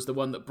door was the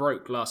one that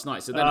broke last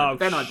night. So then,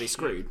 I'd be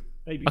screwed.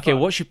 Maybe Okay, fun.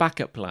 what's your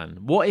backup plan?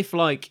 What if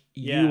like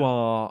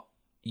Yeah.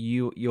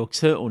 you're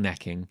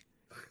turtlenecking?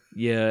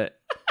 Yeah.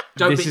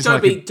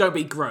 Don't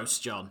be gross,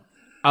 John.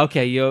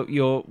 Okay, you're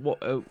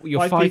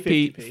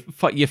 5p,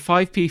 5p, you're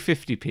 5p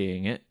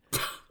 50ping it.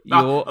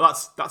 You're,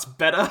 That's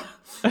better.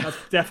 That's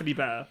definitely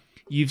better.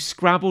 you've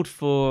scrabbled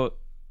for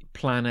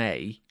plan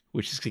A,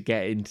 which is to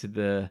get into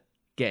the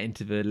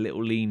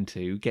little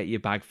lean-to, get your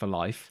bag for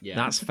life. Yeah.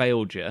 That's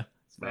failed you.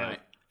 Right.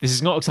 This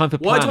is not a time for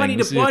Why planning.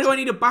 do I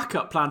need a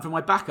backup plan for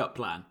my backup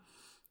plan?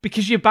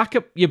 Because your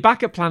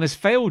backup plan has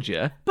failed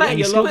you. But and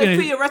you're still gonna...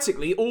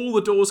 theoretically, all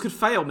the doors could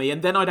fail me,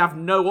 and then I'd have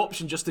no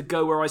option just to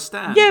go where I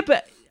stand. Yeah,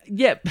 but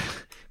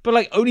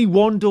like only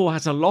one door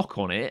has a lock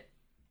on it.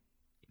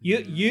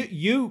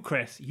 You,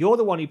 Chris, you're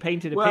the one who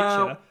painted a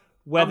Well, picture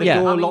where the Yeah.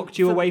 door I mean, locked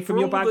you away from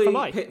your all bag the for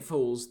life.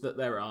 pitfalls that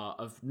there are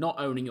of not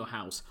owning your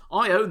house.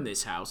 I own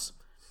this house.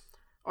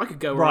 I could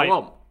go where I Right.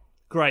 want.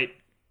 Great.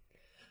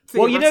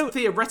 Well,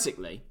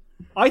 theoretically.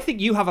 I think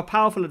you have a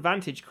powerful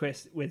advantage,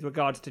 Chris, with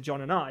regards to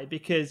John and I,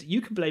 because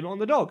you can blame it on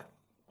the dog.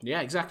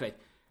 Yeah, exactly.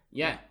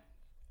 Yeah.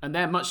 And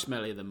they're much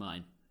smellier than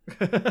mine.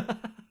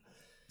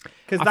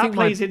 Because that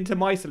plays into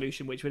my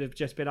solution, which would have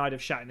just been I'd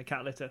have shat in the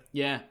cat litter.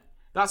 Yeah.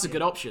 That's a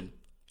good option.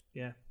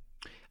 Yeah.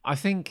 I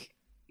think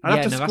I'd yeah,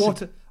 have to no, that's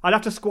squat. I'd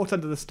have to squat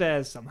under the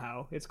stairs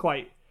somehow. It's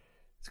quite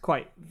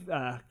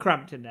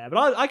cramped in there,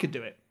 but I could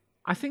do it.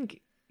 I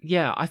think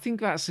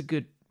that's a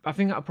good. I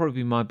think that'll probably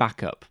be my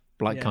backup.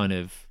 Like Yeah. kind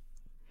of.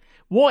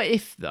 What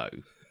if though?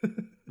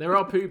 There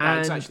are poo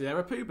bags, And- actually. There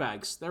are poo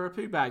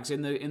bags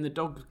in the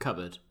dog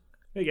cupboard.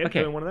 There you go.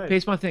 Okay, Doing one of those.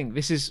 here's my thing.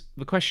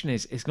 The question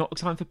is, it's not a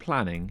time for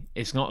planning.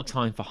 It's not a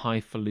time for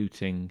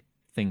highfalutin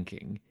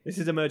thinking. This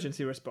is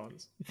emergency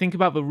response. Think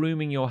about the room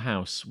in your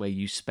house where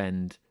you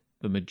spend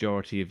the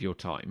majority of your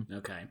time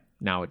Okay.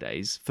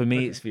 nowadays. For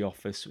me, it's the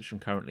office, which I'm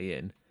currently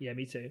in. Yeah,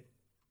 me too.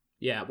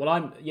 Yeah, well,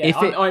 I'm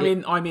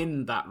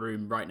in that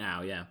room right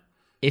now, yeah.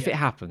 If it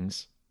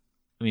happens,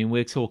 I mean,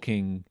 we're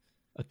talking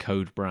a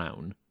code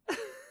brown.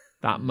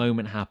 That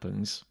moment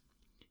happens.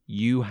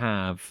 You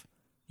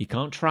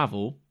can't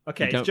travel.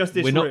 Okay, You it's don't- just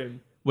this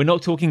room. We're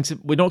not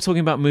talking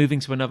about moving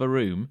to another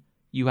room.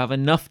 You have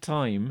enough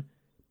time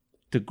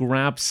to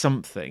grab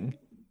something.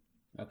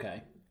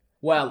 Okay.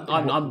 Well,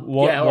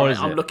 what is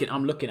I'm it?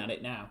 looking at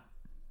it now.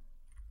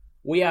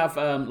 We have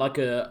like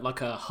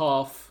a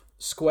half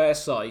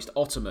square-sized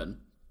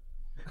ottoman.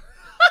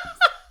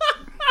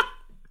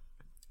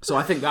 So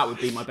I think that would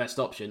be my best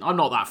option. I'm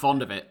not that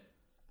fond of it.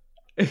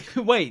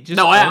 Wait, just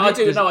No, on I it?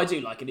 do. Does- No, I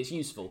do like it. It's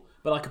useful.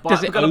 But I could buy.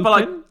 Does it but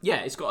like, open? yeah,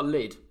 it's got a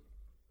lid.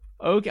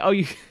 Okay. Oh,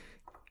 you.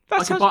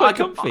 That I sounds could buy. quite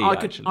comfy.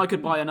 I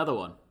could buy another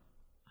one.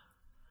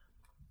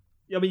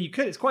 I mean, you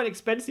could. It's quite an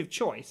expensive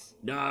choice.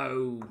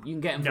 No, you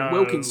can get them from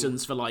No.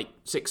 Wilkinson's for like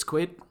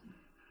 £6.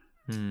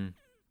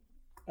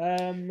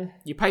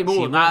 You pay more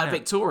See, than right that at now-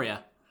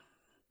 Victoria.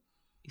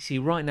 You see,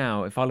 right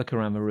now, if I look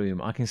around the room,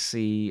 I can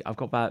see I've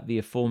got the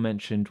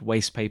aforementioned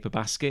waste paper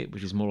basket,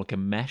 which is more like a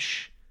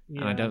mesh,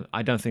 and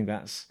I don't think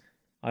that's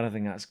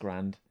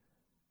grand.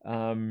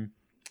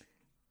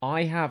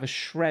 I have a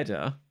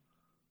shredder.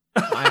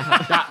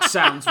 That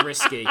sounds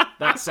risky.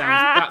 That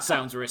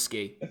sounds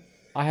risky.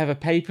 I have a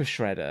paper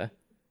shredder.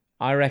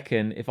 I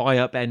reckon if I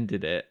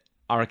upended it,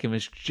 I reckon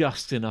there's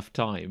just enough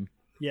time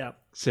Yeah.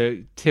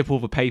 to tip all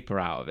the paper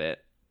out of it,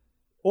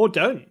 Or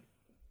don't.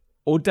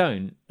 or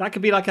don't. That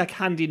could be like a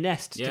handy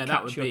nest Yeah, to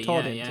that would catch your be.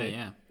 Todd Yeah, into.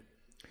 yeah.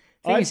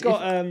 Thing I've is,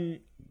 got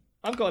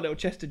a little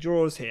chest of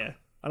drawers here,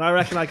 and I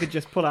reckon I could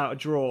just pull out a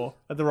drawer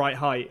at the right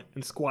height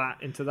and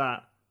squat into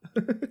that.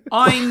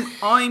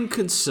 I'm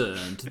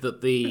concerned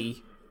that the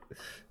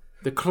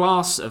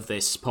class of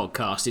this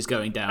podcast is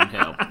going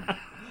downhill.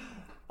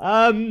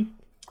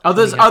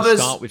 Others, You have to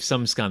start with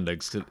some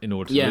scandags in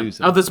order to lose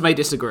them. others may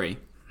disagree.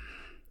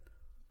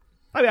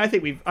 I mean, I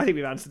think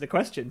we've answered the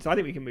question, so I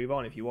think we can move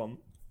on if you want.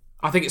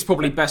 I think it's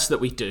probably best that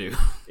we do.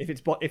 If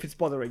it's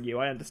bothering you,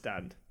 I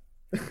understand.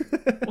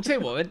 I'll tell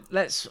you what.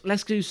 Let's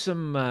do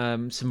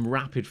some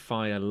rapid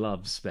fire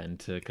loves then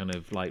to kind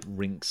of like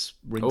rinse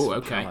Oh, the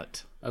okay.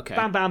 palate. Okay.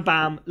 Bam, bam,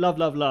 bam. Love,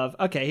 love, love.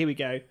 Okay, here we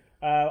go.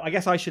 I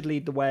guess I should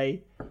lead the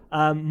way.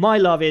 My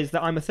love is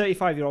that I'm a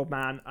 35-year-old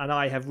man, and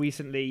I have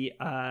recently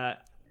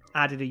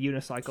added a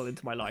unicycle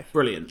into my life.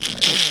 Brilliant.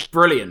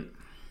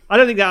 I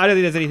don't think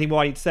there's anything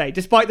more I need to say,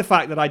 despite the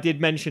fact that I did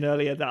mention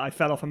earlier that I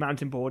fell off a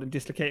mountain board and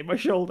dislocated my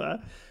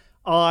shoulder.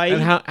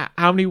 And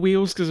how many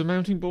wheels does a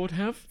mounting board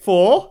have?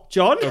 4,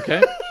 John.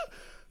 Okay.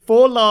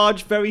 4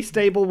 large, very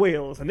stable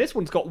wheels, and this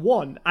one's got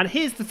 1. And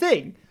here's the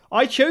thing: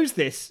 I chose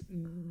this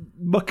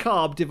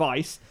macabre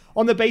device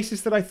on the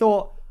basis that I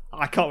thought,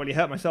 I can't really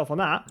hurt myself on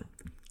that.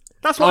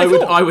 That's what I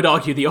thought. I would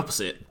argue the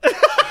opposite.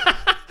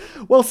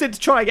 Well, since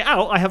trying it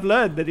out, I have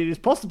learned that it is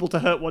possible to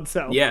hurt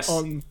oneself Yes.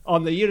 on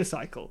the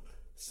unicycle.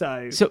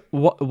 So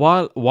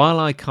while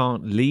I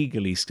can't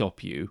legally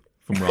stop you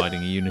from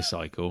riding a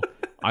unicycle,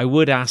 I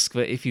would ask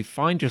that if you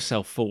find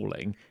yourself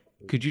falling,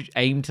 could you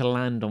aim to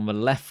land on the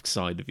left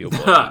side of your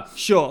body?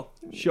 sure,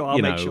 I'll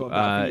You make know, sure of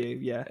that for you.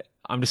 Yeah.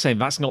 I'm just saying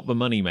that's not the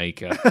money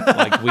maker.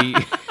 Like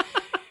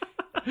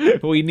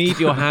we need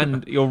your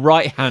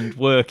right hand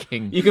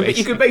working. You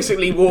can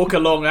basically walk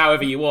along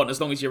however you want as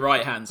long as your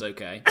right hand's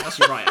okay. That's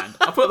your right hand.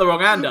 I put the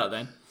wrong hand out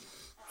then.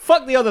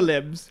 Fuck the other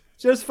limbs.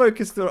 Just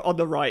focus on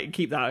the right and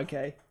keep that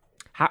okay.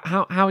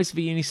 How is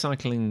the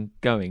unicycling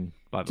going,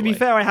 by the To way? be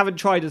fair, I haven't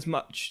tried as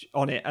much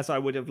on it as I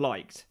would have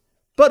liked.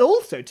 But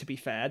also, to be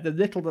fair, the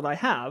little that I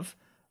have,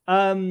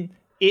 I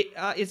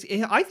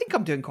think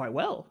I'm doing quite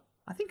well.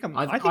 I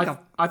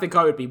think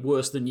I would be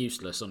worse than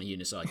useless on a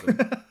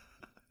unicycle.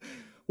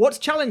 What's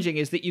challenging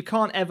is that you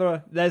can't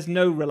ever. There's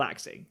no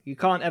relaxing. You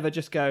can't ever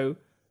just go.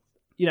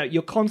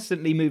 You're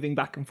constantly moving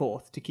back and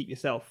forth to keep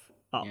yourself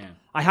up. Yeah.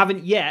 I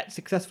haven't yet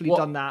successfully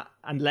done that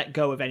and let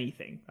go of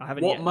anything. I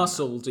haven't. What yet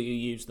muscle do you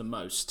use the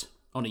most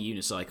on a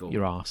unicycle?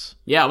 Your ass.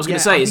 Yeah, I was going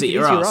to I say, is think it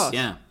your ass?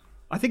 Yeah.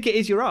 I think it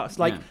is your ass.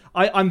 Like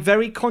I'm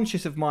very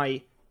conscious of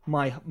my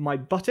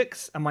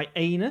buttocks and my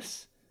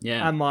anus.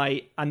 Yeah.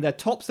 And the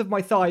tops of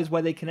my thighs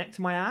where they connect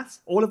to my ass.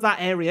 All of that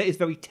area is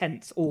very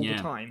tense all the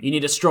time. You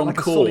need a strong Like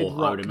a solid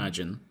core, I would rock.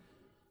 imagine.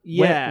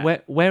 Yeah.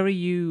 Where are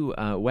you?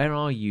 Where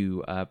are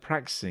you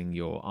practicing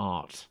your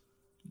art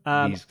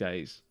these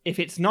days? If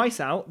it's nice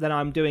out, then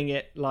I'm doing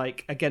it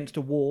like against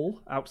a wall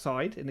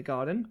outside in the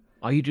garden.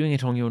 Are you doing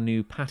it on your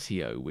new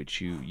patio,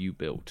 which you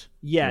built?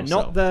 Yeah,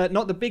 yourself?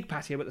 not the big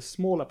patio, but the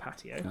smaller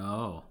patio.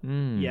 Oh.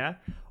 Yeah,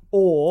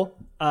 or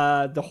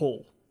the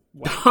hall,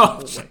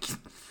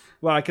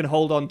 where I can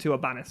hold on to a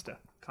banister,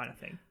 kind of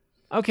thing.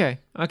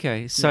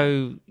 Okay.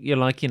 So you're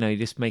like,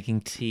 just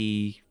making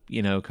tea,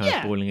 kind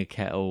of boiling a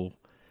kettle.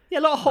 Yeah,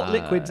 a lot of hot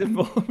liquids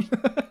involved.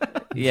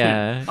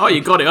 Yeah. Oh, you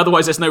got it.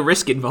 Otherwise, there's no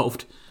risk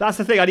involved. That's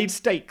the thing. I need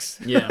stakes.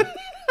 Yeah.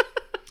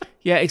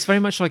 Yeah, it's very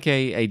much like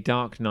a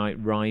Dark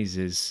Knight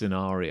Rises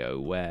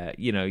scenario where,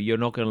 you're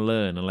not going to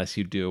learn unless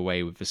you do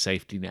away with the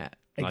safety net.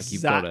 Like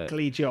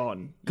Exactly,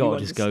 John. Gotta You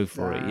just go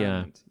for it, yeah.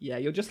 understand. Yeah,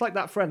 you're just like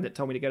that friend that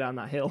told me to go down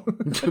that hill.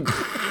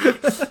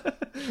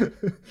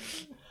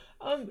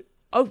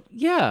 Oh,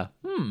 yeah.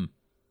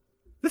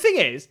 The thing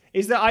is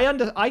that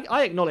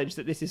I acknowledge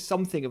that this is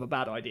something of a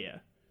bad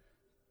idea,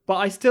 but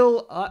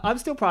I'm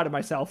still proud of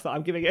myself that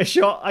I'm giving it a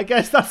shot. I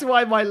guess that's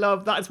my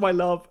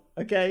love.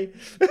 Okay.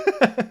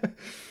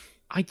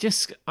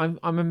 I'm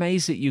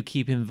amazed that you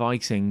keep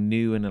inviting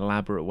new and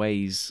elaborate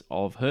ways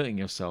of hurting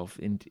yourself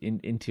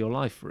into your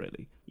life,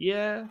 really.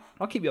 Yeah,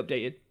 I'll keep you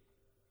updated.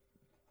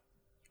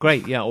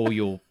 Great, yeah, or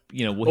we'll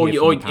hear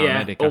from the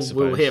paramedic, I suppose.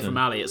 We'll hear from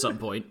Ali at some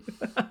point.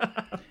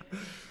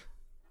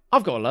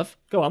 I've got a love.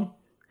 Go on.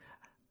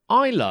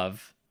 I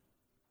love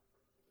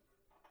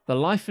the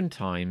life and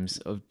times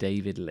of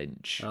David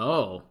Lynch.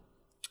 Oh.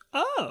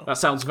 Oh. That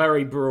sounds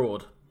very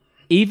broad.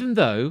 Even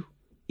though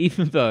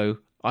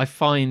I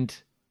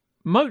find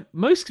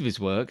most of his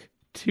work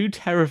too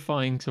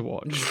terrifying to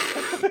watch.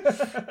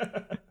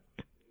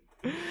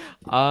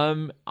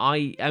 And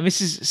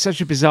this is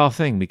such a bizarre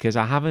thing because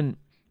I haven't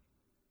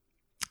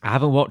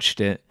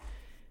watched it,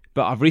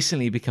 but I've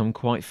recently become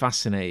quite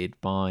fascinated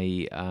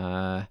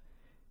by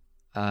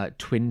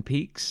Twin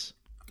Peaks.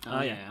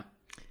 Oh yeah.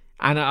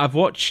 And I've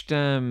watched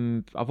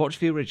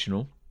the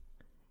original.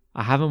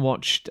 I haven't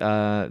watched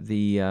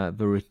the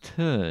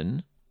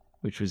Return,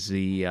 which was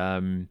the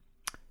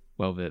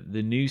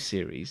new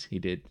series he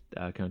did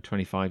kind of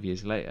 25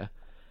 years later.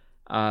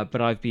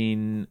 But I've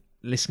been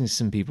listening to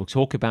some people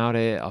talk about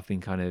it. I've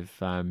been kind of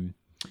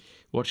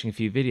watching a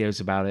few videos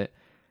about it,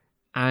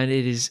 and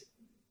it is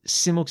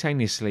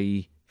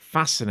simultaneously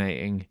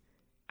fascinating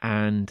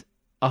and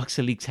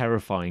utterly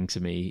terrifying to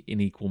me in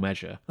equal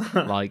measure.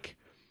 Like,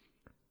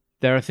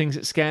 there are things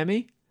that scare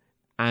me,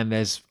 and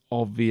there's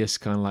obvious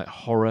kind of like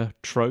horror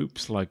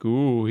tropes, like,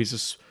 ooh,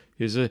 here's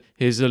a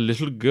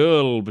little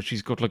girl, but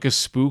she's got like a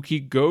spooky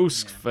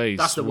ghost face.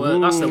 That's the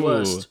worst. That's the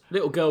worst.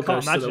 Little girl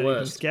Can't ghosts are imagine the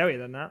anything worst. scarier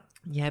than that.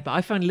 Yeah, but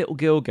I find little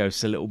girl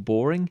ghosts a little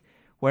boring,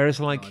 whereas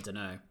like I don't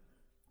know.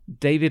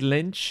 David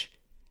Lynch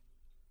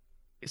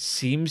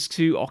seems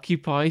to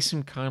occupy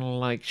some kind of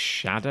like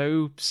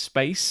shadow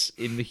space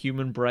in the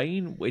human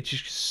brain, which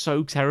is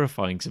so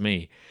terrifying to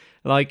me.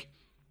 Like,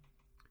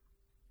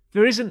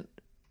 there isn't,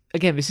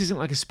 again, this isn't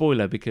like a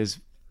spoiler because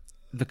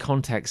the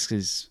context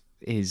is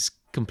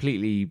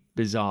completely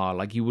bizarre.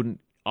 Like,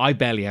 I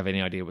barely have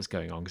any idea what's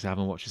going on because I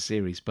haven't watched the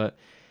series, but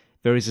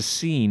there is a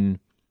scene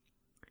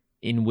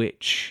in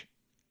which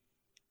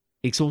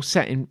it's all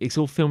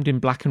filmed in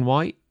black and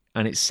white,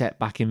 and it's set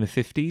back in the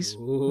 50s.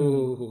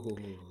 Ooh.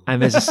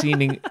 And there's a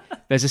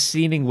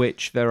scene in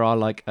which there are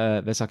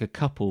there's like a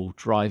couple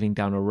driving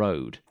down a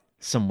road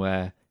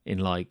somewhere in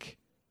like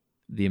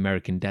the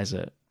American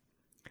desert,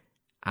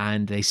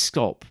 and they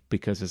stop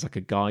because there's like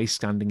a guy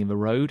standing in the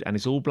road, and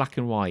it's all black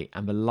and white,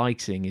 and the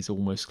lighting is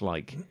almost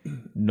like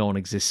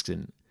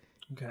non-existent,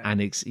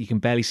 and you can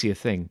barely see a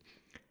thing.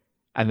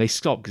 And they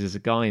stop because there's a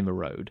guy in the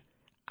road,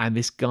 and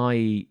this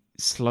guy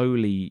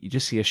slowly, you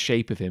just see a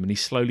shape of him, and he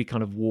slowly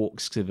kind of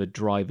walks to the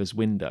driver's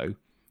window,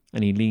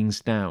 and he leans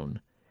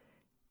down,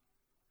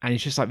 and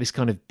it's just like this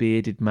kind of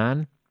bearded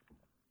man,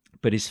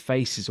 but his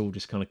face is all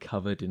just kind of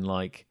covered in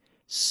like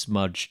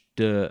smudged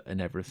dirt and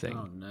everything.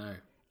 Oh no.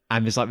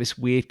 And there's like this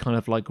weird kind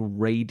of like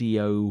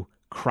radio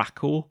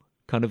crackle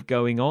kind of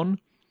going on.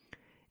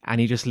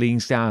 And he just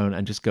leans down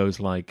and just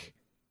goes like,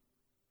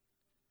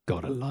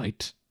 "Got a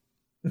light."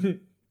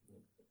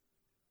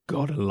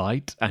 "Got a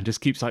light," and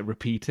just keeps like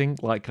repeating,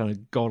 like kind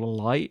of "got a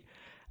light."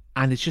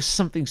 And it's just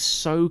something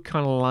so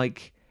kind of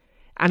like,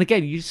 and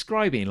again, you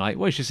describe it like,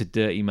 well, it's just a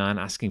dirty man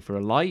asking for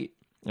a light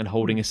and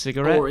holding a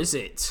cigarette. Or is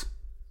it?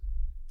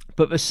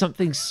 But there's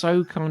something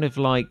so kind of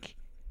like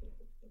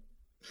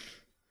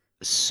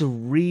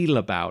surreal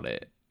about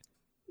it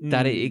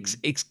that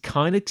it's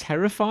kind of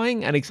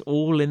terrifying, and it's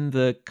all in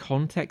the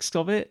context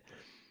of it,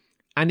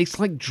 and it's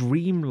like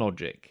dream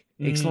logic.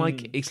 It's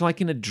like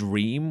in a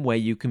dream where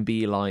you can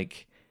be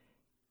like,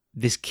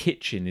 this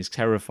kitchen is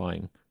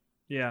terrifying,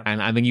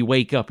 and then you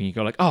wake up and you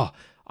go like, oh,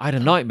 I had a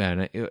nightmare,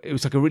 and it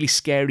was like a really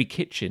scary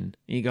kitchen,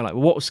 and you go like,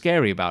 well, what was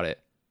scary about it?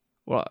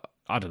 Well,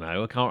 I don't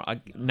know.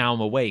 Now I'm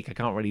awake. I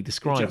can't really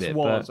describe it.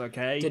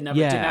 Okay. Didn't have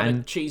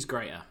a cheese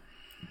grater.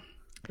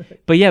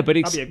 But it's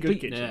that'd be a good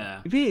kitchen.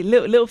 Yeah,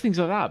 little things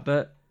like that.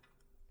 But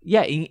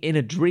yeah, in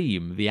a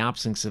dream, the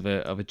absence of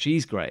a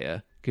cheese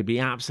grater could be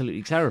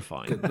absolutely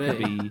terrifying.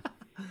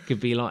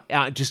 Could be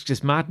like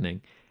just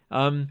maddening.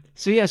 So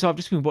I've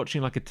just been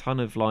watching like a ton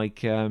of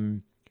like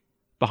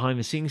behind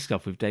the scenes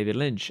stuff with David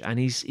Lynch, and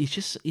he's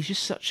just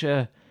such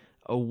a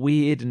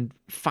weird and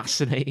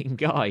fascinating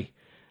guy.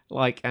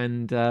 Like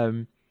and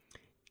the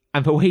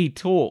way he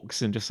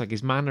talks and just like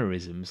his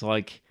mannerisms,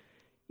 like.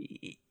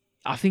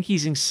 I think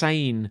he's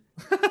insane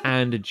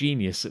and a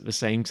genius at the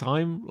same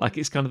time. Like,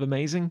 it's kind of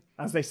amazing.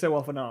 As they so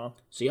often are.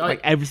 See,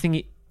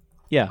 everything...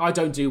 I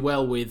don't do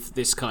well with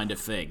this kind of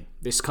thing.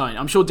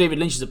 I'm sure David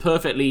Lynch is a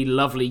perfectly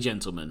lovely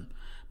gentleman,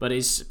 but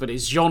his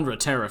genre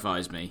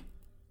terrifies me.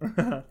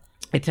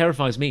 It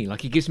terrifies me.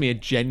 Like, it gives me a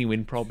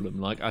genuine problem.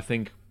 Like, I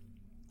think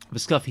the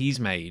stuff he's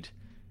made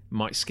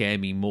might scare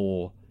me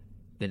more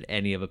than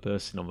any other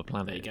person on the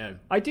planet. There you go.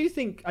 I do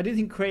think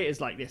creators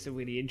like this are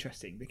really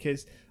interesting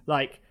because,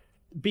 like,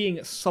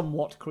 being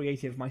somewhat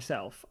creative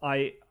myself,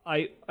 I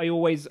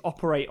always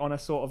operate on a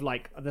sort of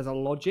like, there's a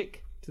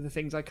logic to the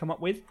things I come up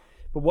with.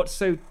 But what's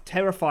so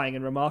terrifying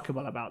and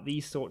remarkable about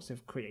these sorts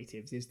of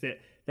creatives is that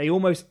they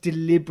almost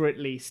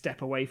deliberately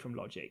step away from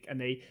logic,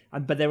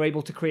 but they're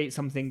able to create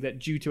something that,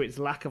 due to its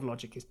lack of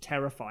logic, is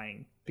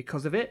terrifying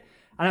because of it.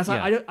 And it's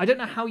like, I don't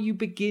know how you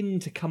begin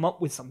to come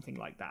up with something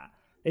like that.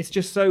 It's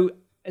just so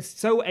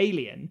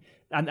alien,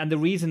 and the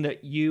reason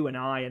that you and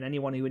I and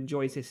anyone who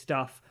enjoys his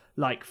stuff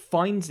like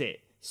finds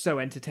it so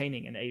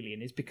entertaining and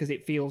alien is because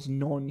it feels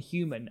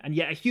non-human, and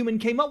yet a human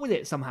came up with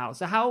it somehow.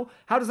 So how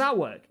does that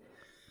work?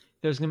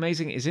 There's an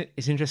amazing.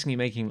 It's interesting you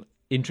making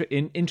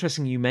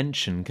interesting you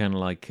mention kind of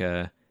like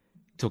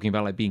talking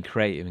about like being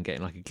creative and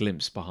getting like a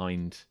glimpse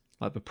behind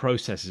like the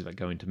processes that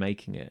go into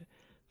making it.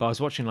 But I was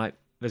watching like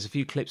there's a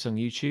few clips on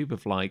YouTube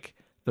of like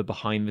the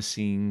behind the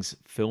scenes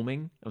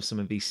filming of some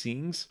of these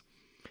scenes,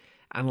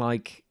 and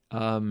like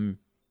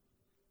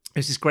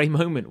there's this great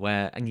moment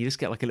and you just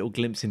get like a little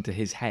glimpse into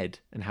his head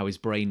and how his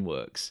brain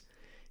works,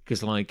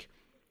 because like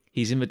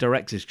he's in the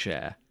director's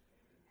chair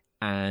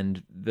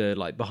and the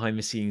like behind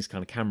the scenes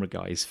kind of camera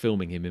guy is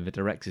filming him in the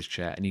director's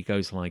chair, and he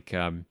goes like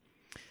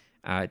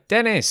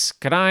Dennis,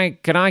 can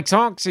I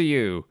talk to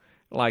you,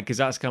 like, because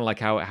that's kind of like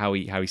how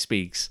he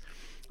speaks,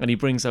 and he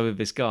brings over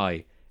this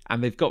guy,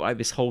 and they've got like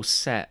this whole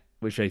set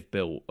which they've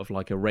built of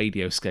like a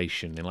radio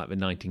station in like the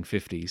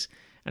 1950s,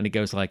 and he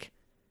goes like,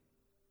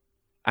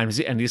 and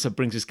he just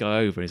brings this guy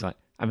over, and he's like,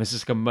 and there's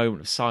just like a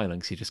moment of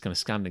silence. He's just kind of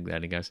standing there,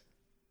 and he goes,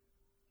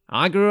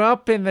 I grew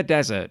up in the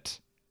desert.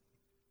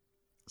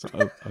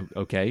 So,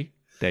 okay,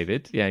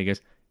 David. Yeah, he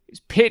goes,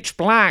 it's pitch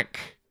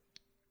black.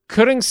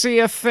 Couldn't see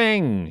a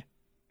thing.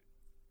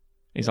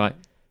 He's like,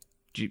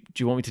 do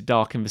you want me to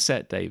darken the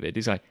set, David?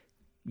 He's like,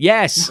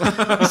 yes.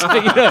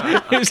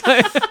 It's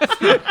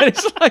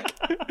like,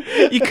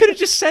 you could have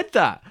just said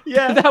that.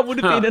 Yeah. That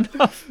would have been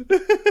enough.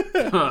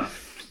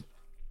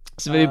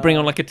 So maybe bring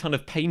on like a ton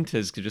of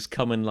painters to just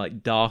come and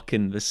like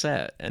darken the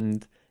set.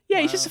 And yeah,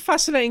 he's just a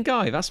fascinating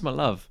guy. That's my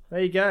love.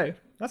 There you go.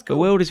 That's cool. The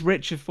world is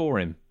richer for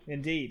him.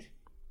 Indeed.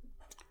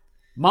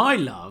 My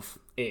love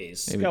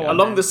is,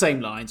 along the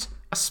same lines,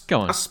 a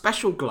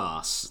special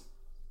glass.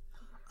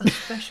 A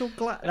special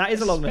glass? That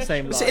is along the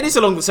same lines. It is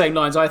along the same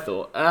lines, I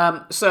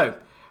thought. So,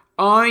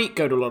 I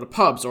go to a lot of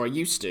pubs, or I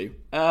used to.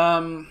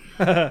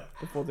 I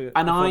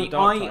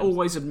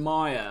always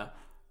admire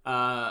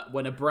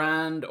when a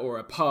brand or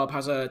a pub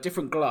has a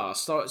different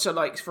glass. So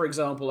like, for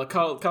example, a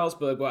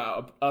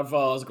Carlsberg, a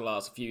vase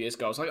glass a few years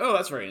ago. I was like, oh,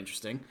 that's very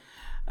interesting.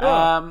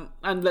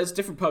 And there's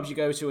different pubs you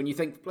go to, and you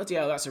think, bloody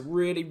hell, that's a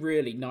really,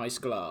 really nice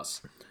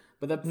glass.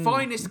 But the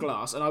finest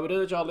glass, and I would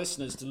urge our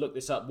listeners to look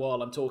this up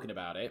while I'm talking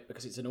about it,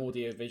 because it's an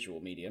audio-visual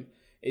medium,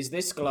 is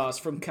this glass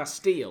from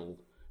Castile,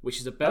 which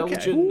is a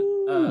Belgian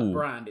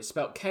brand. It's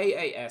spelled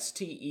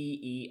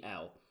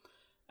Kasteel.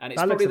 And it's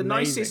That probably looks the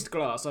amazing. nicest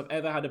glass I've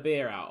ever had a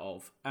beer out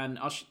of. And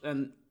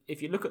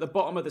if you look at the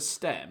bottom of the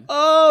stem,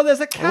 Oh, there's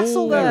a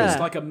castle there. it's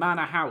like a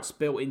manor house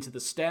built into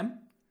the stem.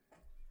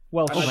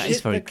 Well, that shit,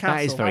 is very- the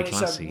that is castle. very And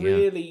classy, it's a yeah.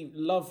 really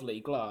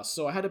lovely glass.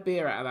 So I had a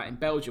beer out of that in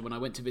Belgium when I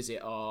went to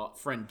visit our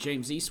friend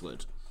James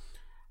Eastwood.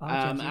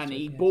 And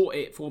he bought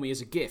it for me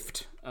as a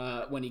gift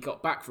when he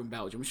got back from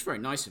Belgium, which is very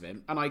nice of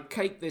him. And I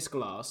cake this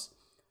glass,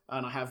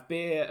 and I have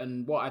beer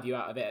and what have you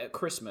out of it at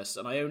Christmas,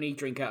 and I only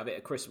drink out of it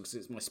at Christmas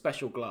because it's my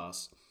special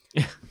glass.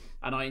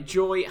 And I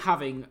enjoy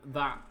having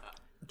that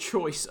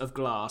choice of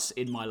glass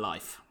in my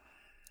life.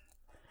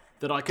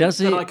 That I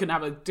can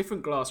have a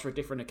different glass for a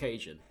different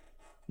occasion.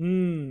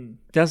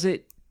 Does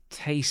it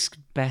taste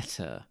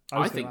better?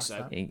 I think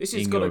so. This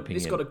has in got your it's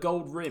opinion? got a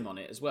gold rim on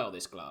it as well,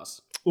 this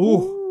glass.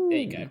 Ooh. There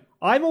you go.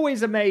 I'm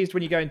always amazed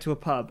when you go into a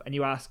pub and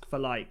you ask for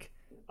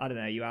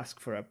you ask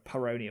for a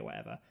Peroni or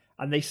whatever,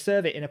 and they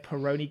serve it in a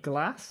Peroni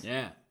glass.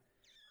 Yeah.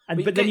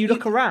 But then you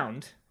look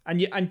around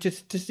and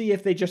just to see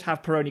if they just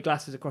have Peroni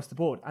glasses across the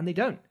board, and they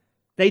don't.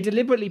 They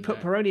deliberately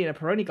put Peroni in a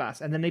Peroni glass,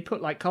 and then they put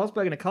like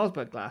Carlsberg in a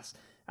Carlsberg glass,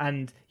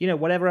 and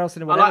whatever else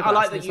in a whatever glass. I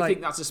like And that it's you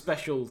think that's a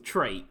special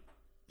trait.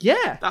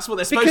 Yeah, That's what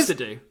they're supposed to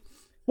do.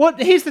 Well,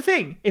 here's the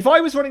thing: if I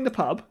was running the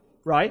pub,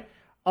 right,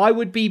 I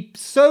would be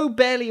so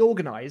barely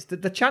organised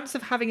that the chance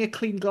of having a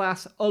clean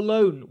glass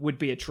alone would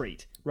be a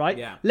treat, right?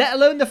 Yeah. Let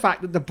alone the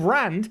fact that the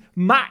brand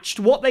matched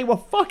what they were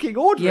fucking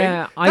ordering.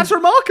 Yeah, That's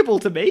remarkable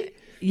to me.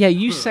 Yeah,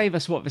 you save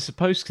us what they're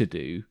supposed to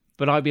do,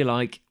 but I'd be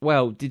like,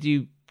 well, did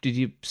you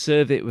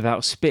serve it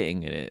without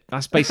spitting in it?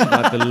 That's basically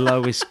like the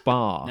lowest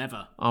bar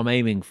Never. I'm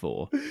aiming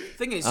for.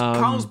 Thing is,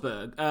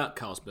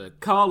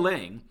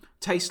 Carling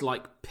tastes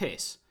like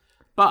piss.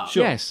 But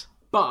Yes.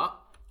 But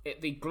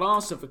the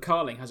glass of the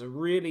Carling has a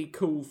really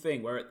cool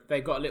thing where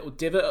they've got a little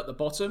divot at the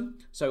bottom.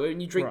 So when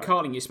you drink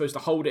Carling, you're supposed to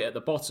hold it at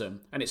the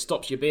bottom, and it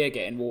stops your beer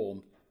getting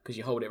warm because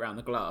you hold it around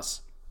the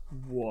glass.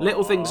 What?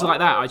 Little things like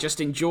that. I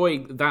just enjoy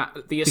that.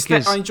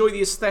 I enjoy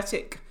the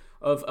aesthetic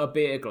of a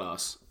beer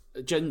glass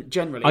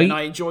generally, and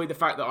I enjoy the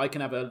fact that I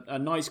can have a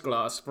nice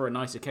glass for a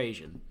nice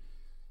occasion.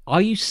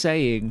 Are you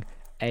saying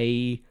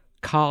a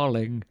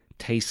Carling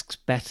tastes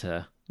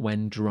better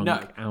when drunk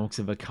out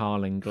of a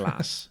Carling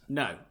glass?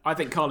 No, I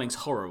think Carling's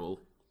horrible.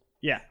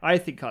 Yeah, I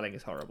think Carling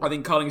is horrible. I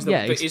think Carling's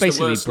It's the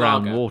basically worst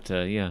brown lager.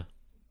 water, yeah.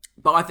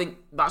 But I think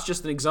that's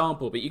just an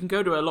example. But you can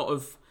go to a lot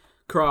of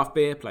craft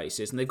beer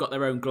places and they've got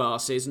their own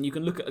glasses, and you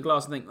can look at a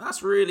glass and think,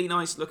 that's really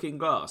nice looking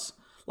glass.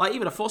 Like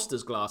even a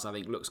Foster's glass, I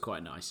think, looks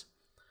quite nice.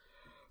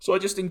 So I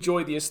just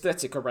enjoy the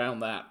aesthetic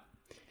around that.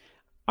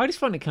 I just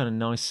find it kind of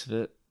nice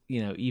that,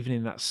 even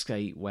in that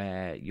state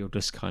where you're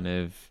just kind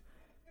of,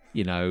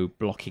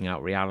 blocking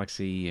out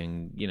reality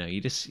and,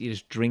 you're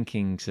just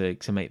drinking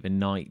to make the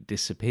night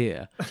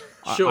disappear.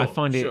 Sure, I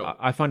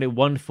find it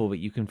wonderful that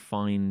you can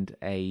find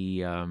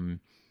a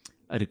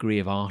degree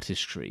of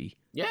artistry.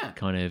 Yeah.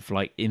 Kind of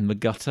like in the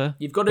gutter.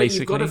 You've got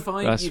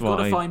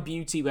to find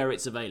beauty where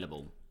it's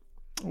available.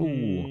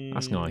 Ooh,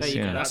 that's nice. There you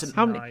Yeah. go. That's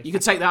nice. You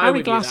can take that How home many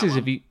with you, that glasses one.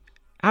 have you?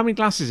 How many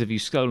glasses have you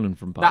stolen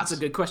from pubs? That's a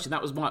good question.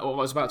 That was what I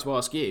was about to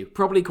ask you.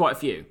 Probably quite a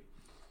few.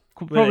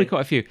 Probably Really?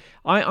 quite a few.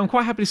 I'm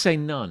quite happy to say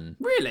none.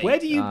 Really? Where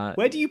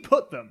do you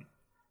put them?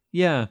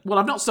 Yeah. Well,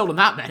 I've not stolen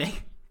that many.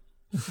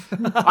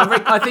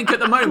 I think at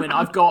the moment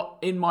I've got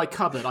in my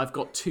cupboard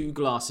 2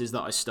 glasses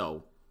that I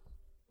stole,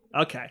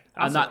 Okay,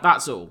 and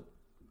that's all.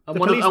 And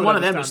one police of would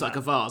them looks understand like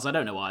a vase. I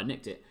don't know why I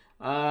nicked it.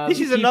 This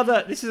is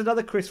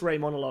another Chris Ray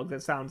monologue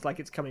that sounds like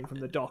it's coming from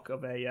the dock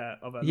of a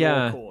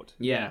law court.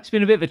 Yeah. It's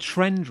been a bit of a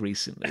trend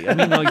recently. I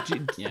mean, like,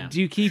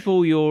 do you keep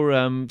all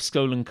your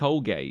stolen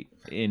Colgate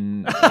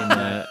in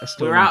a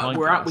stolen pint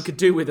We're glass? out. We could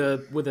do with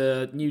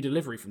a new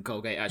delivery from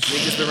Colgate actually,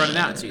 because we're running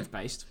out of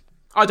toothpaste.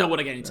 I don't want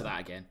to get into that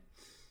again.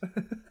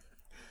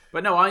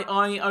 But no,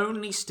 I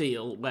only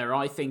steal where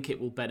I think it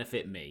will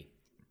benefit me.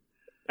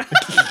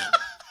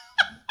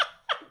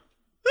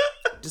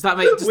 Does that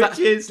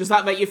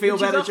make you feel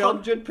better,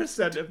 John?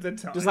 100% of the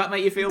time. Does that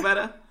make you feel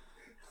better?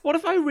 What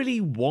if I really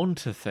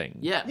want a thing?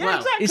 Yeah. Yeah, Well,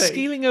 exactly. Is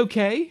stealing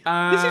okay?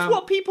 This is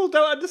what people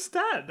don't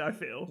understand, I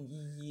feel.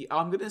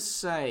 I'm gonna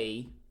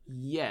say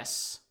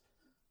yes.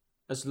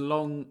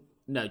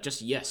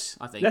 Just yes.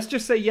 I think. Let's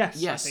just say yes.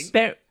 Yes. I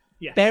think.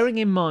 Yes. Bearing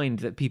in mind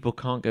that people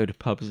can't go to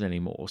pubs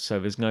anymore, so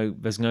there's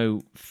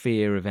no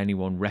fear of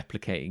anyone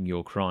replicating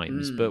your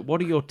crimes. But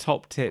what are your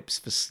top tips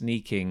for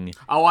sneaking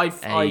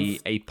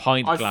a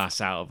pint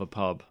glass out of a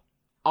pub?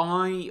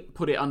 I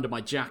put it under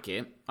my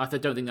jacket. I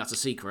don't think that's a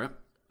secret.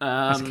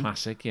 That's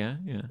classic, yeah.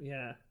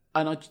 Yeah.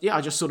 And I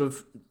just sort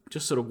of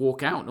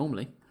walk out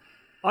normally.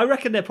 I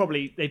reckon they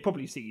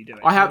probably see you do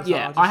it. I have, So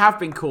I have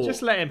been caught.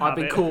 just let him I've have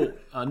been it.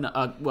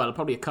 caught.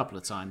 Probably a couple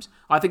of times.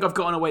 I think I've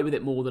gotten away with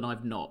it more than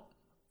I've not.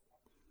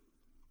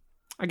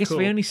 I guess Cool.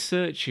 they only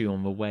search you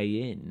on the way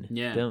in,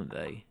 Yeah. don't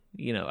they?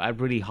 You know, at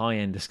really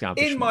high-end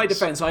establishments. In my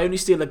defence, I only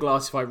steal a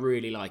glass if I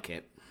really like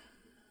it.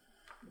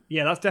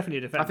 Yeah, that's definitely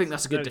a defense. I think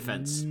that's a good No-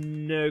 defense.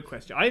 No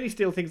question. I only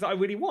steal things that I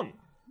really want.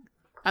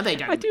 And they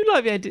don't. I do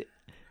like the idea.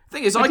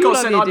 Thing is, I I do got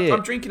like sent. the I'm idea.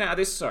 drinking out of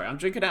this. Sorry, I'm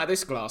drinking out of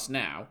this glass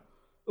now.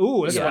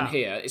 Ooh, This look one at that.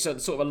 here. It's a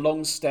sort of a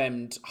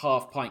long-stemmed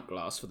half-pint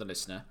glass for the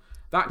listener.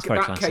 That very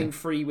that classy. came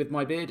free with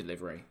my beer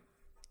delivery.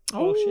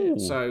 Oh, shit.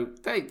 So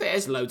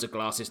there's loads of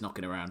glasses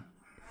knocking around.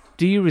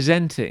 Do you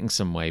resent it in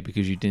some way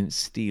because you didn't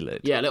steal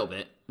it? Yeah, a little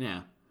bit.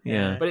 Yeah,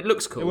 Yeah. but it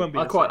looks cool. It won't be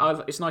I the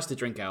quite. It's nice to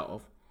drink out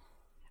of.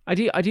 I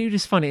do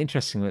just find it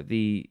interesting that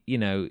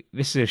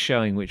this is a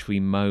show in which we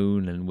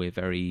moan and we're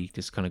very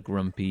just kind of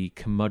grumpy,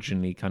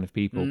 curmudgeonly kind of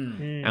people,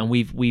 and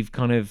we've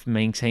kind of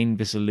maintained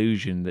this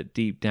illusion that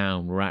deep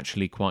down we're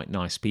actually quite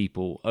nice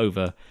people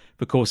over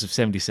the course of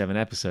 77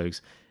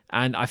 episodes,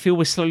 and I feel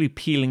we're slowly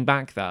peeling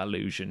back that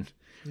illusion.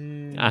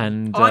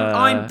 And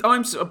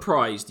I'm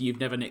surprised you've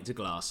never nicked a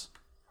glass.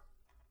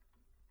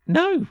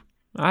 no,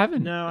 I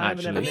haven't. No, I haven't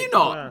actually. ever Have you nicked a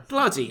not? glass.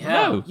 Bloody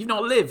hell! No. You've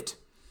not lived.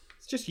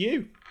 It's just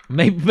you.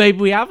 Maybe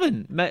we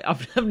haven't.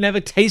 I've never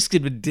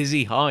tasted the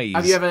dizzy highs.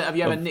 Have you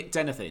ever nicked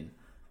anything?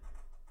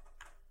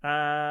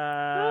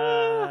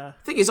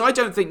 Thing is, I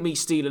don't think me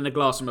stealing a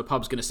glass from a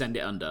pub's going to send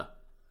it under.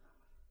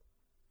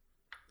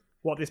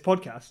 What, this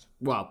podcast?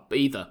 Well,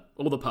 either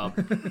or the pub.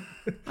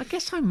 I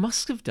guess I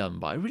must have done,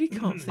 but I really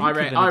can't think I of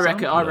an reckon.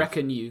 example I of-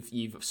 reckon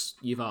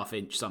you've half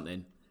inched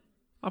something.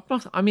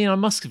 I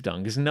must have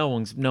done because no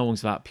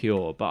one's that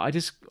pure. But I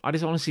just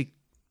honestly,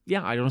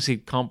 I honestly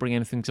can't bring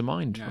anything to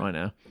mind right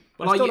now.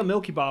 I Well, stole you- a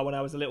Milky Bar when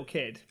I was a little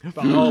kid.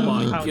 But Oh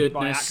my I found it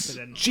by goodness.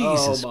 accident.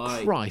 Jesus Oh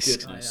my Christ! I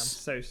am goodness.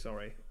 so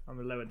sorry.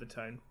 I'm lowered the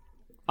tone.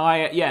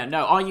 I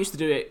used to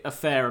do it a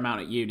fair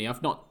amount at uni.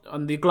 I've not,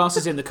 and the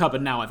glasses in the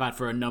cupboard now I've had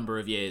for a number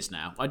of years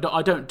now. I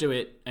don't do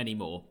it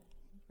anymore.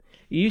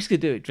 You used to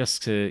do it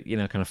just to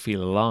kind of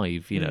feel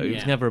alive. It was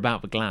Yeah. never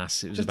about the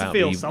glass. It was Just to about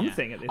feel the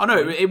something at this I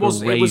know point. it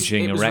was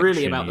raging really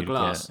erection about the you'd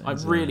glass. get I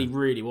as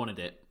really wanted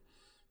it.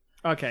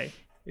 Okay.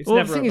 It's Well,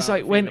 never the thing is, about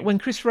like when feeling.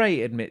 Chris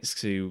Ray admits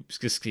to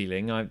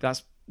stealing,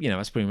 that's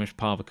pretty much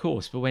par of the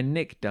course. But when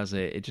Nick does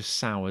it, it just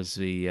sours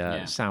the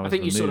Yeah. sours I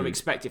think the you sort of mood.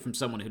 expect it from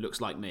someone who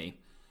looks like me.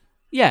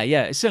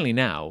 Yeah, certainly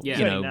now. Yeah.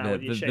 Certainly now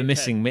with your the shaved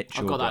missing head.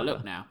 Mitchell. I've got that brother.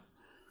 look now.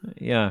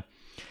 Yeah.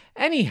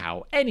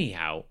 Anyhow,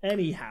 Anyhow.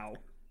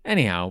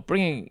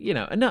 bringing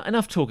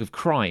enough talk of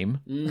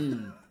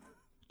crime.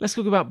 Let's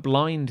talk about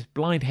blind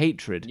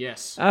hatred.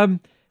 Yes.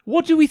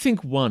 What do we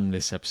think won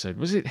this episode?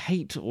 Was it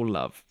hate or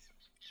love?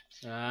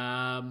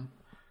 Um.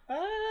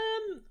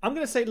 I'm going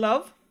to say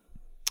love.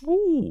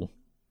 Ooh,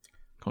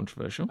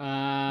 controversial.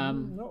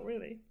 Not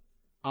really.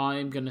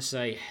 I'm gonna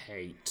say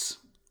hate.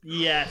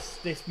 Yes,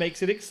 this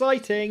makes it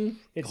exciting.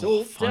 It's all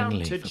down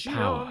Finally, to for John.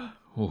 power.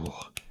 Ooh.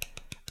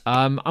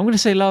 I'm going to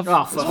say love.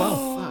 Oh, for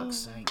fuck's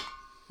sake!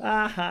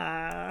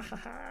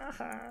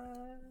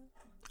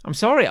 I'm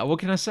sorry. What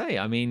can I say?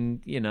 I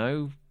mean,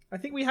 I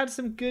think we had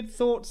some good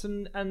thoughts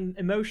and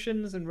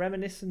emotions and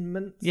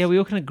reminiscements. yeah, we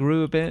all kind of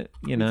grew a bit.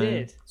 we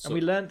did. And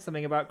we learned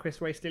something about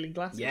Chris Ray stealing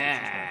glasses. which is Yeah.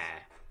 nice.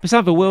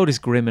 Besides, the world is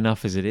grim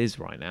enough as it is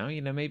right now.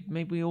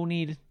 Maybe we all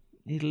need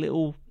a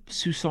little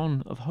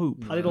soupçon of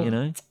hope. A little.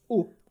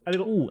 Ooh, a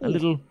little. Ooh, a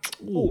little.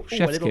 Ooh, a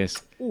chef's little,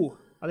 kiss. Ooh,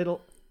 a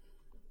little.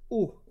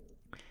 Ooh.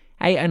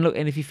 Hey, and look,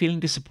 and if you're feeling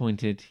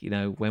disappointed,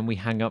 when we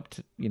hang up,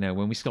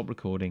 when we stop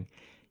recording,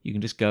 you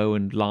can just go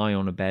and lie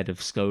on a bed of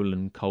Skoal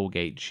and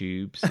Colgate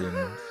tubes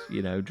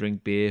and,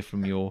 drink beer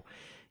from your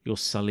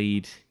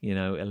sullied,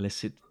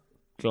 illicit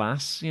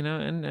glass,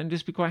 and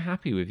just be quite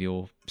happy with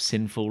your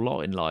sinful lot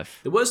in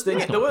life. The worst thing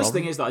That's not a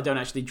problem. is that I don't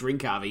actually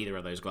drink out of either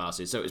of those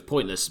glasses, so it was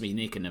pointless me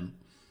nicking them.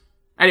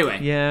 Anyway,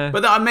 Yeah.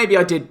 But maybe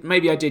I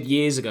did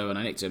years ago when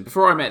I nicked them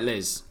before I met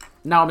Liz.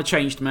 Now I'm a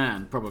changed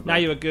man, probably. Now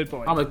you're a good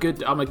boy. I'm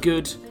a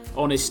good,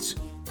 honest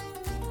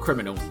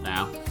criminal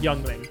now.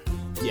 Youngling.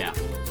 Yeah.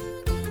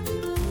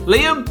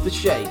 Liam, the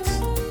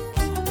Shades.